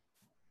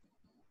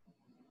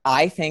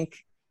 I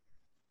think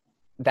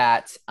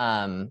that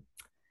for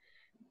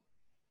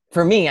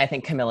me, I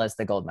think Camilla is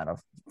the gold medal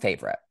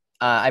favorite.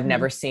 I've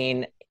never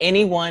seen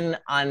anyone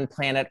on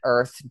planet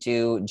Earth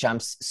do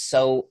jumps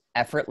so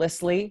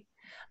effortlessly.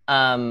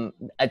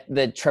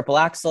 The triple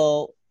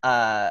axel,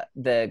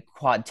 the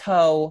quad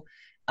toe,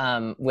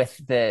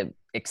 with the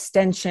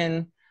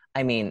extension.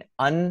 I mean,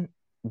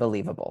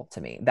 unbelievable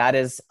to me. That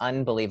is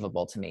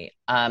unbelievable to me.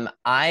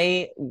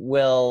 I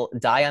will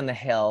die on the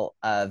hill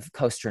of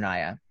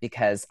Kostrunaya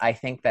because I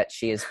think that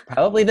she is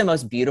probably the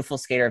most beautiful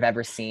skater I've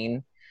ever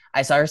seen.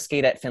 I saw her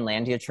skate at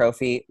Finlandia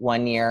Trophy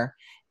one year,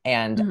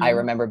 and I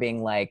remember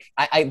being like,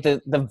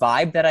 the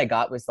vibe that I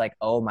got was like,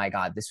 oh my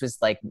God, this was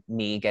like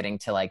me getting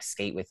to like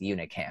skate with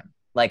Unicam.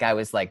 Like I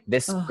was like,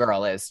 this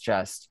girl is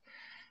just,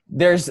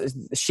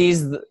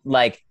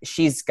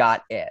 she's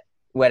got it.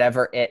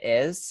 Whatever it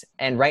is.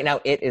 And right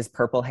now it is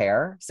purple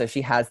hair. So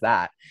she has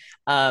that.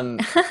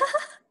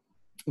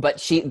 But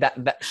she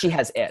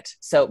has it.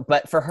 So,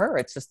 but for her,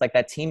 it's just like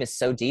that team is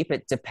so deep.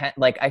 It depends.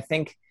 Like, I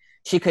think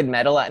she could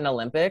medal at an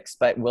Olympics,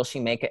 but will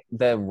she make it?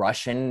 The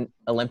Russian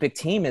Olympic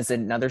team is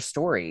another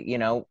story. You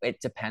know,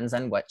 it depends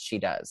on what she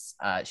does.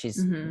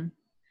 She's,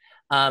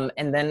 and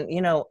then,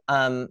 you know,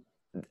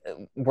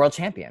 world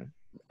champion.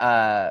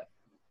 What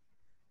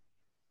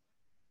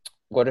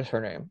is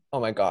her name? Oh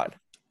my God.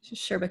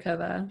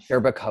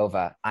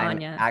 Sherbakova.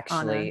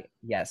 Anna.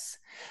 Yes.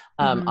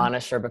 Anna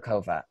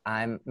Sherbakova.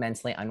 I'm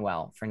mentally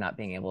unwell for not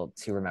being able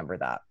to remember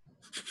that.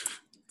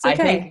 It's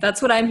okay. That's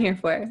what I'm here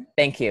for.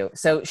 Thank you.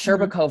 So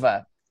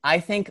Sherbakova, I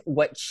think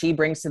what she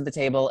brings to the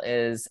table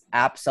is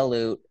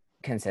absolute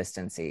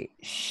consistency.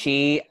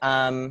 She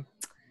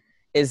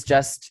is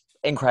just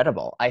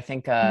incredible. I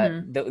think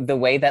the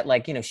way that,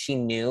 like, you know, she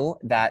knew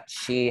that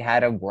she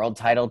had a world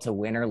title to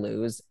win or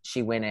lose.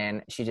 She went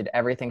in, she did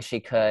everything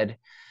she could.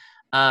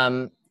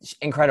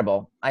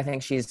 Incredible. I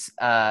think she's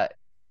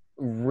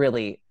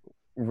really,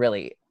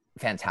 really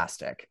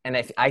fantastic. And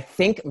I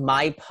think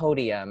my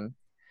podium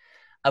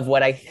of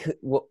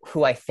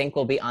who I think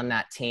will be on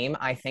that team,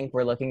 I think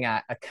we're looking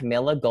at a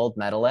Camilla gold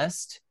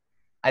medalist.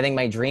 I think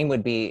my dream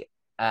would be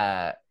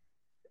a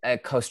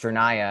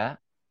Kostrunaya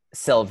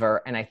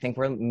silver, and I think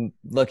we're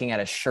looking at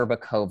a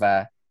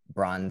Sherbakova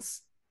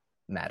bronze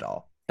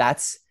medal.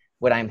 That's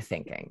what I'm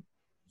thinking.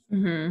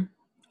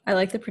 I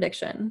like the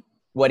prediction.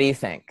 What do you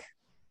think?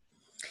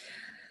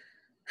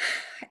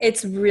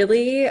 It's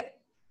really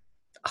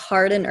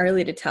hard and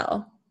early to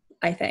tell,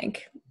 I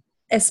think,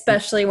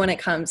 especially when it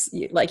comes,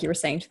 like you were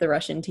saying, to the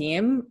Russian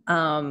team.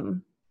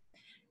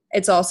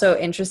 It's also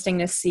interesting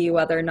to see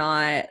whether or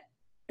not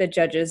the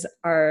judges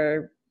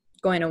are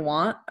going to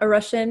want a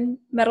Russian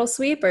medal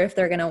sweep, or if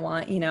they're going to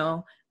want, you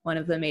know, one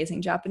of the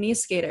amazing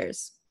Japanese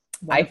skaters,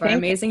 one I of our think-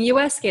 amazing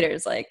US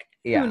skaters. Like,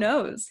 Yeah. who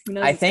knows? Who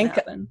knows I what's gonna think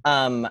happen?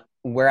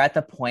 we're at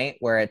the point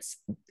where it's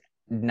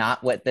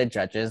not what the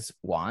judges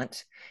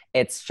want.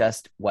 It's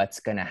just what's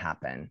going to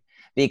happen.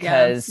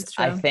 Because it's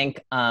true. I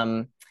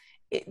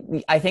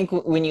think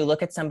when you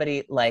look at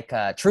somebody like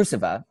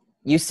Trusova,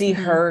 you see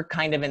Mhm. her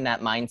kind of in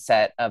that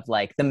mindset of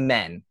like the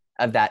men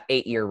of that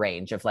 8-year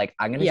range of like,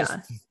 I'm going to just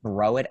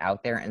throw it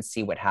out there and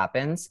see what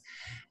happens.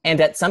 And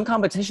at some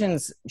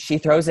competitions, she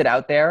throws it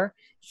out there.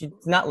 She's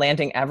not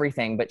landing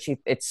everything, but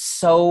it's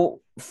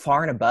so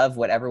far and above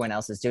what everyone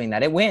else is doing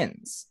that it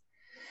wins.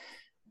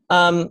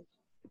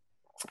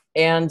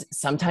 And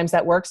sometimes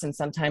that works and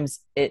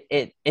sometimes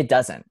it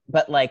doesn't.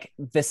 But like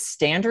the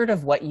standard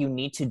of what you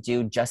need to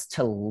do just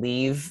to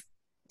leave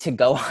to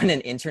go on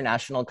an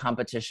international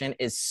competition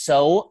is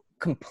so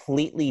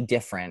completely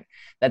different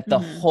that the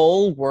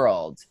whole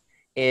world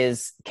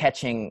is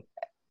playing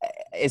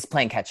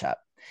catch up.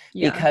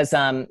 Yeah. Because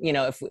you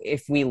know,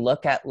 if we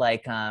look at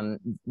like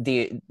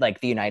the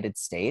United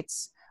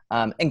States,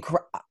 and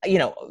you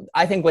know,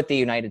 I think what the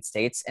United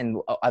States and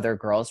other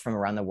girls from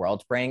around the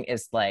world bring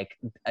is like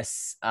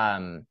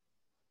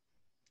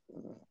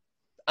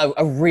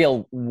a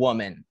real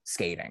woman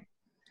skating.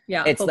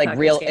 Yeah, It's full like package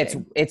real,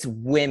 skating. it's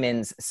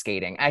women's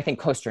skating. I think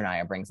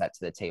Kosternaya brings that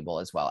to the table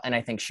as well. And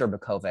I think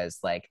Sherbakova is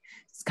like,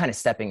 it's kind of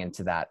stepping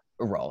into that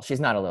role. She's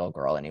not a little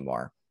girl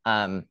anymore.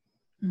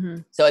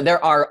 So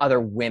there are other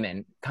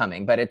women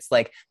coming, but it's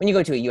like when you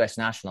go to a US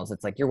Nationals,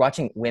 it's like you're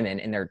watching women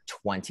in their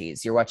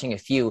 20s. You're watching a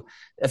few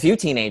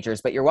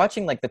teenagers, but you're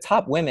watching like the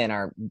top women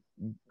are,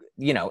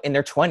 you know, in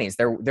their 20s.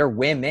 They're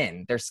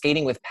women. They're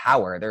skating with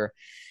power. They're,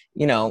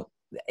 you know,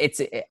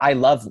 I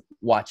love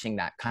watching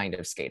that kind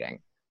of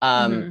skating.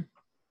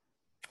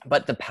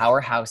 But the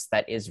powerhouse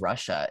that is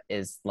Russia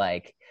is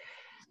like,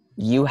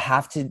 you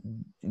have to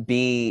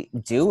be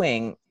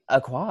doing a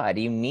quad,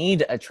 you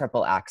need a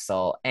triple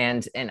axel.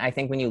 And I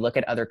think when you look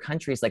at other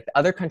countries, like the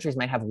other countries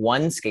might have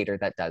one skater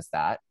that does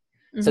that.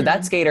 So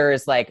that skater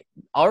is like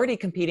already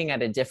competing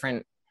at a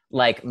different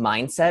like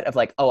mindset of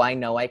like, oh, I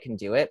know I can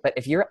do it. But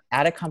if you're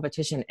at a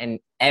competition and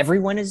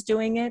everyone is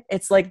doing it,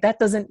 it's like, that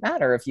doesn't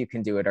matter if you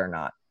can do it or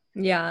not.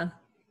 Yeah.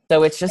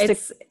 So it's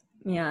just,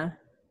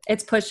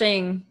 it's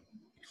pushing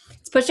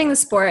the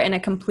sport in a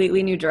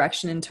completely new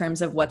direction in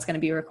terms of what's going to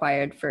be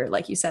required for,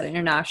 like you said,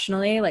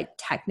 internationally, like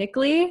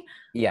technically,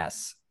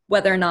 yes,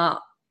 whether or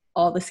not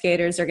all the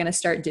skaters are going to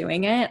start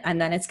doing it,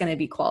 and then it's going to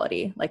be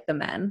quality like the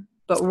men.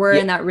 But we're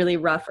in that really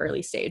rough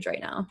early stage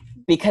right now.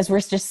 Because we're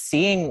just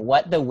seeing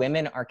what the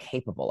women are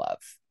capable of.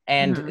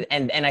 And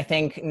I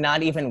think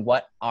not even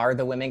what are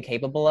the women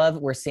capable of.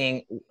 We're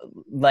seeing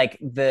like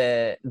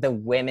the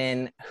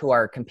women who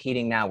are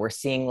competing now, we're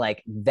seeing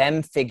like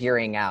them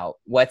figuring out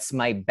what's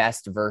my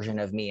best version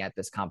of me at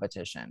this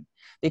competition.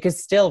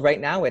 Because still right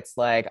now it's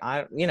like,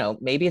 you know,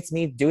 maybe it's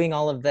me doing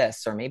all of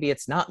this, or maybe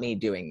it's not me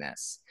doing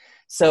this.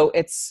 So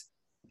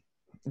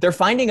they're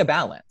finding a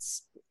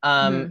balance.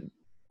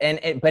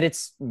 But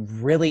it's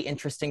really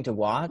interesting to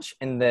watch.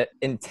 And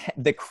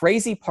the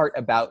crazy part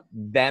about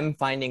them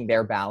finding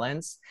their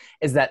balance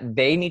is that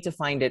they need to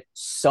find it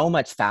so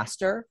much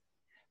faster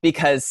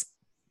because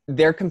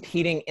they're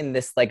competing in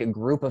this like a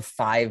group of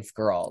 5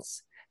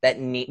 girls that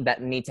need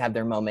to have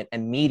their moment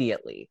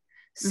immediately.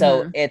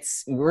 So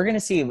we're going to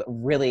see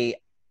really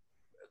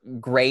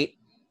great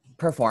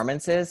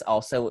performances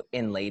also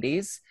in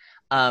ladies.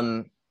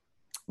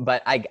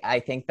 But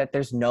I think that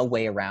there's no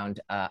way around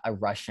a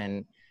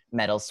Russian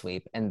medal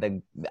sweep, and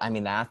the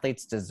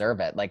athletes deserve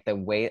it. Like the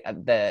way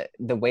that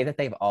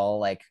they've all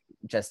like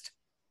just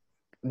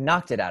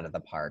knocked it out of the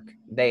park.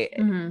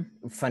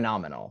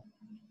 Phenomenal.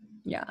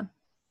 Yeah.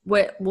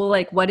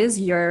 What is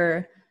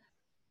your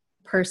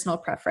personal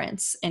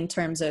preference in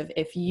terms of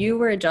if you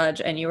were a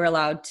judge and you were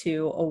allowed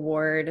to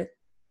award a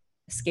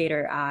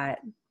skater at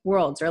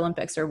Worlds or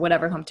Olympics or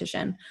whatever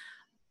competition,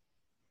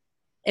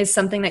 is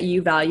something that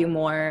you value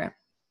more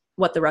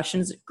what the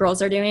Russian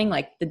girls are doing,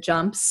 like the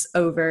jumps,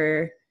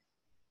 over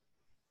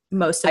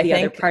most of the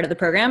other part of the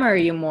program, or are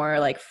you more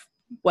like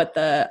what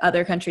the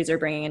other countries are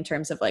bringing in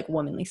terms of like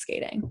womanly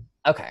skating?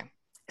 Okay.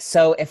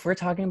 So if we're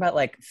talking about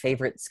like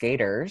favorite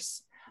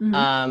skaters,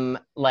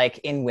 like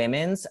in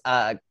women's,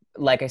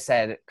 like I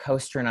said,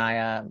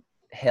 Kosternaya,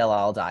 Hill,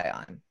 I'll die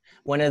on.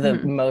 One of the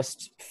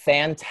most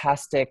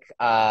fantastic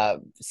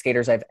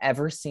skaters I've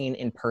ever seen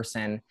in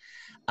person.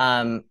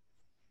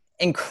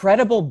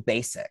 Incredible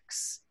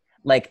basics,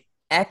 like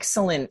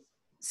excellent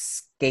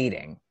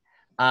skating,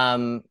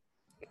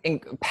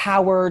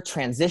 power,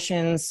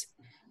 transitions,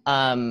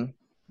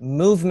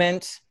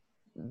 movement.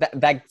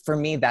 That for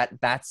me,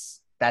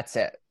 that's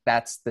it.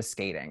 That's the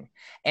skating.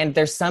 And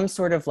there's some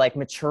sort of like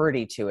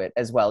maturity to it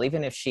as well.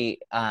 Even if she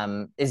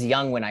is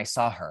young, when I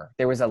saw her,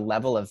 there was a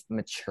level of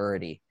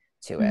maturity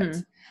to it.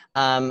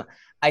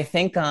 I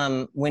think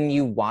when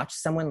you watch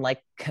someone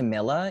like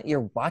Camilla,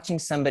 you're watching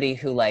somebody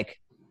who like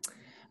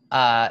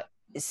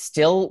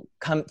still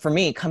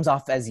comes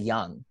off as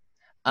young.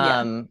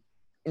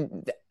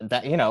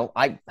 That, you know,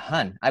 I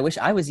wish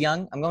I was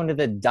young. I'm going to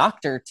the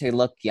doctor to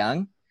look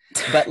young.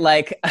 but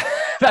like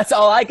that's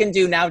all I can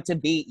do now to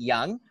be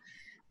young.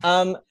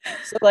 So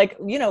like,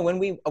 you know,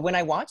 when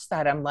I watch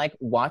that, I'm like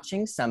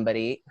watching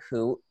somebody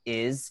who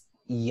is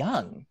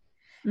young.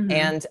 Mm-hmm.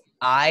 And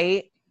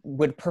I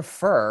would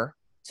prefer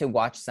to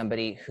watch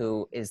somebody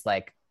who is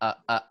like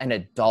an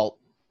adult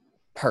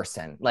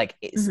person, like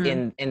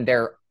in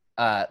their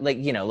like,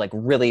 you know, like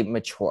really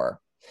mature.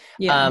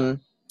 Yeah.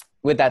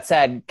 With that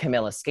said,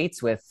 Camilla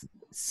skates with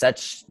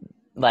such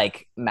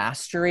like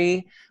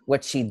mastery.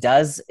 What she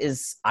does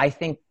is, I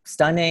think,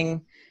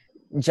 stunning.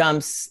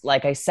 Jumps,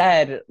 like I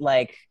said,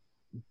 like,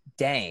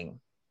 dang,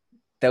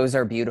 those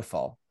are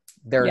beautiful.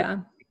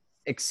 They're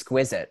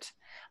exquisite.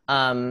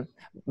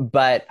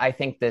 But I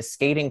think the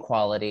skating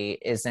quality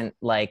isn't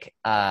like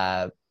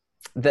the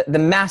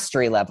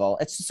mastery level.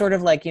 It's sort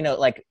of like, you know,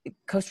 like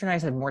Coaster and I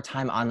had more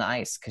time on the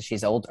ice because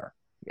she's older,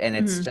 and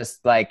it's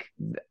just like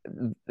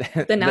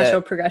the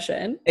natural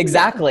progression.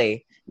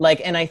 Exactly. Like,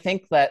 and I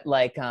think that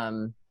like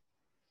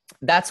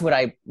that's what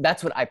I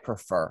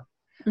prefer.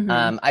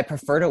 I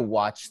prefer to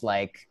watch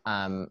like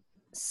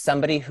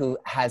somebody who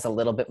has a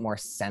little bit more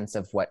sense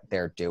of what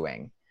they're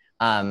doing.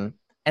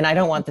 And I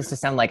don't want this to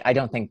sound like I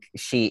don't think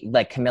she,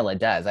 like Camilla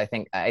does. I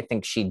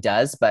think she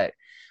does, but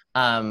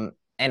and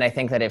I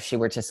think that if she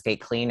were to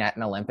skate clean at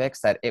an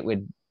Olympics, that it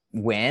would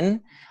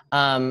win.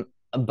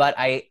 But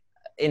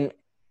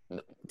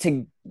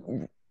to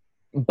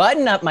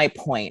button up my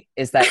point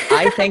is that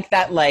I think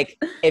that like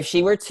if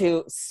she were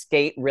to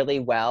skate really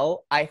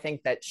well, I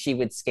think that she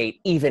would skate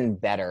even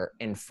better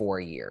in 4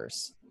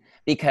 years,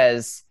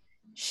 because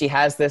she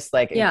has this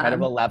like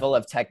incredible level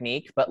of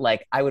technique. But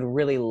like I would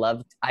really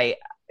love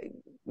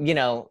you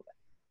know,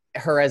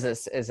 her as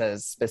a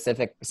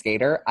specific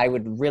skater, I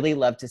would really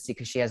love to see,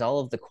 because she has all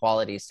of the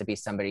qualities to be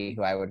somebody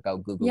who I would go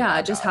Google. Yeah,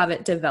 just have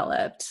it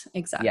developed.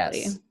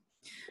 Exactly. Yes.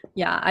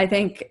 Yeah, I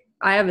think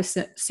I have a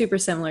super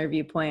similar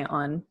viewpoint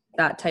on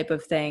that type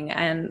of thing.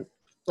 And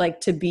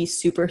like, to be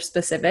super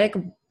specific,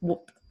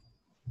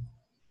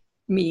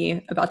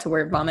 me about to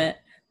word vomit.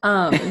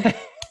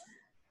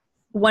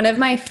 One of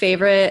my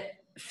favorite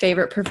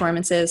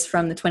performances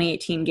from the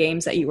 2018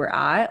 games that you were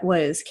at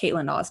was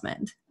Caitlin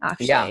Osmond,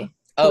 actually. Yeah.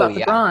 Who got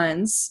the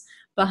bronze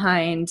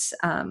behind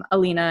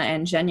Alina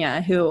and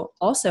Zhenya, who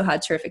also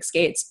had terrific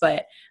skates,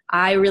 but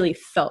I really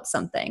felt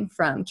something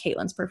from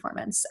Caitlin's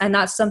performance. And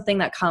that's something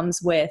that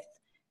comes with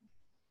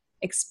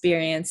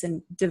experience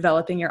and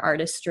developing your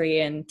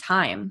artistry and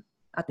time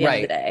at the end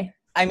of the day.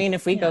 I mean,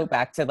 if we go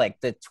back to like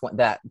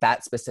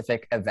that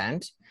specific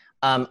event,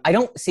 I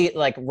don't see it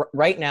like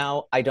right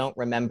now. I don't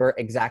remember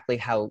exactly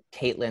how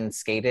Caitlin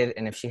skated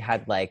and if she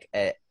had like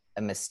a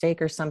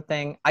mistake or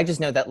something. I just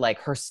know that like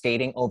her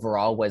skating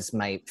overall was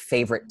my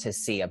favorite to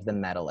see of the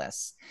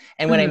medalists.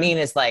 And what I mean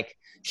is like,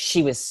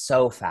 she was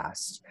so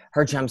fast.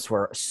 Her jumps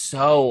were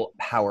so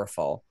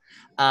powerful.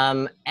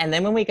 And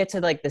then when we get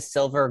to like the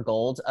silver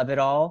gold of it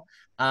all,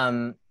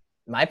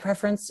 my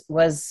preference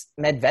was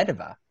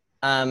Medvedeva.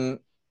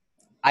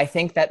 I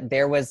think that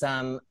there was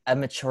a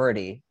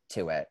maturity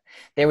to it.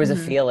 There was a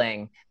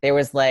feeling. There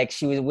was like,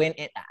 she was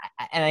and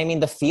I mean,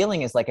 the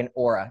feeling is like an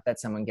aura that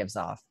someone gives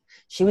off.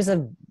 She was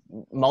a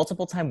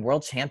multiple-time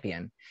world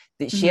champion.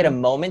 She had a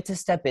moment to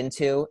step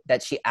into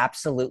that she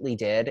absolutely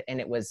did, and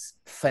it was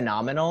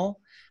phenomenal.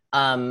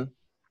 And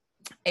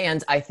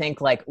I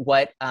think like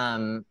what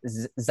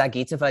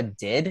Zagitova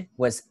did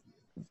was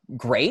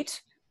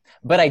great,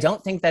 but I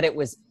don't think that it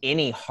was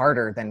any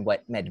harder than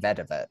what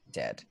Medvedeva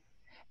did.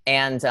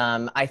 And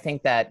I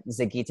think that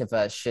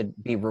Zagitova should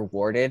be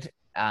rewarded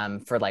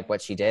for like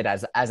what she did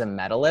as a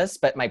medalist.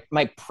 But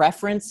my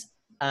preference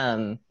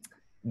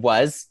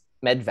was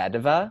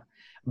Medvedeva,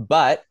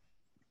 but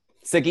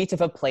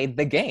Zagitova played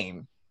the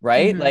game,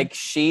 right? Like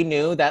she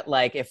knew that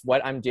like if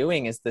what I'm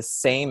doing is the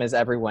same as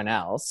everyone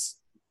else,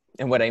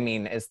 and what I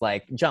mean is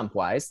like jump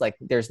wise, like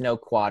there's no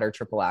quad or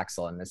triple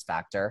axel in this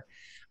factor.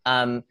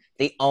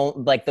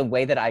 The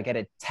way that I get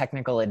a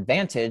technical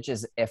advantage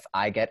is if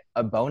I get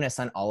a bonus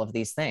on all of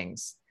these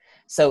things.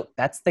 So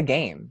that's the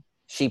game.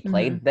 She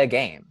played the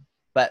game.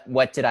 But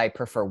what did I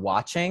prefer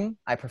watching?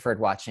 I preferred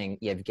watching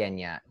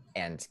Yevgenia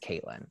and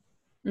Caitlin.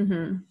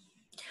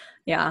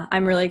 Yeah,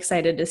 I'm really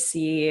excited to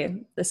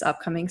see this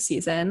upcoming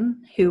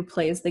season who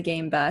plays the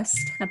game best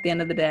at the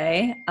end of the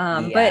day.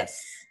 But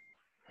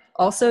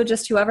also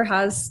just whoever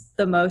has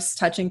the most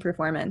touching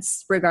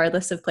performance,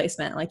 regardless of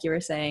placement, like you were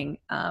saying.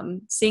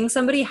 Seeing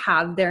somebody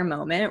have their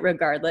moment,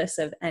 regardless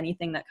of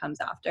anything that comes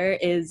after,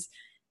 is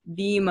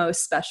the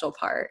most special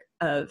part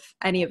of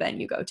any event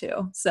you go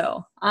to.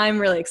 So I'm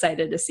really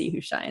excited to see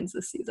who shines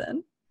this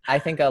season. I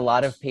think a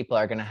lot of people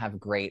are going to have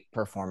great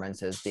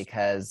performances,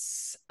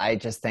 because I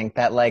just think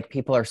that like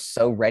people are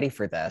so ready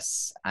for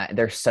this.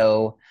 They're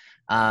so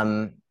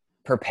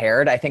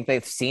prepared. I think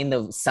they've seen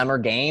the summer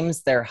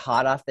games. They're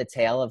hot off the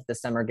tail of the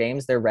summer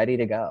games. They're ready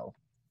to go.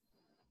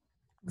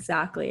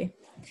 Exactly.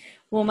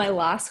 Well, my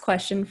last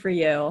question for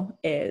you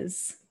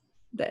is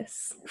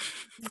this.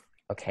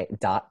 Okay. ...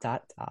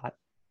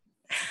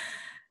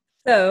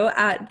 So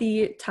at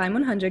the Time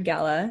 100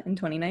 Gala in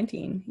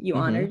 2019, you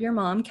honored your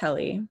mom,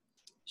 Kelly.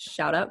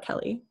 Shout out,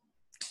 Kelly.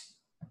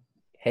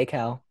 Hey,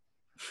 Cal.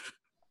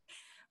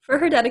 For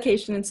her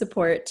dedication and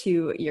support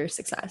to your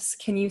success,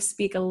 can you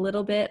speak a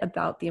little bit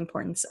about the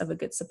importance of a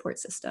good support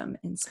system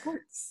in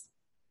sports?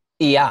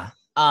 Yeah.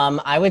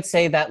 I would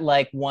say that,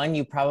 like, one,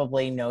 you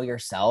probably know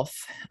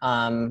yourself.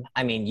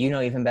 I mean, you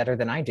know even better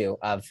than I do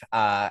of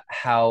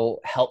how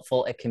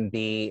helpful it can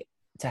be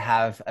to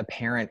have a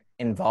parent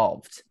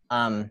involved.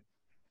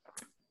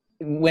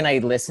 When I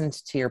listened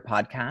to your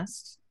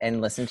podcast and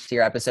listened to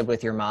your episode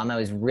with your mom, I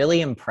was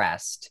really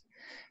impressed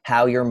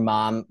how your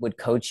mom would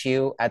coach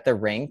you at the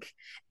rink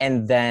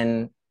and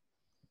then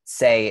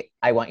say,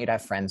 I want you to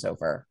have friends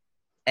over.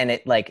 And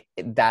it, like,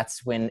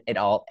 that's when it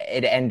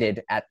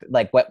ended at,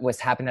 like, what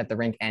was happened at the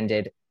rink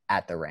ended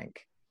at the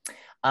rink.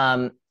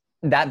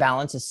 That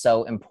balance is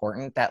so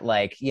important that,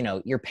 like, you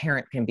know, your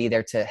parent can be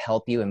there to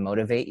help you and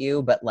motivate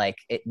you, but, like,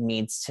 it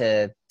needs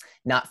to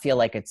not feel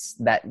like it's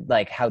that,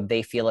 like, how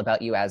they feel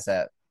about you as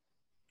a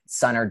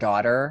son or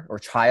daughter or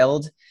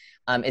child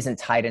isn't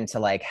tied into,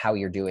 like, how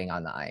you're doing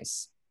on the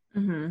ice.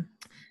 Mm-hmm.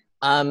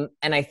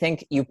 And I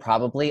think you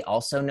probably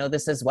also know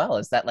this as well,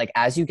 is that, like,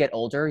 as you get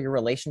older, your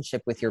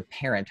relationship with your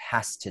parent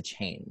has to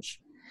change.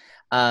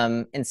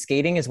 And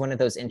skating is one of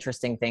those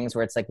interesting things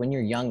where it's like, when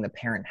you're young, the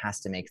parent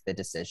has to make the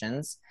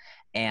decisions.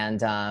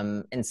 And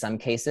in some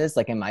cases,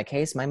 like in my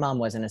case, my mom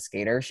wasn't a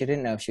skater. She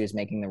didn't know if she was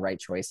making the right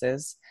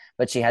choices,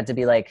 but she had to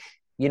be like,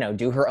 you know,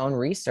 do her own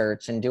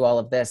research and do all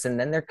of this. And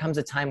then there comes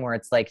a time where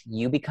it's like,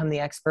 you become the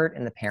expert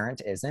and the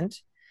parent isn't.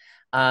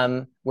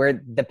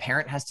 Where the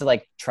parent has to,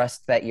 like,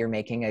 trust that you're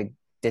making a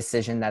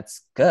decision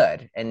that's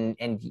good,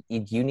 and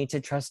you need to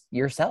trust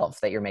yourself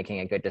that you're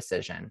making a good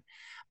decision.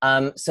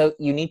 So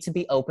you need to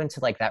be open to,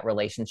 like, that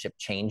relationship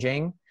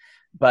changing,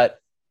 but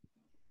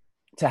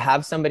to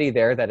have somebody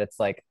there that it's,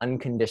 like,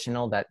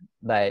 unconditional, that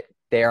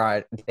they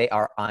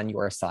are on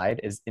your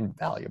side is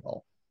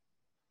invaluable.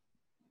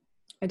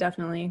 I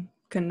definitely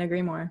couldn't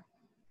agree more.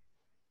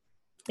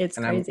 It's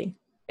crazy.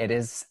 It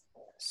is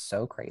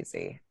so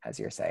crazy, as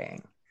you're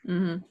saying.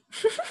 Mm-hmm.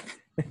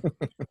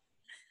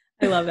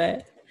 I love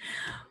it.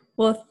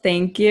 Well,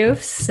 thank you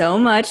so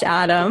much,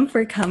 Adam,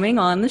 for coming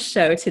on the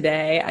show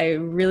today. I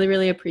really,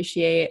 really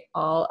appreciate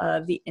all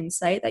of the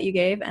insight that you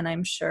gave, and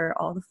I'm sure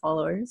all the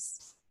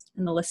followers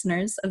and the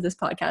listeners of this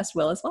podcast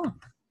will as well.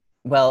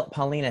 Well,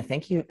 Paulina,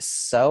 thank you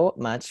so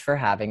much for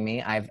having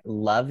me. I've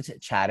loved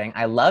chatting.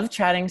 I love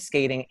chatting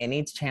skating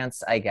any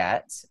chance I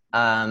get.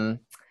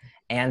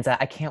 And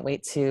I can't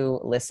wait to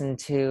listen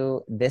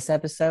to this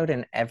episode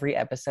and every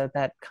episode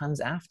that comes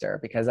after,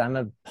 because I'm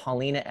a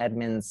Paulina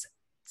Edmonds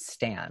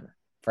stan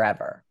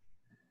forever.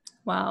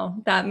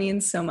 Wow, that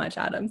means so much,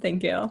 Adam.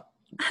 Thank you.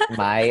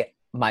 My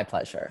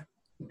pleasure.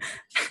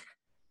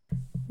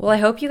 Well, I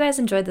hope you guys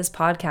enjoyed this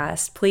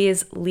podcast.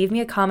 Please leave me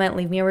a comment,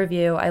 leave me a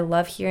review. I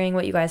love hearing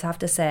what you guys have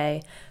to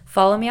say.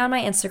 Follow me on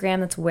my Instagram.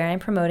 That's where I'm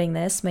promoting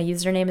this. My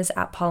username is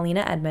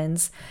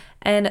 @PaulinaEdmonds.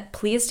 And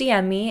please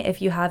DM me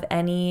if you have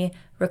any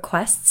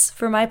requests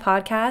for my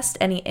podcast,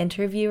 any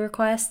interview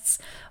requests,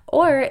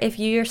 or if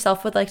you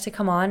yourself would like to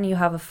come on and you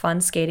have a fun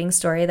skating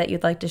story that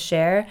you'd like to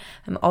share.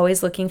 I'm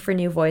always looking for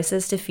new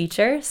voices to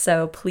feature,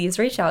 so please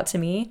reach out to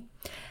me.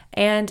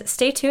 And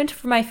stay tuned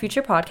for my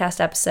future podcast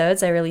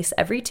episodes. I release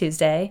every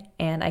Tuesday,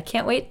 and I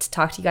can't wait to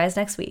talk to you guys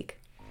next week.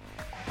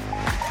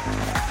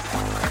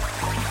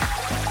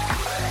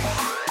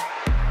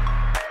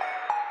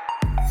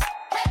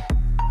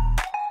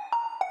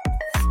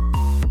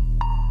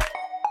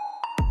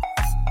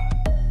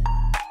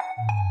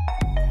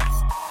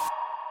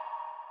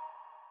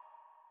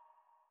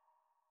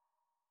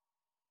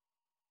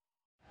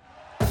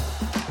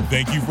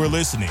 Thank you for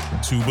listening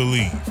to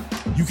Believe.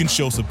 You can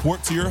show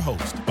support to your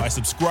host by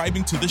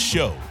subscribing to the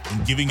show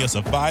and giving us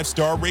a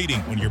 5-star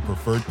rating on your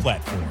preferred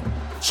platform.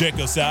 Check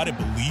us out at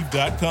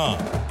Believe.com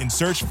and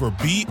search for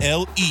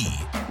BLEAV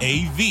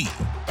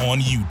on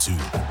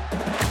YouTube.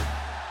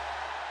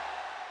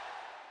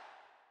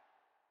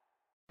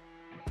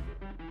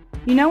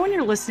 You know when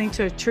you're listening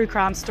to a true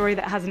crime story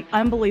that has an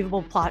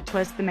unbelievable plot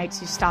twist that makes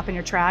you stop in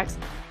your tracks?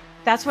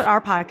 That's what our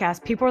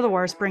podcast, People Are the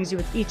Worst, brings you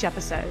with each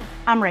episode.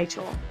 I'm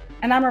Rachel.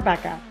 And I'm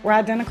Rebecca. We're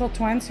identical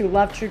twins who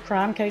love true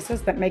crime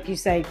cases that make you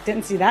say,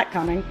 didn't see that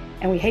coming,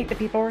 and we hate the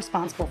people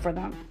responsible for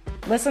them.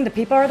 Listen to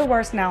People Are the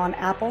Worst now on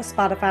Apple,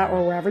 Spotify,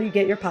 or wherever you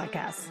get your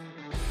podcasts.